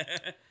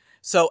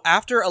 So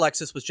after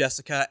Alexis was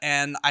Jessica,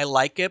 and I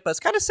like it, but it's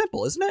kind of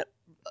simple, isn't it?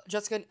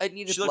 Jessica, I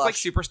needed She blush. looked like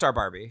Superstar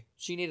Barbie.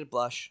 She needed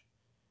blush.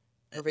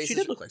 Her face She is,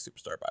 did look like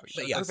Superstar Barbie.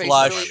 But yeah, her face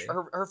blush. is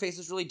really, her face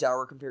is really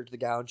dour compared to the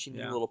gown. She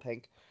needed Yeah. a little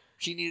pink.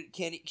 She needed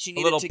candy. She A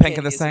needed little to pink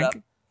in the candies it up.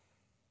 sink.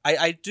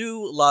 I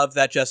do love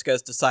that Jessica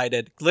has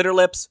decided glitter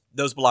lips,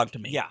 those belong to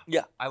me. Yeah,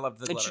 Yeah. I love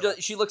the And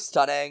glitter. she looks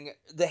stunning.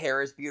 The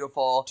hair is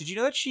beautiful. Did you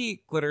know that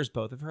she glitters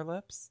both of her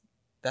lips?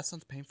 That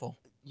sounds painful.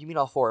 You mean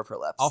all four of her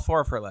lips? All four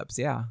of her lips,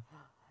 yeah.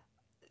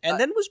 And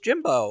then was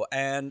Jimbo,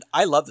 and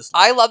I love this look.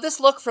 I love this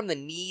look from the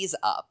knees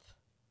up.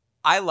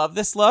 I love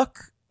this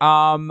look,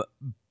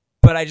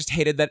 but I just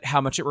hated that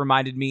how much it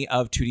reminded me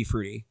of Tutti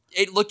Frutti.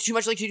 It looked too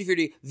much like Tutti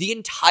Frutti. The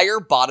entire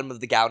bottom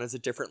of the gown is a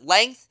different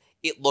length.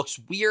 It looks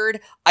weird.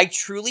 I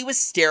truly was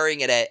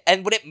staring at it,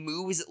 and when it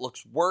moves, it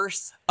looks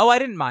worse. Oh, I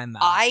didn't mind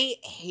that. I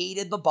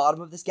hated the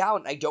bottom of this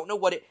gown. I don't know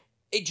what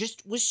it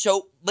just was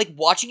so,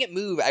 watching it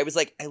move, I was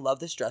like, I love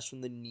this dress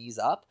from the knees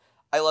up.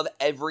 I love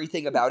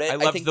everything about it. I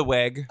loved the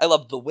wig. I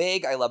loved the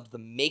wig. I loved the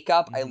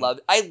makeup. Mhm.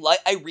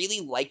 I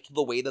really liked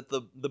the way that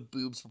the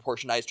boobs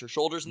proportionized her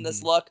shoulders in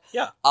this look.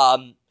 Yeah.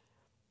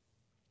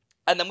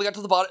 And then we got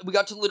to the bottom. We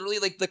got to literally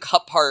the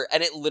cup part,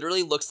 and it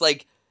literally looks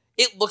like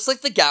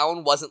the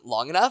gown wasn't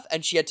long enough,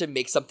 and she had to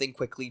make something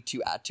quickly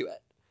to add to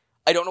it.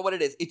 I don't know what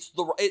it is.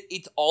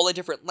 It's all a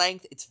different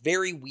length. It's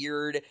very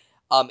weird.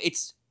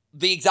 It's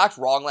the exact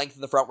wrong length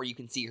in the front where you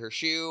can see her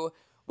shoe.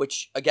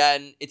 Which,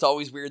 again, it's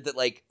always weird that,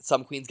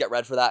 some queens get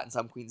red for that and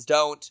some queens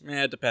don't.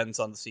 It depends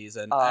on the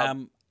season.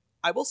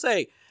 I will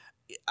say,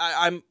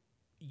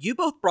 you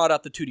both brought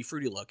up the Tutti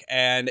Frutti look,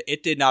 and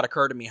it did not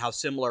occur to me how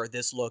similar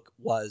this look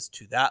was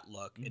to that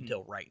look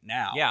until right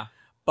now. Yeah.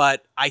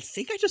 But I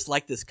think I just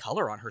like this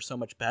color on her so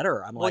much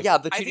better. I'm Well, like, yeah,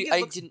 I think it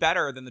looks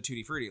better than the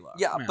Tutti Frutti look.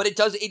 Yeah, Yeah. but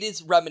it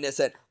is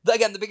reminiscent.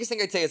 Again, the biggest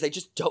thing I'd say is I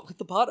just don't like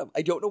the bottom.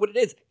 I don't know what it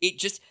is. It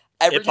just,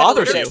 every It time I look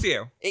bothers at you.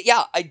 it,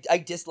 Hurts you. I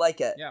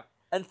dislike it. Yeah.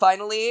 And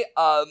finally,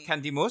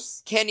 Candy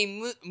Mousse.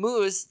 Candy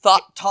Moose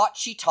thought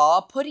she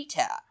taw putty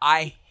tat.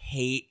 I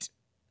hate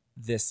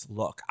this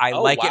look. I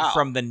Oh, like wow. it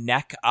from the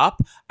neck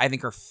up. I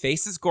think her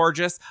face is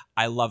gorgeous.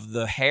 I love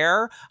the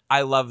hair.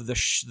 I love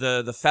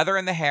the feather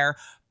in the hair.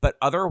 But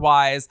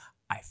otherwise,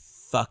 I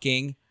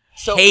fucking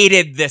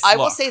hated this I look.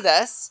 will say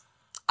this.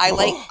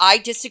 I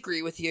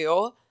disagree with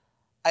you.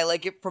 I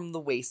like it from the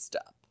waist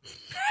up.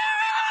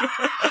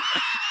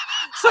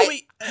 so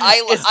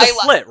it's the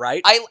slit,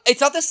 right?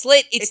 It's not the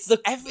slit. It's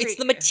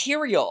the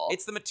material.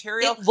 It's the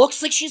material. It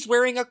looks like she's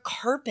wearing a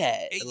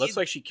carpet. It looks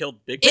like she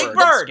killed Big Big Bird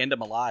Bird. and skinned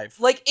him alive.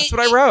 That's what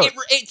I wrote.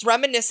 It's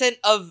reminiscent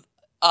of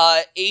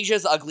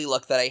Asia's ugly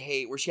look that I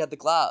hate, where she had the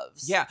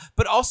gloves. Yeah,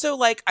 but also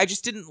I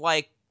just didn't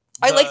like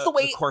I like the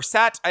way the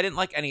corset. I didn't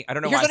like any. I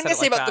don't know. Here's why what I'm gonna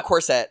say like about the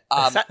corset.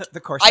 the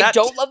corset. I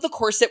don't love the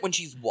corset when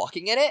she's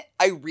walking in it.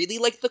 I really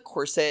like the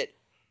corset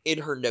in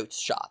her notes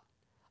shot.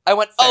 I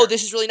went, Fair. oh,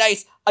 this is really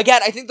nice.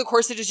 Again, I think the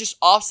corset is just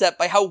offset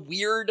by how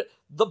weird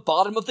the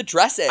bottom of the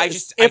dress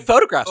is. It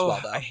photographs well,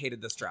 though. I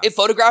hated this dress. It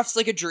photographs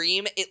like a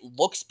dream. It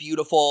looks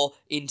beautiful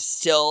in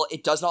still.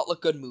 It does not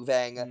look good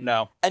moving.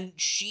 No. And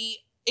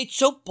it's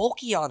so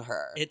bulky on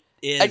her. It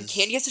is. And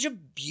Candy has such a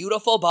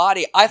beautiful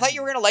body. I thought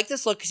you were going to like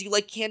this look because you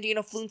like Candy in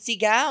a flouncy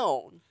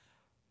gown.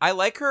 I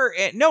like her.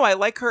 I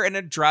like her in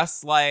a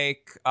dress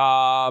like You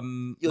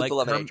like like the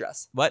lemonade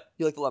dress. What?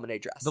 You like the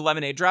lemonade dress. The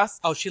lemonade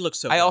dress. Oh, she looks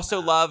so I good also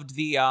now. loved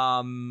the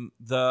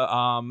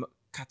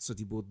cazzo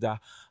di Buddha.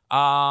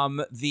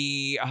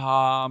 The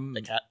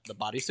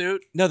bodysuit.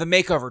 No, the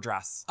makeover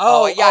dress.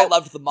 Oh, yeah, I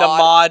loved the mod. The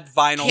mod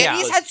vinyl.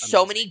 Candy's was had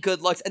so amazing. many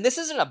good looks, and this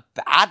isn't a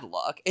bad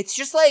look. It's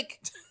just like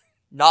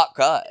not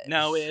good.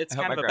 No, it's I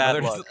hope kind my of a bad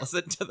grandmother look.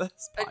 doesn't listen to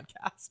this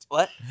podcast.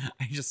 What?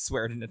 I just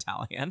swear it in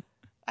Italian.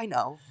 I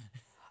know.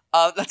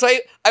 That's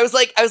why I was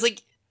like,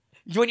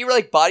 when you were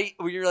like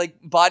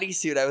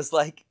bodysuit, I was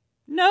like,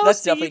 No, that's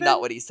Steven. definitely not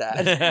what he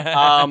said.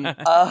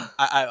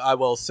 I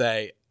will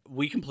say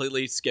we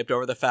completely skipped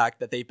over the fact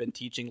that they've been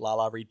teaching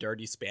Lala read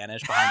dirty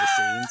Spanish behind the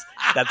scenes.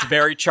 That's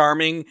very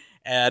charming,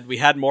 and we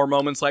had more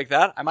moments like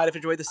that. I might have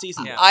enjoyed the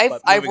season. Yeah.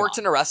 I've worked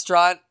in a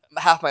restaurant.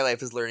 Half my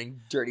life is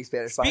learning dirty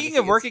Spanish. Speaking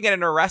of working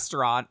in a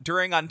restaurant,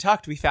 during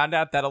Untucked, we found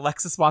out that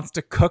Alexis wants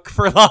to cook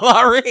for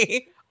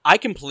Lalari. I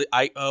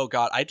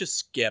just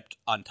skipped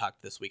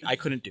Untucked this week. I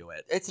couldn't do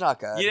it. It's not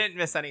good. You didn't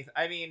miss anything.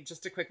 I mean,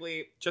 just to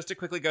quickly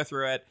go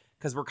through it,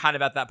 because we're kind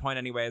of at that point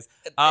anyways.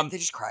 They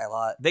just cry a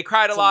lot. They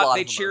cried It's a lot. of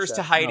They cheers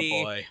to emotion.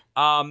 Heidi.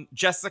 Oh boy.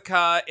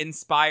 Jessica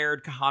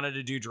inspired Kahana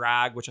to do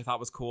drag, which I thought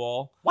was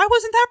cool. Why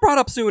wasn't that brought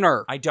up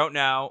sooner? I don't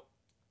know.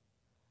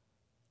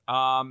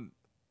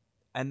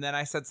 And then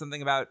I said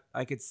something about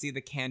I could see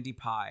the candy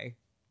pie.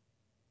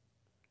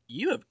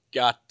 You have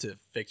got to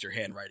fix your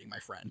handwriting, my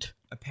friend.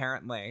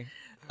 Apparently.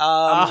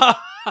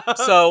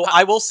 So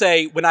I will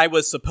say, when I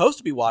was supposed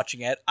to be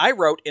watching it, I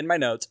wrote in my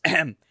notes,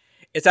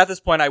 it's at this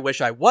point I wish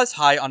I was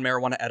high on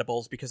marijuana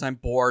edibles because I'm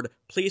bored.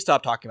 Please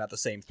stop talking about the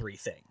same three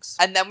things.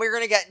 And then we're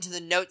going to get into the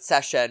note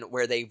session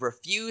where they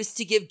refuse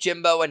to give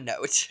Jimbo a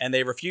note. And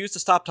they refuse to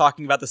stop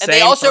talking about the And same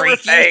they also three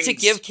refuse things. to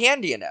give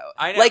Candy a note.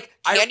 I know. Like,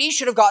 Candy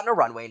should have gotten a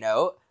runway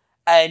note,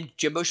 and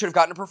Jimbo should have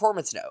gotten a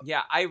performance note.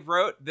 Yeah, I'm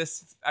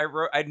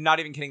not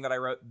even kidding that I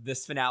wrote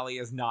this finale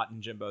is not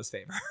in Jimbo's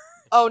favor.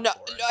 Oh, no.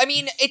 I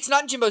mean, it's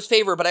not in Jimbo's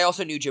favor, but I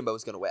also knew Jimbo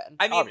was going to win.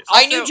 I mean, Obviously.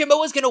 I knew Jimbo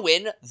was going to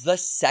win the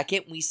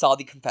second we saw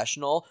the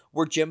confessional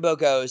where Jimbo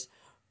goes,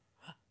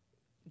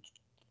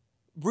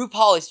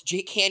 RuPaul is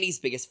Candy's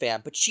biggest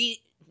fan, but she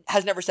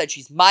has never said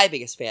she's my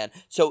biggest fan.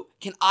 So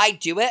can I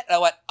do it? And I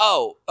went,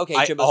 oh, okay,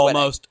 I Jimbo's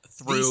almost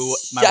winning. threw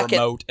The my second-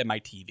 remote and my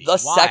TV. The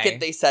Why? second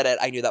they said it,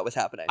 I knew that was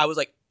happening. I was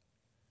like,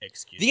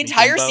 excuse The me,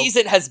 entire Jimbo?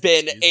 season has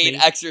been Excuse an me?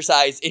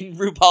 exercise in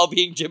RuPaul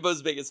being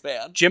Jimbo's biggest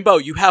fan. Jimbo,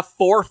 you have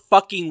 4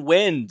 fucking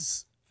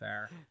wins.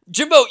 Fair.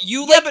 Jimbo,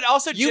 you Yeah, like, but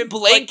also you Jim,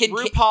 blank like, and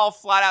RuPaul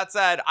flat out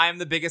said, "I am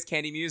the biggest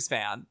Candy Muse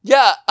fan."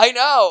 yeah, I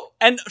know.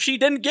 And she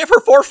didn't give her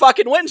 4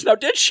 fucking wins, now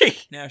did she?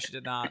 No, she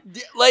did not.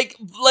 Like,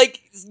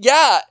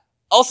 yeah.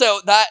 Also,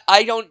 that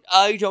I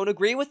don't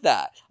agree with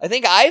that. I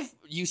think I've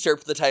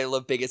usurped the title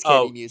of biggest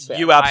Candy Muse fan.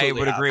 You absolutely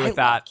I would have. agree with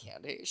I love that.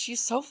 Candy. She's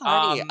so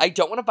funny. I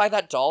don't want to buy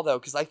that doll though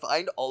because I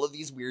find all of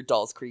these weird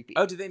dolls creepy.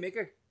 Oh, did they make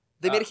a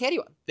They made a Candy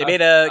one. They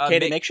made a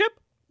Candy make- makeship?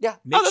 Yeah.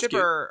 makeshift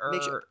cute. or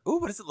Makeshift. ooh,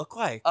 what does it look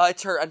like?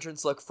 It's her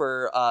entrance look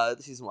for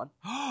season 1.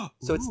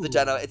 So it's the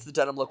denim. It's the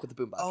denim look with the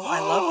boombox. Oh, I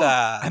love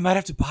that. I might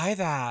have to buy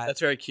that. That's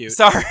very cute.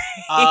 Sorry.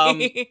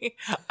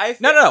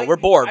 No, we're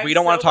bored. We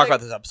don't want to talk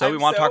about this episode. We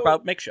want to talk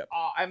about makeship.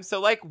 I'm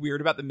so like weird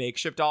about the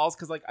makeshift dolls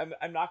because like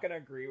I'm not gonna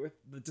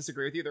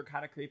disagree with you. They're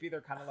kind of creepy. They're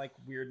kind of like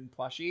weird and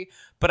plushy.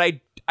 But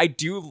I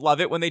do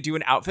love it when they do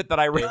an outfit that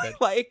I really David.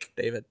 like.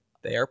 David,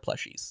 they are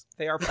plushies.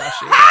 They are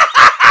plushy.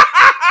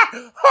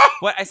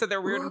 What? I said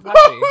they're weird and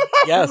plushy.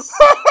 Yes.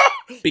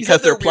 You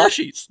Because said they're weird.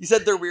 plushies. You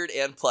said they're weird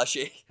and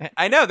plushy.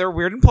 I know they're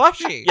weird and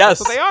plushy. Yes.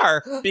 That's what they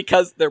are.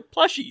 Because they're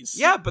plushies.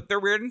 Yeah, but they're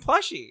weird and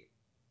plushy.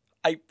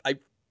 I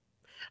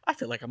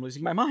feel like I'm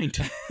losing my mind.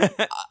 This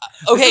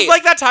Okay. is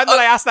like that time that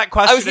I asked that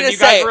question was and gonna you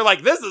guys say- were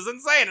like, "This is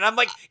insane," and I'm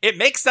like, "It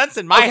makes sense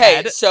in my Okay,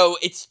 head." so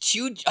it's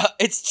two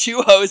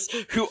hosts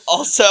who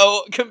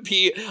also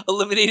compete,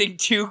 eliminating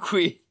 2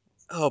 queens.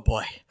 Oh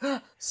boy.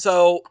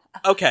 So,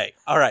 okay.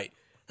 All right.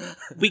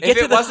 We get If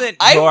to it the wasn't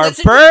I your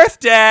listened-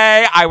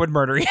 birthday, I would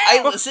murder you.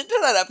 I listened to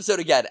that episode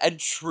again and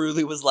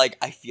truly was like,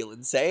 I feel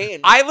insane.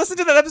 I listened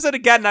to that episode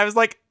again and I was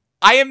like,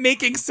 I am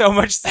making so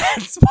much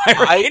sense. Why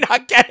are we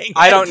not getting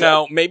I it? don't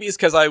know. Maybe it's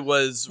because I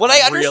was when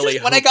I understood, really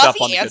when I hooked got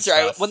up on the the good answer,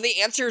 stuff. when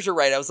the answers are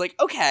right, I was like,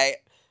 okay.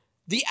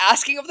 The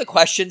asking of the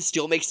question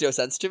still makes no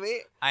sense to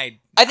me. I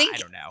think I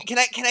don't know.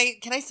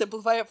 Can I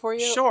simplify it for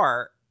you?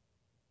 Sure.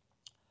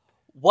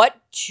 What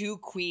 2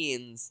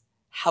 queens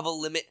have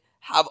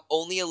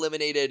only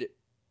eliminated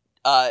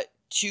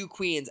 2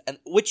 queens, and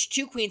which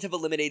 2 queens have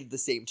eliminated the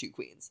same 2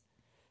 queens?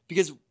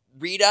 Because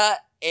Rita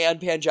and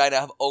Pangina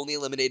have only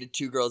eliminated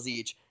 2 girls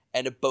each,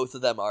 and both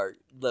of them are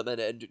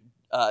limited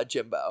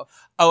Jimbo.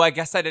 Oh, I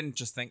guess I didn't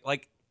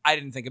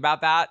think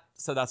about that,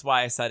 so that's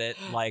why I said it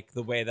like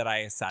the way that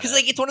I said it. Because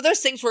like it's one of those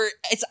things where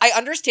I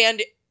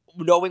understand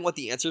knowing what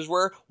the answers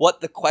were,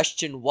 what the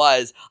question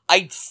was.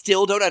 I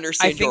still don't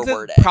understand your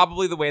wording.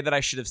 Probably the way that I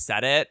should have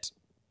said it.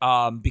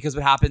 Because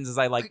what happens is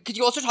Because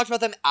you also talked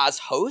about them as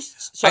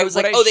hosts, so I was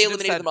like, they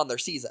eliminated them on their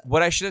season.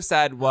 What I should have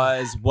said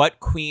was what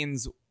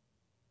queens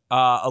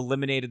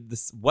eliminated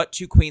this. What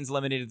 2 queens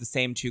eliminated the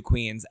same 2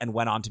 queens and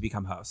went on to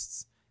become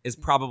hosts is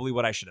probably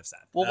what I should have said.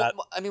 Well,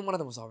 I mean, one of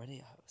them was already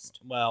a host.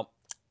 Well,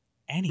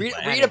 anyway.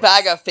 Rita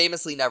Baga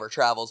famously never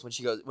travels when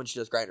she does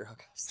Grindr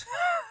hookups.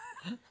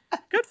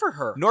 Good for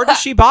her. Nor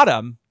does she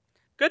bottom.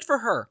 Good for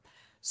her.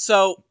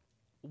 So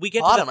we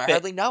get Bottom, to I the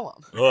hardly know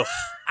him. Oof.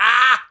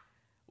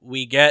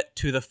 We get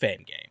to the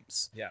Fame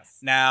Games. Yes.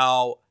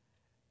 Now,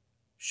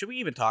 should we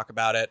even talk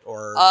about it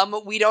or?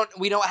 We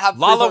don't have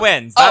Lala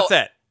wins. That's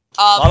it.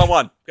 Lala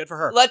won. Good for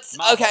her.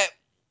 Okay.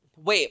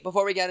 Wait,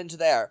 before we get into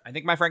there. I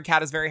think my friend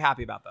Kat is very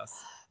happy about this.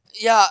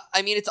 Yeah,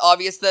 I mean, it's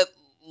obvious that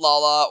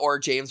Lala or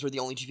James were the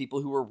only 2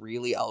 people who were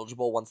really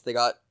eligible once they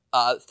got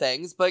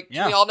things, but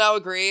can we all now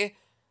agree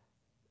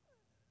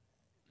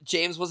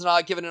James was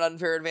not given an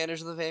unfair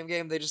advantage in the Fame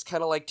Game? They just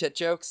kind of like tit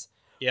jokes.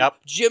 Yep.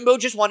 Jimbo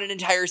just won an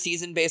entire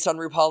season based on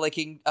RuPaul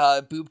liking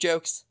boob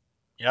jokes.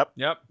 Yep.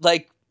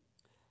 Like,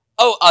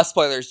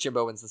 spoilers,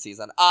 Jimbo wins the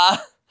season.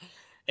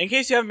 In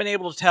case you haven't been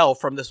able to tell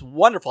from this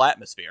wonderful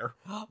atmosphere.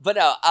 But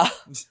no,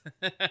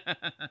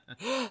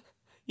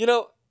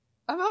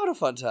 I'm having a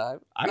fun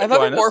time. I'm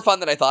having more fun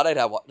than I thought I'd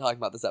have talking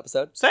about this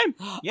episode. Same.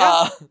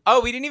 Yeah.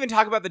 We didn't even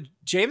talk about the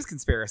James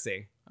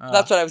conspiracy.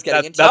 That's what I was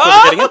getting into. That's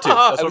what we're getting into.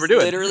 That's what we're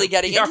doing. Literally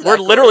getting into We're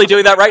literally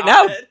doing that right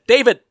now.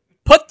 David,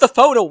 put the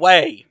phone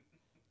away.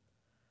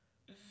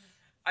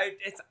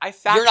 I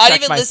fact You're not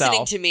checked even myself.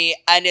 listening to me,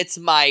 and it's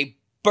my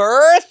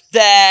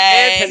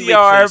birthday. It's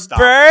your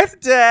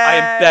birthday. I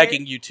am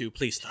begging you to.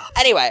 Please stop.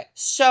 Anyway,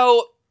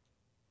 so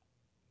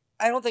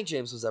I don't think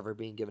James was ever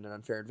being given an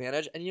unfair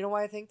advantage. And you know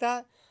why I think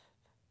that?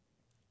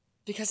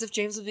 Because if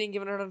James was being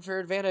given an unfair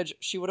advantage,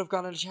 she would have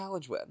gone on a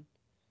challenge win.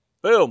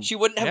 Boom. She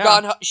wouldn't have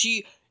gone.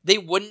 They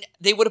would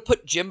have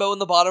put Jimbo in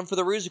the bottom for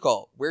the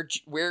Rusical, where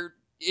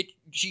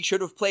she should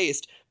have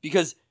placed,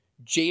 because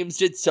James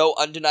did so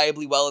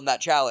undeniably well in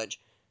that challenge.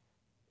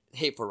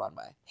 Hateful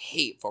runway.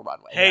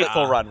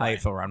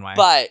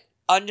 But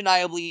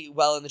undeniably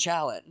well in the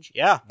challenge.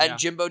 Yeah. And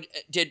Jimbo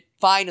did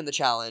fine in the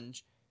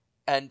challenge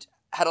and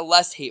had a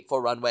less hateful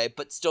runway,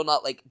 but still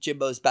not like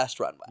Jimbo's best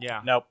runway.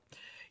 Yeah. Nope.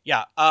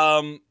 Yeah.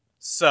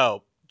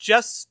 So,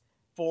 just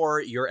for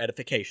your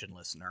edification,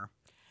 listener,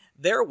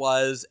 there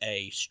was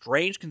a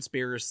strange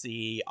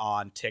conspiracy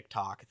on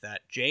TikTok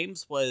that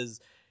James was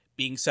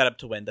being set up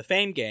to win the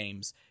Fame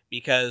Games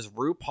because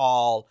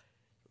RuPaul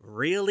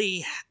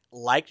really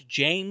liked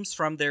James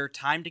from their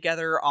time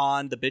together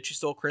on the Bitch You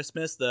Stole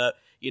Christmas, the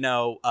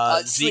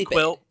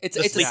Z-Quill. It's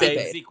a sleep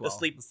aid.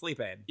 The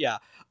sleep aid. Yeah.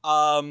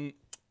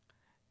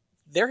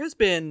 There has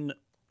been,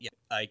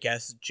 I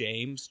guess,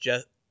 James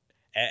just,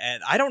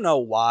 and I don't know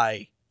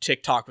why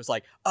TikTok was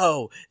like,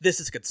 oh,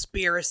 this is a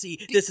conspiracy.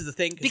 This is the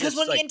thing. Because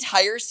when the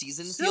entire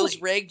season feels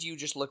rigged, you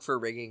just look for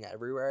rigging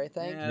everywhere, I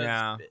think.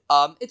 Yeah.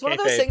 It's one of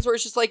those things where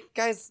it's just like,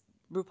 guys,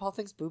 RuPaul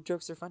thinks boob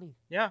jokes are funny.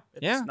 Yeah.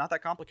 It's not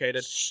that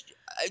complicated.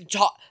 If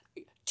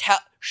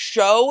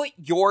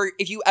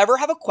you ever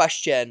have a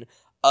question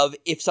of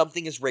if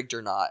something is rigged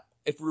or not,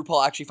 if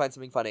RuPaul actually finds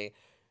something funny,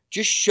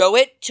 just show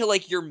it to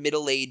like your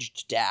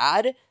middle-aged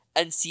dad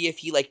and see if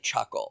he like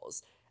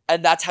chuckles.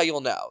 And that's how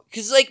you'll know.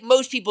 Because like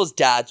most people's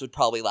dads would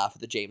probably laugh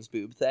at the James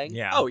boob thing.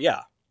 Yeah. Oh,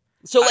 yeah.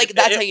 So like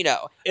that's how you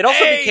know. It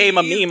also became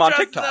a meme on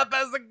TikTok. He's dressed up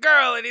as a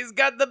girl and he's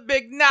got the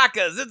big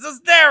knockers. It's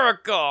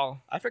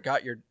hysterical. I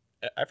forgot your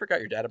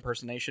dad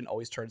impersonation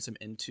always turns him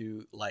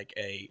into like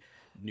a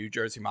New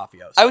Jersey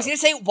mafioso. I was gonna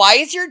say, why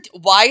is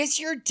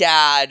your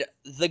dad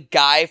the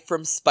guy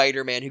from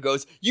Spider-Man who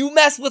goes, "You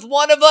mess with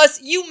one of us,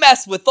 you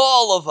mess with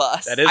all of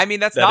us"?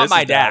 That's not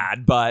my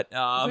dad, but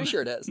I'm pretty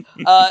sure it is.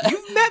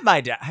 You've met my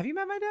dad. Have you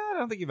met my dad? I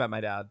don't think you've met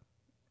my dad.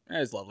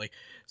 It's lovely.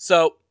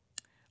 So,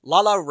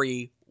 Lala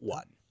Ree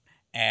won.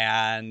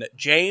 And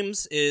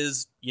James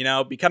is,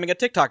 becoming a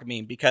TikTok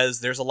meme because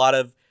there's a lot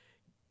of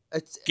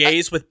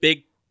gays with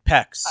big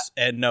pecs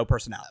and no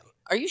personality.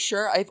 Are you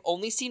sure? I've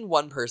only seen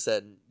one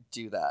person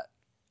do that.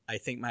 I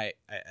think my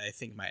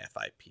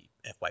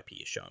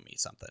FYP is showing me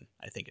something.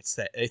 I think it's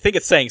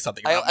saying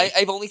something about me.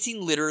 I've only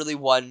seen literally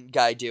one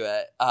guy do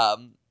it.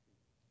 But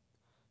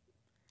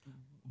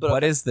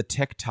what is the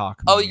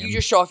TikTok meme? Oh, you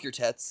just show off your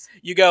tits.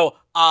 You go,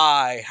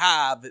 I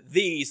have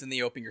these, and then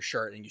you open your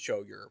shirt and you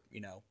show your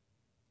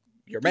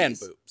man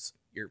boobs,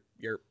 your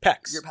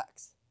pecs. Your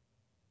pecs.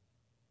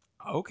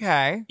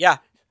 Okay. Yeah.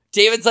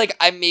 David's like,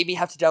 I maybe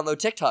have to download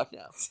TikTok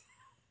now.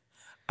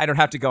 I don't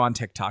have to go on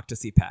TikTok to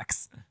see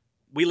pecs.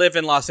 We live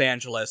in Los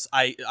Angeles.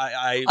 I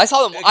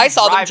saw them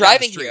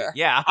driving here.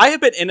 Yeah. I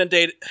have been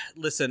inundated.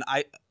 Listen,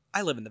 I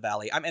live in the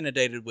Valley. I'm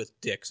inundated with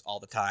dicks all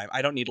the time.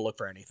 I don't need to look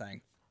for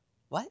anything.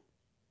 What?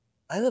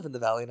 I live in the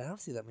valley and I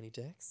don't see that many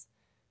dicks.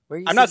 Where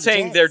are you I'm not seeing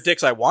the saying they're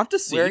dicks I want to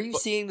see. Where are you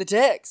seeing the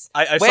dicks?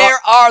 Where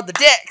are the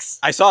dicks?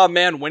 I saw a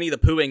man Winnie the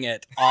Poohing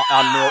it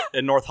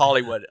in North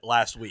Hollywood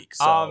last week.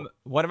 So.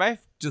 One of my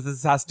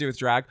this has to do with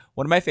drag.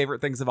 One of my favorite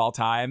things of all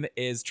time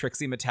is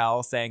Trixie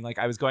Mattel saying, like,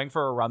 I was going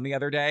for a run the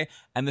other day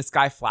and this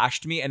guy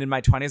flashed me, and in my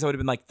 20s I would have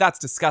been like, that's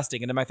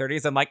disgusting, and in my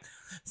 30s I'm like,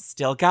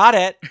 still got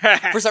it.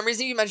 For some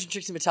reason you mentioned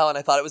Trixie Mattel and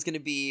I thought it was going to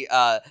be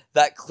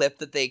that clip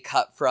that they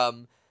cut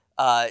from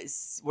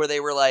where they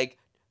were like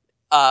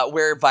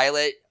where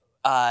Violet's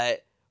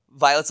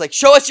like,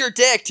 show us your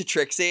dick to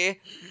Trixie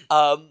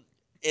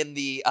in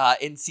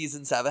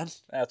season 7.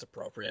 That's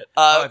appropriate.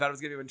 I thought it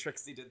was gonna be when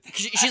Trixie did that.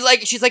 She's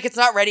like it's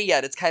not ready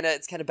yet. It's kind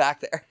of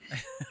back there.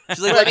 She's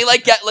like,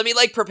 let me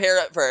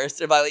prepare it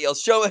first. And Violet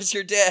yells, show us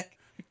your dick.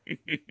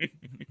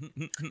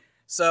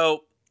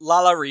 So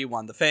Lala Ree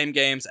won the Fame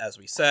Games, as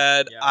we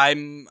said. Yeah.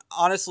 I'm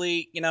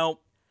honestly,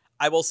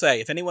 I will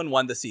say, if anyone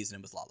won the season,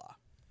 it was Lala.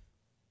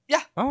 Yeah,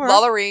 All right.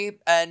 Lala Ree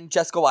and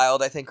Jessica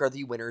Wilde, I think, are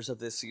the winners of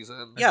this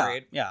season. Yeah,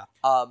 Agreed. yeah.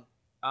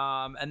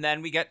 And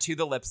then we get to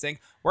the lip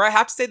sync, where I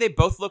have to say they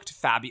both looked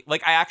fabulous.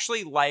 Like, I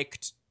actually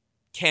liked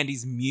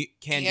Candy's muse.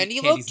 Candy's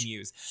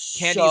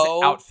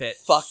outfit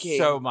fucking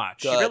so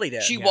much. good. She really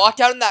did. She Yeah. walked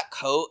out in that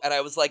coat, and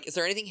I was like, is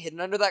there anything hidden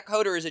under that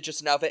coat, or is it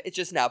just an outfit? It's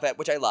just an outfit,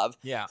 which I love.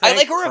 Yeah. I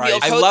like a reveal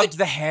Christ. coat. I loved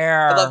the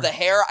hair. I love the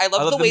hair. I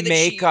love the way that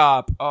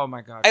makeup. Oh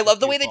my god. I she's love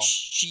the way that beautiful.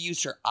 she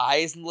used her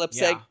eyes in the lip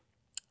sync. Yeah.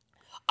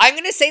 I'm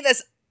going to say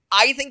this.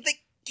 I think that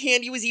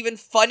Candy was even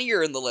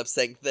funnier in the lip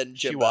sync than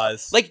Jimbo. She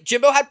was. Like,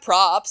 Jimbo had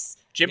props.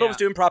 Jimbo Yeah. was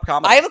doing prop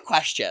comedy. I have a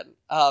question.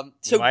 You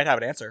So might have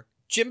an answer.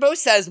 Jimbo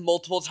says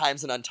multiple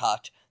times in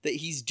Untucked that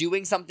he's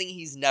doing something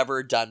he's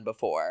never done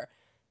before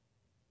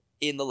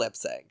in the lip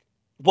sync.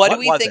 What do What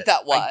we was think it?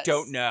 that was? I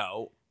don't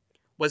know.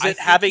 Was I it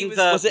think having he was-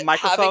 the was it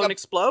microphone having a-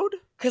 explode?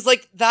 Because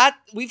like that,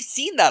 we've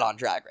seen that on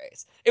Drag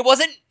Race. It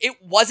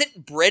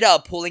wasn't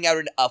Britta pulling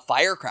out a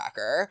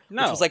firecracker,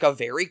 No. which was like a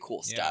very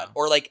cool stunt, Yeah.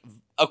 or like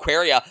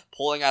Aquaria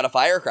pulling out a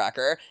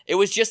firecracker. It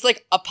was just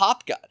like a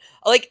pop gun.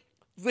 Like,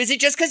 was it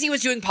just because he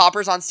was doing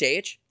poppers on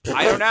stage?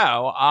 I don't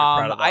know.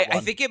 proud of that I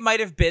one. think it might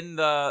have been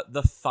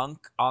the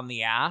funk on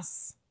the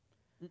ass.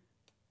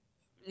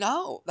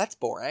 No, that's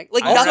boring.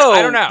 Like, Also, nothing.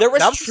 I don't know. There was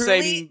that was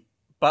truly, the same,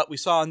 but we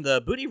saw on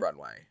the booty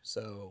runway.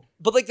 So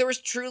but like there was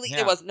truly. Yeah.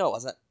 It wasn't.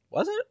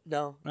 was it?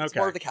 No, it's Okay.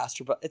 more of the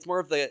Castor, but it's more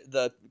of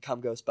the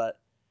cum ghost butt.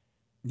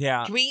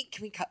 Yeah. Can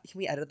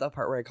we edit the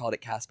part where I called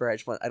it Casper?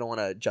 I don't want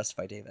to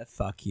justify David.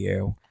 Fuck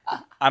you.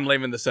 I'm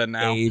leaving this in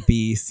now. A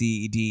B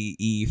C D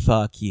E.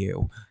 Fuck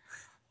you.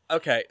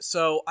 Okay,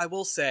 so I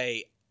will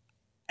say,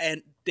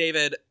 and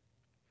David,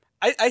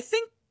 I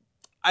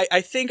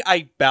think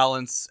I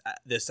balance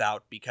this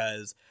out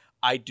because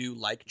I do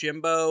like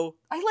Jimbo,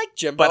 I like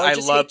Jimbo. But I I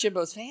just love- hate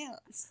Jimbo's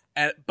fans.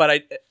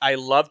 but I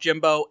love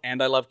Jimbo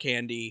and I love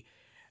Candy.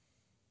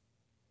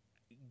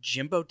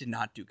 Jimbo did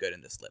not do good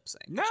in this lip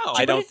sync. No.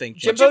 I don't think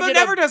Jimbo Jimbo did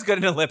never a- does good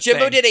in a lip sync.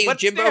 Jimbo did a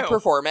What's Jimbo new?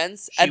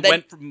 performance, She and then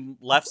went from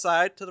left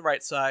side to the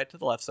right side to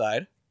the left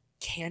side.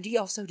 Candy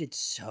also did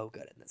so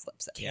good in this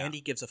lip sync. Yeah. Candy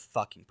gives a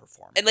fucking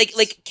performance. And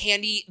like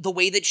Candy, the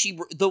way that she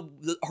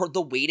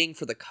the waiting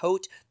for the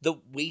coat, the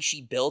way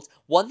she built.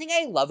 One thing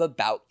I love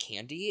about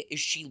Candy is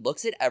she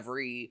looks at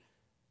every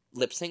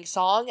lip sync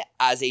song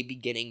as a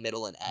beginning,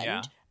 middle, and end.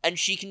 Yeah. And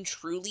she can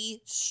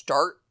truly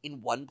start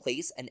in one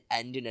place and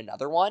end in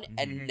another one Mhm.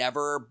 and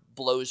never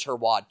blows her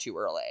wad too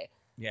early.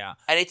 Yeah.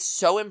 And it's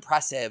so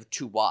impressive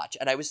to watch.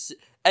 And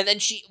then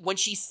when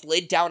she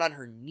slid down on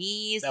her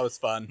knees, that was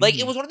fun. like,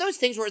 it was one of those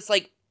things where it's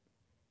like,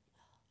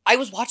 I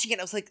was watching it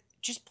and I was like,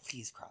 just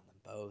please crown them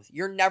both.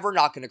 You're never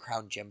not going to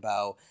crown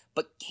Jimbo,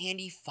 but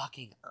Candy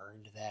fucking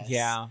earned this.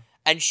 Yeah.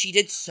 And she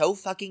did so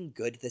fucking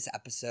good this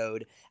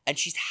episode, and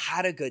she's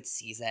had a good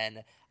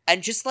season,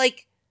 and just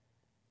like,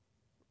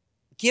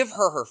 give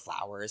her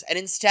flowers. And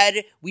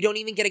instead, we don't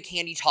even get a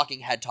Candy talking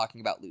head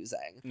talking about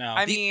losing. no.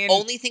 I The mean,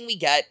 only thing we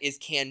get is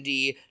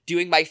Candy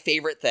doing my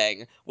favorite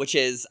thing, which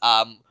is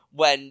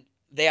when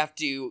they have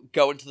to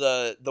go into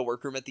the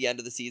workroom at the end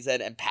of the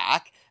season and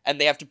pack,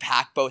 and they have to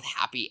pack both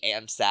happy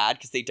and sad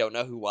because they don't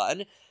know who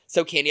won.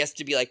 So Candy has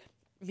to be like,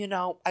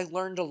 I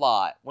learned a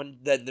lot. When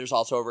then there's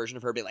also a version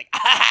of her being like,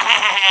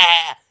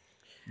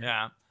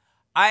 yeah.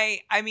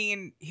 I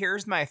mean,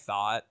 here's my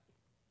thought.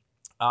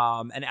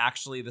 And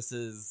actually, this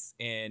is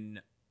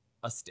in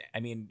I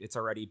mean, it's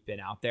already been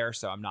out there,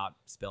 so I'm not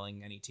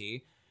spilling any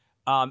tea.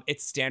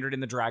 It's standard in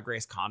the Drag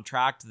Race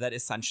contract that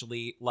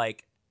essentially,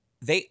 like,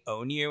 they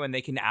own you and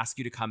they can ask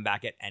you to come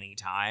back at any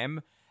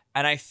time.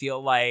 And I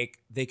feel like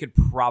they could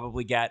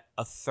probably get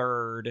a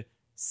third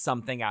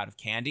something out of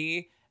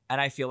Candy. And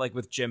I feel like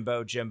with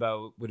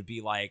Jimbo would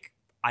be like,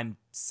 I'm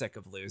sick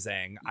of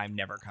losing. I'm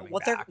never coming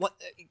back.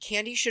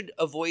 Candy should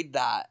avoid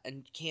that,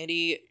 and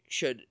Candy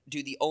should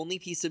do the only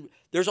piece of.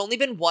 There's only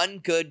been one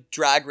good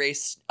Drag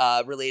Race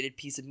related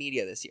piece of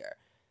media this year.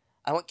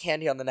 I want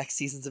Candy on the next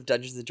seasons of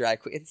Dungeons and Drag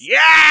Queens.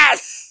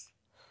 Yes!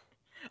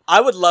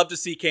 I would love to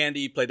see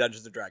Candy play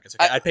Dungeons and Dragons.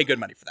 Okay? I'd pay good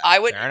money for that. I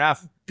would. Fair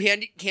enough.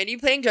 Candy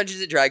playing Dungeons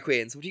and Drag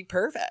Queens would be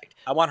perfect.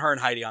 I want her and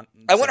Heidi on.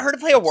 I want her to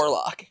play a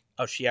warlock.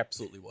 Oh, she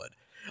absolutely would.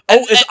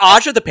 Oh, is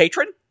Aja the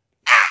patron?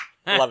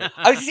 Love it.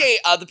 I would say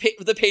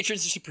the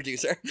patron's just a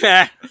producer.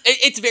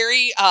 It's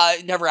very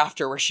Never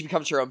After, where she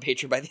becomes her own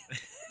patron by the end.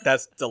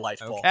 That's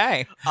delightful.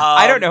 Okay.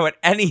 I don't know what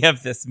any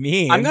of this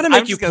means. I'm gonna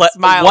make you play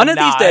one of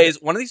these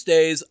days. One of these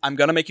days, I'm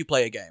gonna make you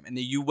play a game, and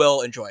you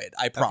will enjoy it.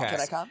 I promise.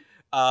 Can I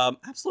come?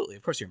 Absolutely.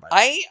 Of course, you're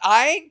invited.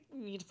 I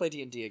need to play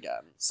D&D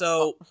again.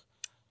 So,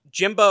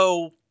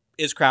 Jimbo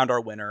is crowned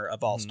our winner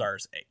of All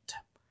Stars 8.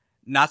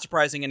 Not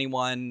surprising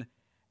anyone,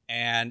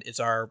 and it's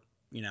our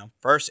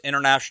first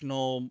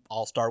international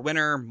All-Star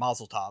winner,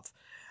 Mazel Tov.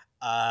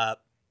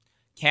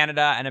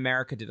 Canada and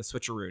America did a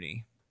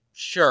switcheroony.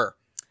 Sure.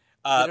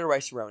 Dinner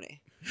rice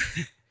roni.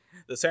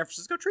 The San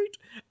Francisco treat?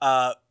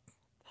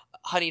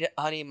 Honey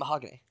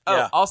mahogany. Oh,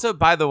 Yeah. Also,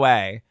 by the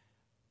way,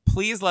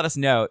 please let us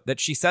note that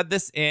she said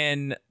this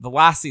in the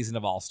last season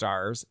of All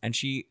Stars, and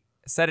she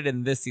said it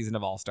in this season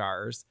of All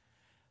Stars.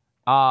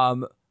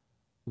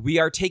 We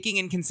are taking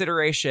in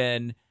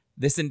consideration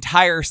this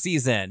entire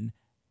season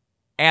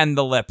and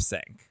the lip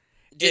sync.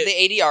 Did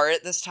they ADR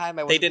it this time?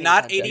 They did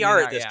not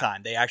ADR it this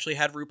time. They actually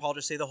had RuPaul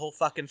just say the whole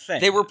fucking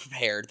thing. They were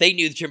prepared. They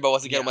knew Jimbo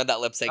wasn't going to win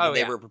that lip sync, and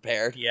they were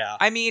prepared. Yeah.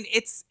 I mean,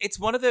 it's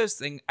one of those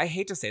things. I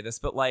hate to say this,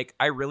 but like,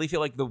 I really feel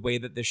like the way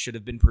that this should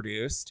have been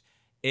produced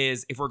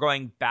is if we're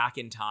going back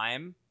in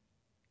time,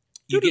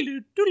 you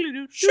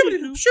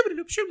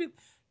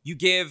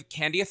give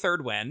Candy a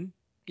third win.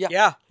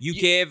 Yeah. You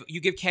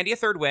give Candy a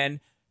third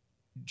win.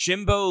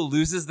 Jimbo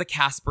loses the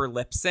Casper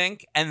lip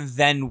sync and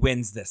then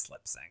wins this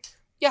lip sync.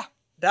 Yeah.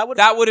 That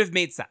would have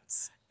made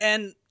sense.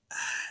 And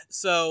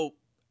so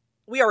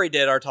we already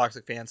did our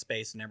toxic fan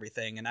space and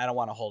everything, and I don't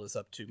want to hold this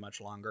up too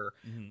much longer.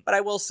 Mm-hmm. But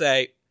I will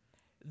say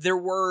there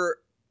were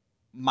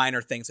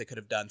minor things they could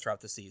have done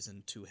throughout the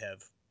season to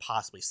have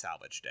possibly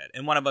salvaged it.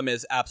 And one of them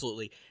is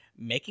absolutely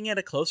making it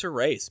a closer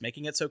race,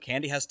 making it so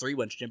Candy has 3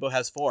 wins, Jimbo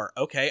has 4.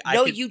 Okay, I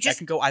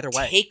can go either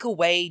way. Take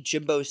away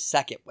Jimbo's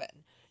second win.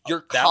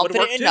 You're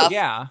confident enough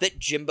that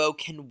Jimbo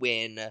can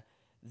win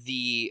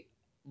the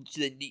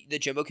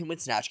Jimbo can win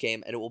Snatch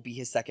Game, and it will be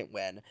his second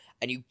win.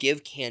 And you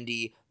give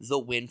Candy the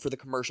win for the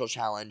commercial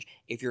challenge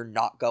if you're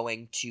not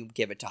going to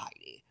give it to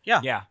Heidi.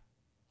 Yeah.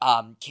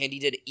 Candy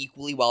did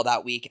equally well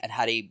that week and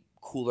had a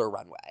cooler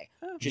runway.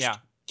 Just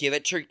give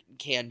it to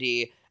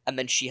Candy, and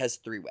then she has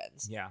 3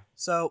 wins. Yeah.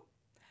 So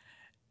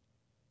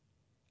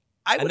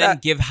and then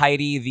give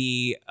Heidi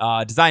the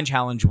design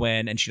challenge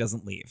win, and she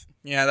doesn't leave.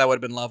 Yeah, that would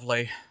have been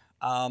lovely.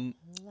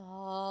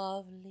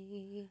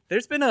 Lovely.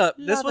 This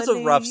was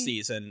a rough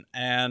season,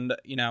 and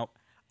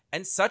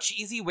and such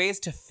easy ways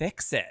to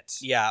fix it.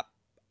 Yeah,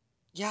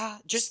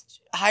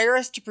 just hire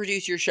us to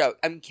produce your show.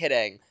 I'm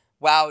kidding.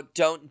 Wow,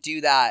 don't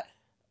do that.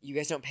 You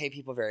guys don't pay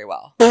people very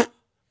well.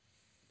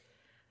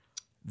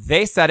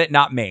 They said it,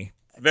 not me.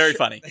 Very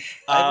funny.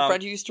 I have a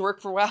friend who used to work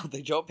for WoW.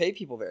 They don't pay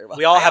people very well.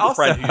 We all have a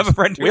friend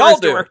who we all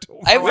do.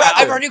 I have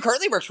a friend who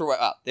currently works for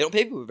WoW. They don't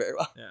pay people very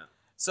well. Yeah.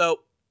 So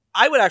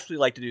I would actually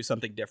like to do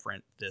something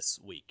different this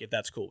week, if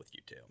that's cool with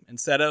you two.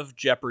 Instead of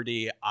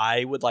Jeopardy,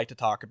 I would like to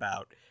talk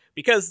about,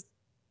 because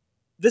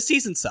this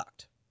season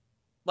sucked.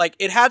 Like,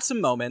 it had some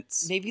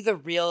moments. Maybe the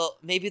real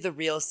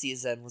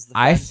season was the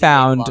I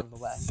found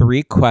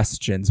 3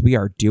 questions. We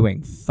are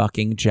doing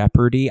fucking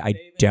Jeopardy. I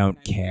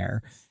don't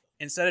care.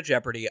 Instead of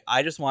Jeopardy,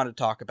 I just wanted to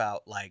talk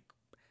about, like,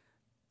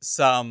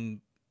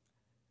 some,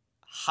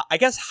 I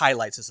guess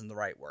highlights isn't the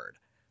right word.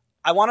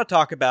 I want to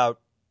talk about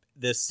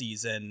this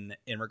season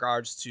in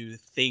regards to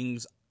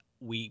things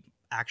we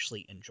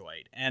actually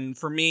enjoyed. And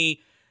for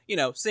me,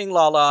 seeing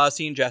Lala,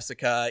 seeing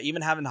Jessica,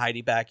 even having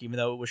Heidi back, even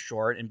though it was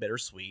short and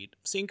bittersweet,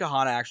 seeing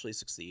Kahana actually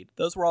succeed,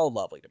 those were all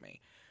lovely to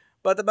me.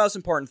 But the most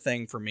important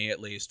thing for me,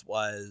 at least,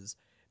 was,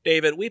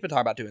 David, we've been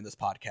talking about doing this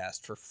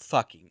podcast for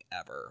fucking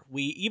ever.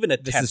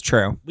 This is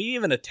true. We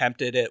even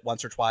attempted it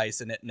once or twice,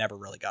 and it never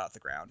really got off the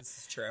ground. This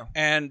is true.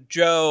 And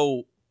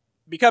Joe,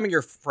 becoming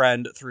your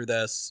friend through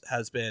this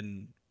has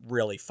been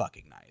really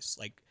fucking nice.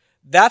 Like,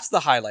 that's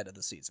the highlight of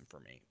the season for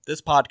me.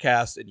 This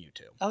podcast and you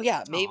two. Oh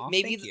yeah,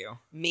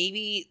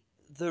 maybe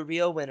the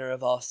real winner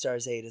of All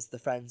Stars 8 is the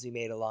friends we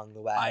made along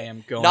the way. I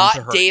am going not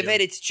to hurt David.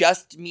 you. It's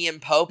just me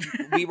and Pope.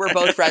 We were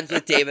both friends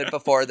with David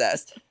before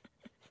this.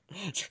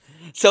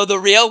 So the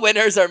real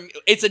winners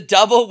it's a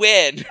double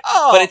win,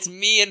 but it's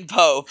me and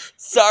Pope.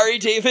 Sorry,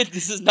 David,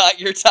 this is not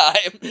your time.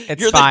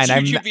 It's You're fine. the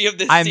Jujubee of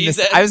this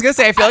season. I was going to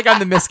say, I feel like I'm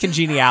the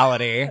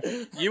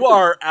miscongeniality. You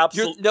are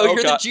absolutely...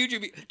 You're the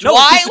Jujubee. No,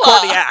 it's the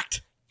Courtney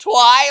Act.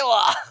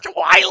 Twyla.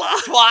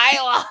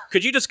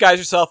 Could you disguise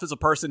yourself as a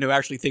person who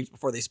actually thinks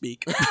before they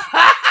speak?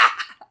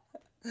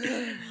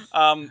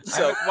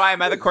 So why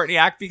am I the Courtney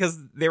Act? Because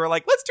they were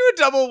like, let's do a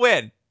double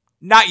win.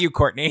 Not you,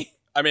 Courtney.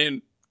 I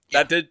mean,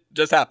 that did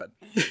just happen.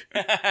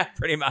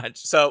 Pretty much.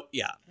 So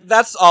yeah,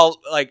 that's all.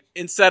 Like,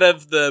 instead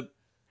of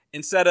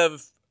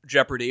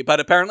Jeopardy, but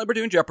apparently we're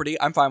doing Jeopardy.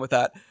 I'm fine with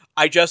that.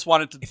 I just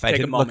wanted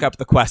to look up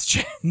the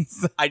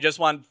questions. I just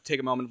wanted to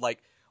take a moment of,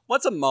 like,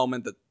 what's a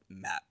moment that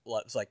Matt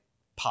was like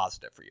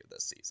positive for you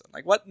this season?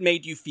 Like, what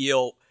made you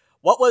feel?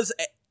 Was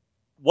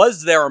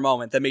there a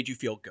moment that made you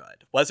feel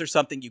good? Was there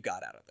something you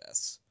got out of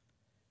this?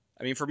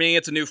 I mean, for me,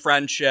 it's a new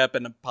friendship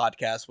and a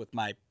podcast with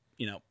my,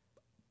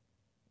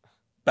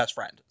 best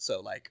friend.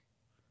 So, like,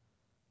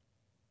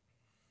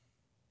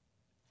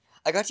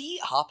 I got to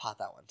eat hot pot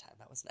that one time.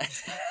 That was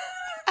nice.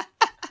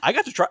 I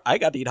got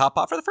to eat hot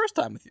pot for the first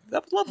time with you.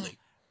 That was lovely.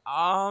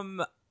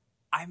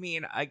 I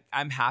mean,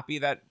 I'm happy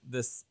that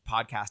this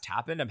podcast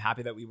happened. I'm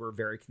happy that we were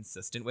very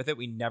consistent with it.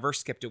 We never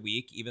skipped a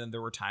week, even though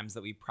there were times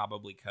that we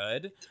probably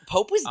could.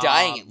 Pope was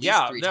dying at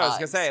least 3 times. I was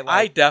gonna say,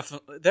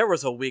 There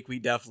was a week we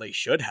definitely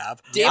should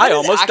have. David I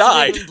almost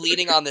died. Been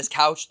bleeding on this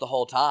couch the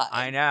whole time.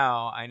 I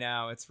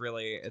know. It's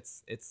really,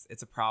 it's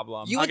a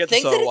problem. You would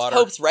think that it's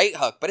Pope's right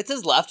hook, but it's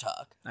his left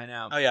hook. I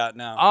know. Oh yeah,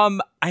 no.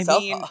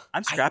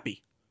 I'm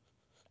scrappy.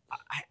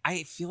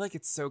 I feel like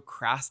it's so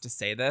crass to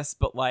say this,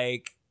 but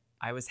like,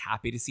 I was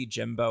happy to see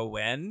Jimbo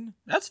win.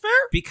 That's fair.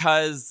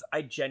 Because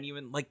I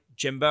genuinely,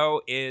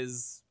 Jimbo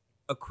is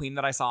a queen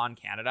that I saw in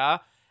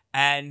Canada.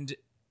 And,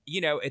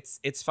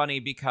 it's funny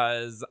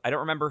because I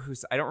don't remember who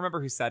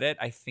said it.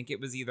 I think it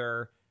was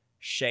either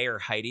Shay or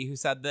Heidi who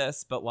said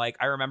this. But,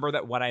 I remember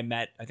that when I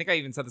think I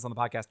even said this on the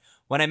podcast.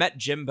 When I met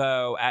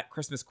Jimbo at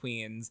Christmas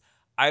Queens,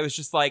 I was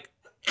just like,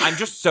 I'm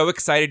just so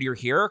excited you're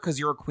here because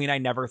you're a queen I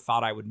never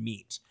thought I would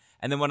meet.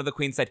 And then one of the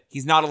queens said,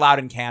 he's not allowed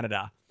in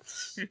Canada.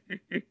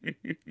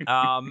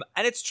 And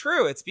it's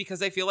true. It's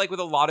because I feel like with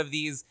a lot of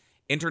these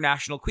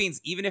international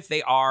queens, even if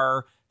they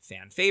are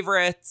fan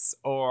favorites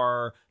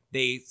or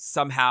they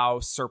somehow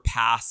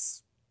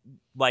surpass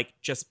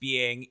just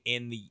being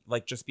in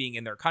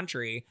their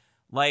country,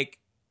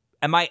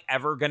 am I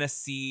ever gonna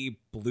see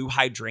Blue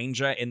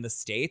Hydrangea in the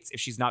States if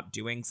she's not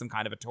doing some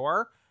kind of a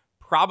tour?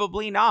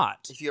 Probably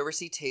not. If you ever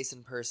see Tace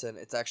in person,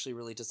 it's actually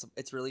really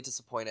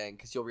disappointing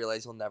because you'll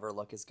realize you'll never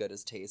look as good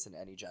as Tace in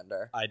any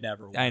gender. I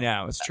never will. I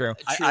know, it's true.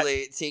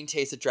 Truly, seeing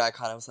Tace at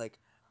DragCon, I was like,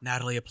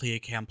 Natalie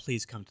Appliacam,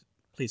 please come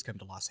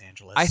to Los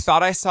Angeles. I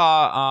thought I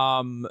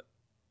saw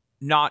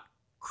not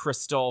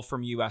Crystal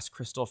from US,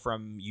 Crystal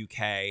from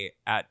UK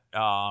at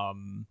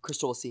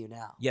Crystal Will See You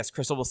Now. Yes,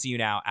 Crystal Will See You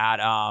Now at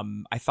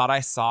I thought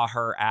I saw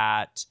her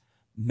at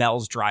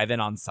Mel's Drive-In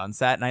on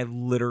Sunset, and I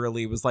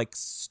literally was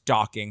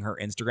stalking her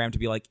Instagram to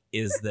be like,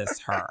 is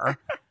this her?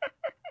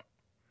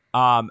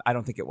 I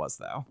don't think it was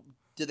though.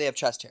 Did they have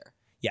chest hair?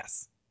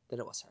 Yes. Then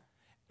it was her.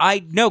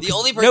 I know. The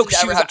only person to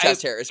ever have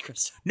chest hair is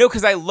Crystal. No,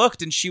 because I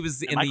looked and she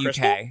was in the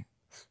UK.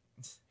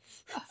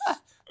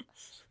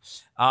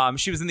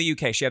 She was in the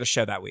UK. She had a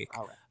show that week.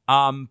 All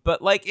right.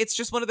 But it's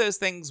just one of those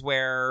things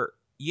where,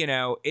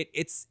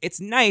 it's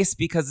nice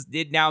because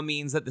it now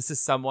means that this is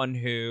someone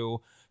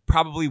who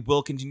probably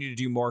will continue to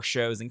do more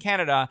shows in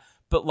Canada,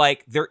 but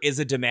there is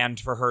a demand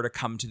for her to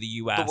come to the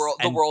US.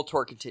 The world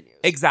tour continues.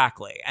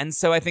 Exactly. And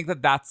so I think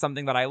that that's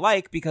something that I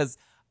like because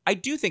I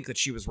do think that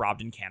she was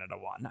robbed in Canada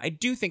one. I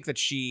do think that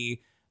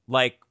she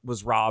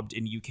was robbed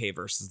in UK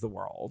versus the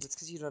world. It's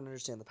because you don't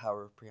understand the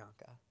power of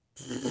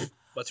Priyanka.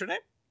 What's her name?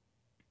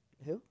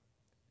 Who?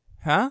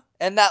 Huh?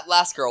 And that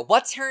last girl.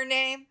 What's her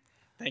name?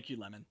 Thank you,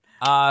 Lemon.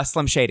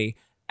 Slim Shady.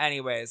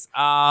 Anyways,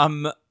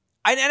 and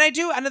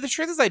the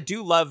truth is I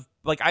do love,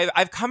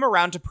 I've come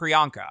around to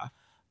Priyanka.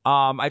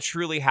 I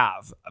truly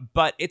have.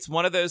 But it's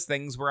one of those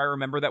things where I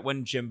remember that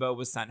when Jimbo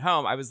was sent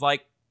home, I was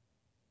like,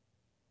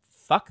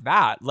 fuck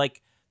that.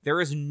 There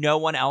is no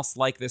one else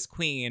like this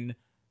queen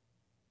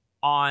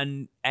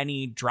on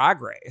any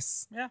drag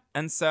race. Yeah.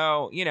 And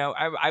so,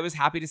 I was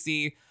happy to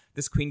see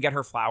this queen get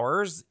her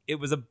flowers.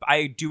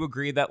 I do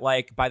agree that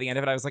by the end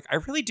of it, I was like, I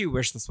really do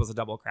wish this was a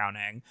double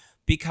crowning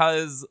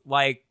because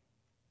because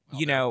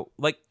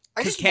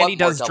Candy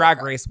does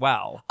Drag Race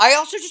well. I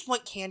also just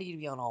want Candy to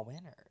be on All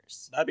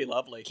Winners. That'd be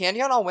lovely.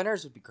 Candy on All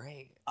Winners would be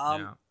great.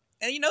 And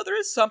there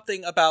is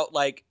something about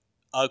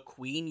a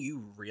queen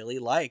you really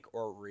like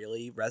or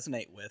really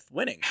resonate with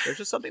winning. There's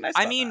just something nice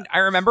about that. I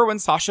remember when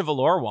Sasha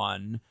Velour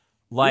won,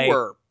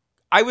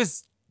 I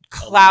was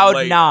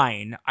cloud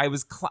 9. I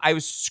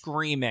was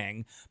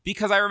screaming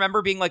because I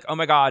remember being like, oh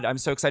my God, I'm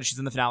so excited she's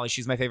in the finale.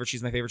 She's my favorite.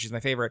 She's my favorite. She's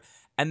my favorite.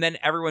 And then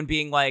everyone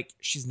being like,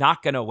 she's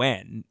not going to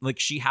win.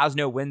 She has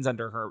no wins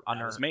under her.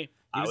 That was me.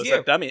 I was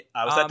that dummy.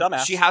 I was that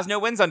dumbass. She has no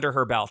wins under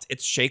her belt.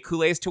 It's Shea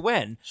Coulee's to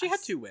win. She had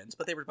 2 wins,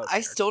 but they were both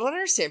I still don't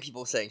understand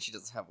people saying she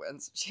doesn't have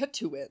wins. She had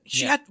 2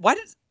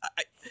 wins.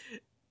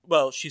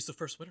 Well, she's the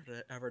first winner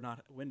to ever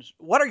not win.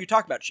 What are you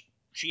talking about?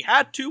 She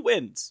had 2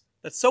 wins.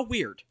 That's so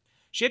weird.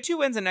 She had 2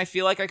 wins, and I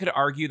feel like I could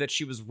argue that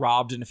she was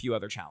robbed in a few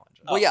other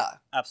challenges. Well, yeah.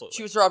 Absolutely.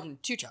 She was robbed in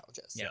 2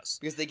 challenges. Yes.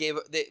 Because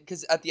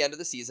because at the end of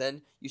the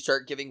season, you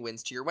start giving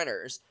wins to your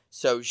winners.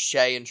 So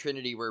Shay and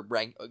Trinity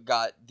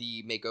got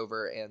the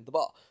makeover and the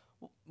ball.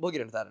 We'll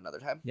get into that another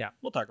time. Yeah.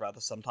 We'll talk about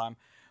this sometime.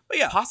 But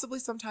yeah. Possibly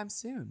sometime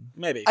soon.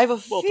 Maybe. I have a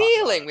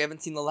feeling we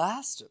haven't seen the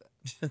last of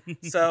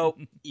it. So,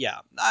 yeah.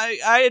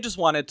 I just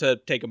wanted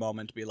to take a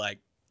moment to be like,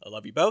 I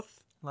love you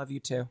both. Love you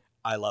too.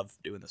 I love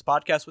doing this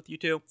podcast with you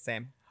two.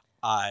 Same.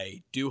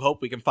 I do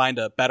hope we can find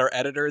a better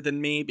editor than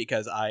me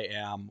because I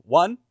am,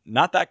 1,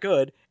 not that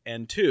good,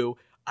 and 2,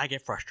 I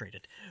get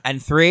frustrated.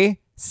 And 3,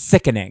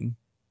 sickening.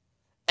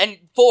 And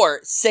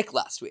 4, sick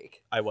last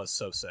week. I was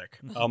so sick.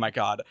 Oh my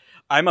God.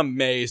 I'm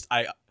amazed.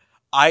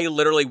 I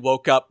literally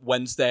woke up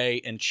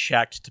Wednesday and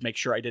checked to make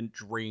sure I didn't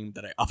dream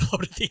that I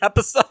uploaded the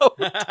episode.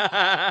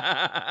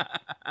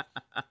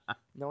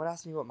 No one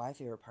asked me what my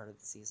favorite part of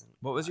the season.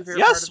 What was your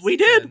favorite part of Yes, the we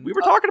season? did. We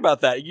were talking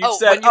about that. You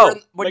said,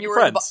 when you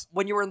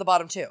were in the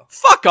bottom two.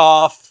 Fuck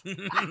off.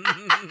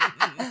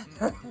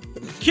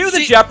 Cue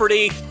the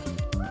Jeopardy.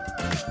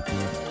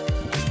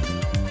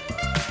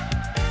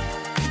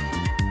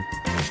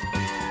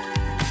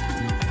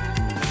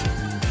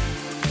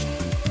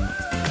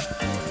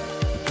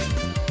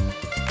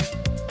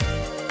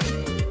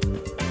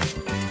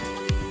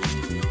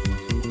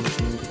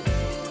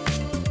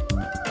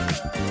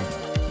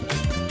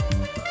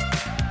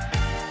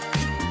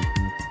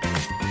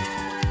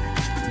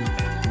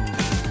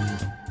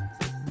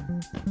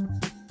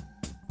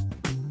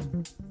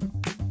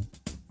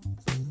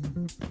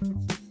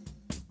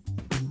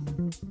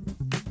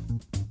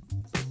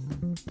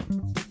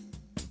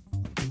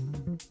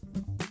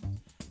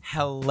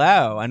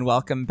 Hello and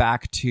welcome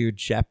back to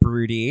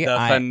Jeopardy. The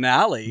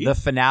finale. The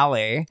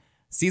finale.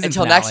 Season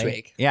Until finale. next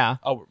week. Yeah.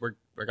 Oh, we're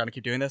going to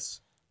keep doing this?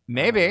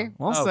 Maybe.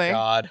 We'll oh, see.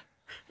 God.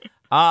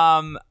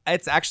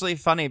 It's actually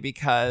funny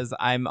because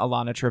I'm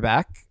Alana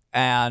Trebek,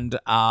 and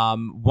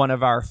one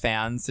of our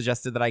fans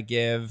suggested that I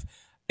give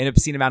an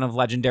obscene amount of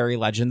legendary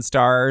legend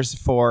stars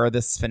for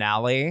this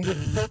finale.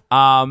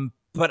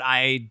 But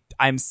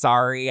I'm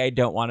sorry, I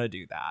don't want to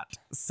do that.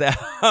 So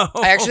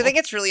I actually think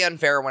it's really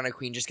unfair when a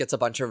queen just gets a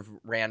bunch of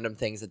random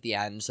things at the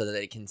end so that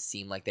it can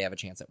seem like they have a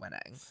chance at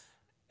winning.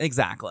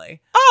 Exactly.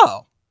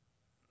 Oh.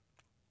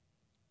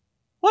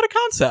 What a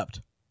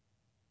concept.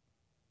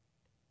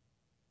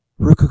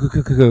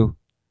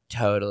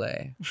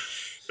 Totally.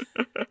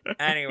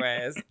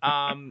 Anyways,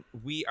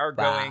 we are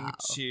going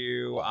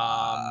to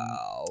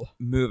Wow.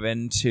 move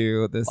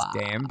into this Wow.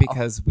 game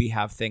because we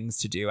have things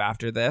to do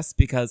after this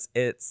because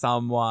it's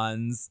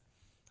someone's.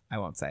 I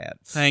won't say it.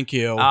 Thank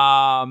you.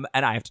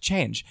 And I have to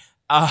change.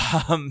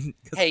 'Cause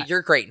Hey,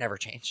 you're great. Never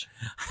change.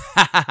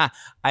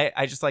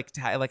 I just like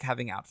I like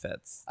having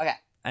outfits. Okay.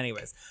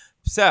 Anyways,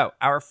 so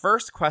our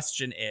first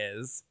question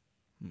is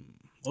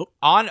Oh.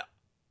 on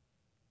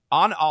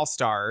All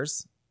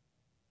Stars.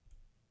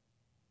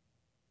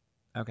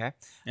 Okay.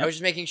 I was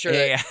just making sure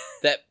Yeah.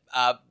 that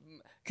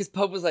because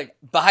Pope was like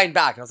behind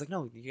back. And I was like,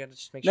 no, you gotta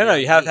just make sure. No,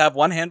 you have to have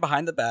one hand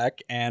behind the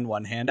back and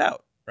one hand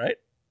out, right?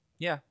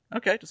 Yeah.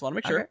 Okay, just want to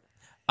make sure. Okay.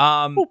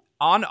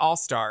 On All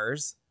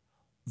Stars,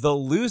 the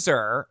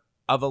loser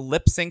of a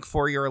lip sync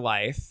for your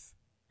life,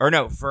 or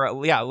no,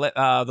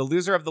 the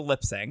loser of the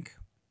lip sync.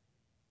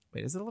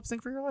 Wait, is it a lip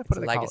sync for your life? What It's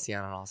do a they call legacy it?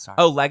 on an all star.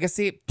 Oh,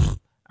 legacy.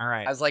 All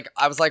right. I was like,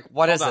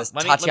 what Hold is on. this?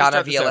 Let me Tatiana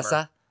start this over.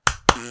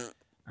 Vialissa?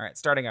 All right,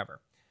 starting over.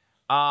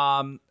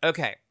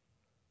 Okay.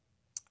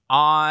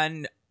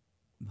 On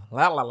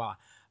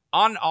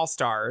All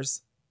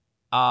Stars,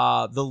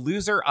 the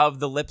loser of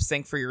the lip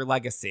sync for your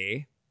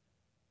legacy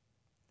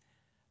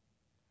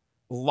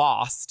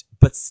lost,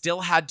 but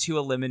still had to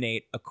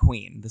eliminate a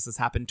queen. This has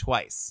happened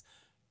twice.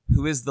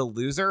 Who is the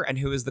loser and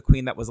who is the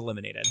queen that was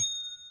eliminated?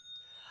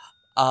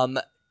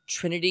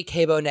 Trinity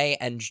K. Bonet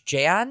and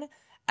Jan,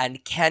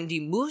 and Candy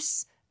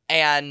Moose,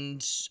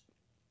 and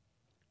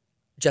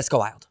Jessica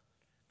Wilde.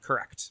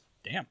 Correct.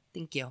 Damn.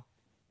 Thank you.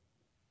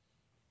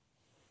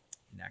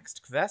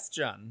 Next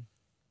question.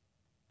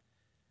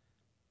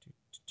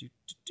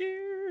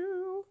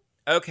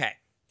 Okay.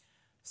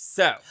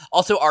 So,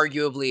 Also,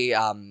 arguably,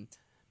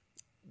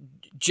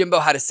 Jimbo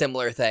had a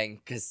similar thing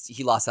because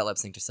he lost that lip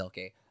sync to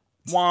Silky.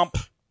 Womp.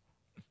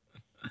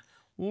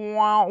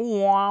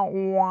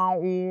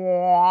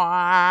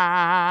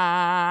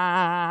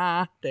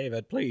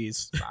 David,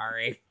 please.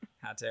 Sorry.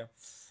 Had to.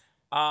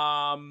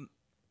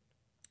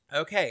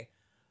 Okay.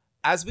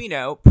 As we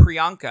know,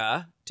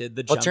 Priyanka did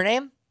the jump. What's her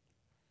name?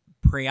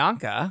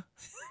 Priyanka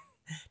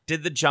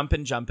did the jump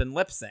and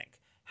lip sync.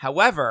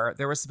 However,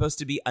 there was supposed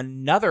to be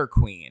another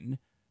queen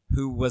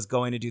who was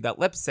going to do that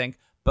lip sync,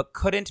 but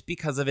couldn't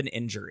because of an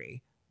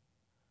injury.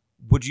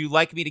 Would you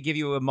like me to give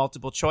you a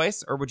multiple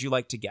choice, or would you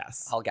like to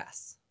guess? I'll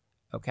guess.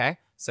 Okay.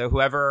 So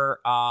whoever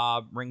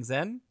rings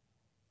in.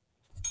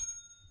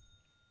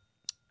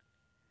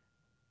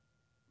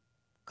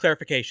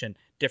 Clarification.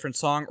 Different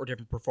song or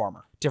different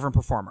performer? Different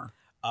performer.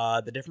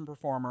 The different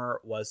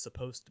performer was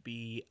supposed to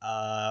be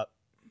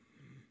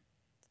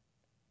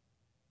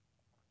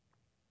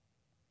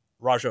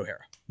Raj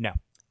O'Hara. No.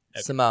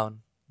 Okay.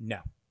 Simone. No.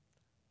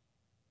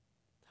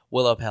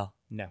 Willow Pill.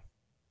 No.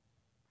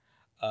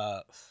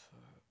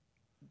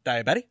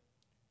 Diabetes?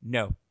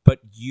 No. But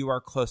you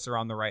are closer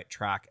on the right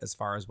track as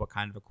far as what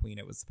kind of a queen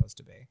it was supposed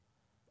to be.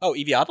 Oh,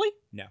 Evie Oddly?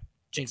 No.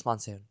 Jinx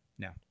Monsoon.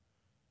 No.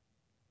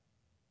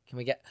 Can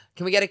we get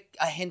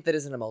a hint that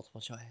isn't a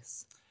multiple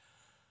choice?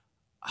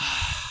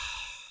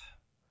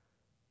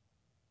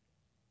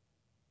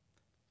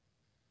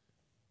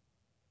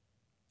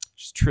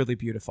 She's truly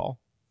beautiful.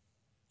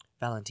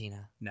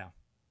 Valentina. No.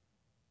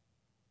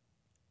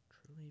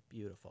 Truly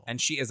beautiful.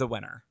 And she is a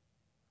winner.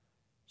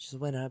 She's a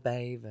winner,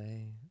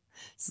 baby.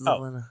 She's Oh.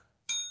 a winner.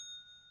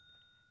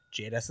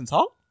 Jade Essence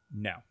Hall?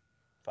 No.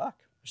 Fuck.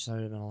 She's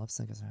already been a lip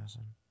sync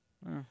assassin.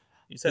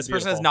 You said This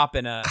person has beautiful. not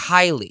been a...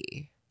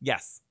 Kylie.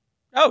 Yes.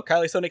 Oh,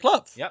 Kylie Sonic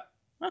Love. Yep.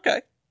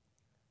 Okay.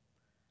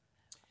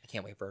 I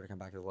can't wait for her to come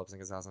back to the Lip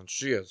Sync Assassin.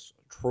 She is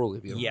truly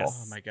beautiful.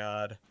 Yes. Oh my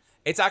god.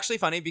 It's actually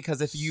funny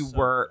because if you So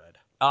were... good.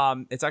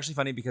 It's actually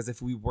funny because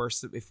if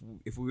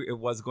it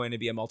was going to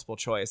be a multiple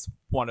choice,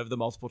 one of the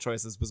multiple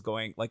choices was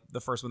going, like,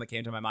 the first one that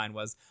came to my mind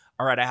was,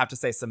 all right, I have to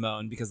say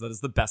Simone because that is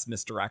the best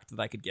misdirect that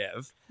I could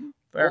give.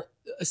 Fair.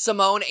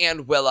 Simone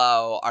and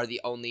Willow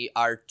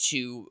are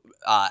two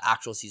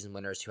actual season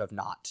winners who have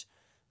not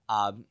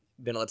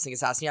been a Lip Sync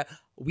Assassin yet.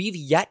 We've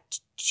yet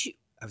to...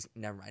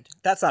 never mind.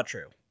 That's not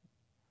true.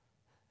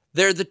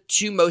 They're the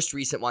two most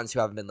recent ones who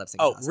haven't been Lip Sync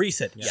Oh, Assassins.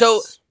 recent. Yes.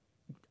 So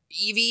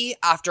Evie,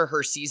 after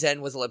her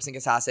season, was a Lip Sync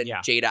Assassin.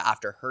 Yeah. Jada,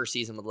 after her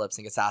season, was a Lip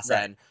Sync Assassin.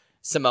 Right.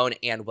 Simone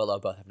and Willow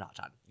both have not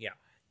done.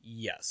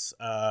 yes.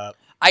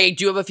 I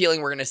do have a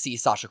feeling we're going to see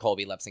Sasha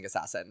Colby Lip Sync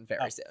Assassin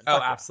very soon. Oh,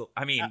 Fuck yeah. absolutely.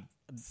 I mean,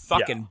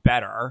 fucking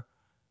better.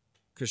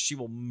 Because she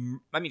will...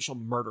 she'll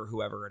murder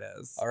whoever it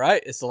is. All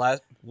right. It's the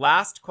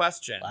Last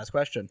question. last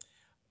question.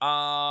 With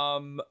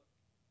all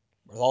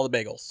the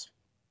bagels.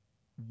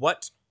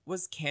 What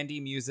was Candy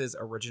Muse's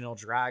original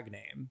drag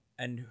name,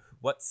 and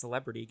what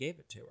celebrity gave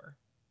it to her?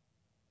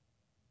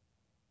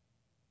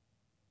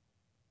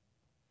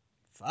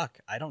 Fuck.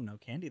 I don't know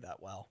Candy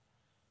that well.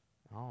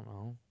 I don't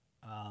know.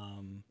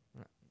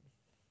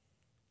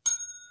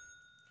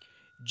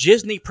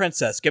 Disney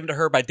Princess, given to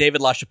her by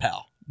David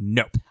LaChapelle.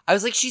 Nope. I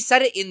was like, she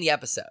said it in the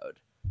episode,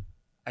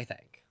 I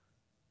think.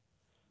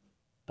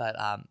 But,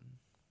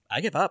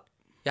 I give up.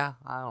 yeah,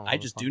 I don't know. I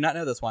just do not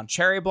know this one.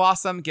 Cherry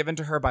Blossom, given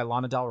to her by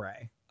Lana Del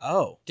Rey.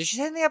 Oh. Did she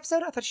say it in the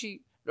episode? I thought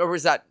she... Or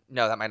was that...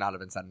 No, that might not have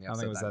been said in the I don't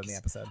episode. think it was then, in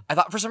the 'cause episode. I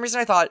thought... For some reason,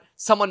 I thought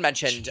someone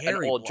mentioned an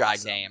Cherry old drag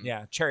Blossom. name.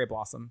 Yeah, Cherry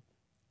Blossom.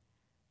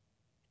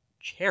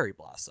 Cherry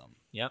Blossom.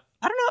 Yep.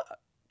 I don't know.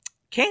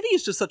 Candy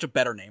is just such a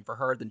better name for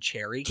her than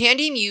Cherry.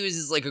 Candy Muse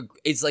is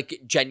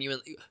like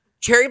genuinely...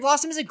 Cherry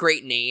Blossom is a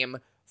great name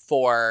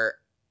for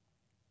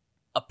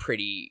a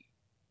pretty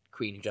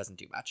queen who doesn't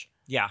do much.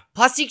 Yeah.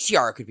 Plastique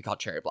Tiara could be called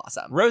Cherry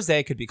Blossom. Rose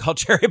could be called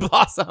Cherry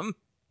Blossom.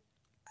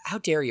 How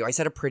dare you? I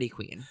said a pretty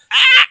queen.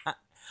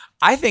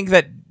 I think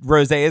that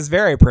Rose is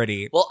very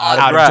pretty. Well,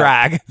 out of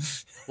drag.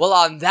 Well,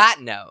 on that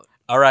note...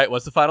 All right.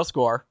 What's the final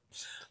score?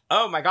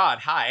 Oh my god,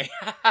 hi.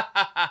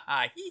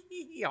 I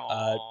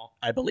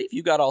believe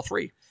you got all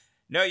three.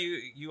 No,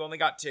 you only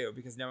got two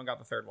because no one got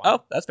the third one.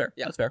 Oh, that's fair.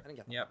 Yeah, That's fair. I didn't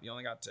get that. Yep, you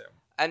only got two.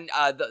 And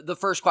the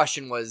first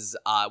question was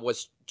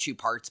two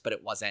parts, but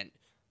it wasn't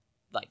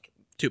like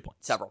 2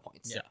 points. several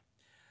points. Yeah.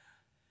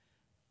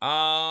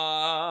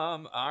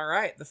 All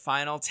right. The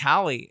final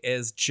tally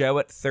is Joe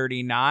at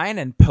 39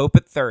 and Pope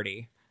at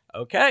 30.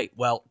 Okay.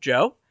 Well,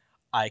 Joe,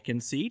 I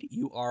concede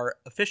you are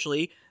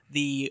officially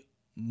the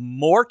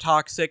more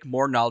toxic,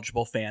 more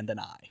knowledgeable fan than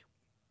I.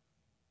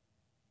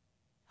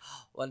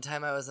 One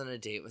time I was on a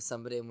date with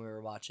somebody and we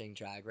were watching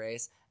Drag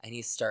Race, and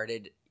he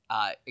started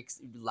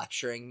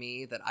lecturing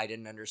me that I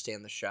didn't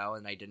understand the show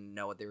and I didn't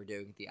know what they were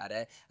doing with the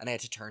edit, and I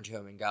had to turn to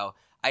him and go,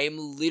 I am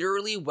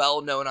literally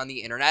well known on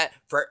the internet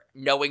for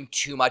knowing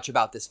too much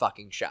about this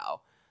fucking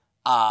show.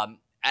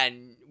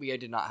 And we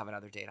did not have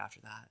another date after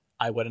that.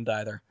 I wouldn't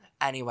either.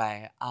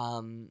 Anyway,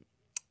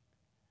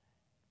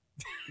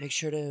 make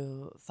sure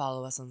to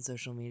follow us on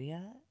social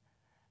media.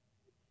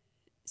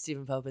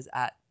 Stephen Pope is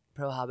at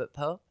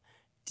ProHobbitPope.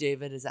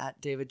 David is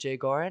at David J.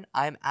 Gorin.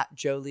 I'm at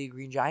Jolie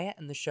Green Giant,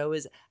 and the show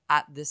is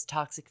at This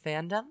Toxic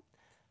Fandom.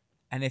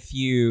 And if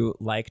you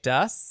liked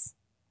us,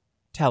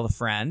 tell a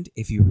friend.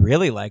 If you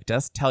really liked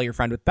us, tell your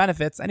friend with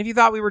benefits. And if you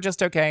thought we were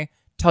just okay,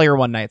 tell your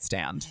one night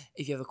stand.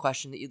 If you have a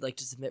question that you'd like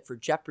to submit for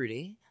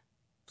Jeopardy,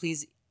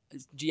 please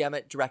DM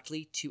it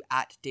directly to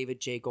at David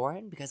J.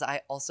 Gorin, because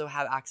I also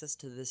have access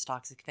to This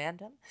Toxic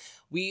Fandom.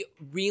 We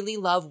really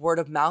love word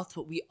of mouth,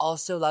 but we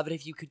also love it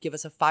if you could give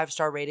us a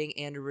 5-star rating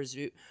and a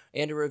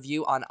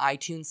review on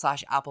iTunes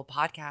 / Apple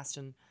Podcast.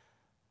 And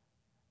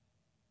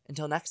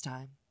until next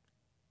time.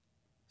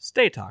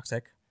 Stay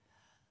toxic.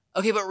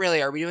 Okay, but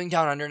really, are we doing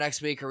Down Under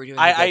next week, or are we doing...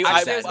 I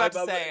was about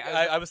to say,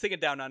 I was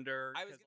thinking Down Under.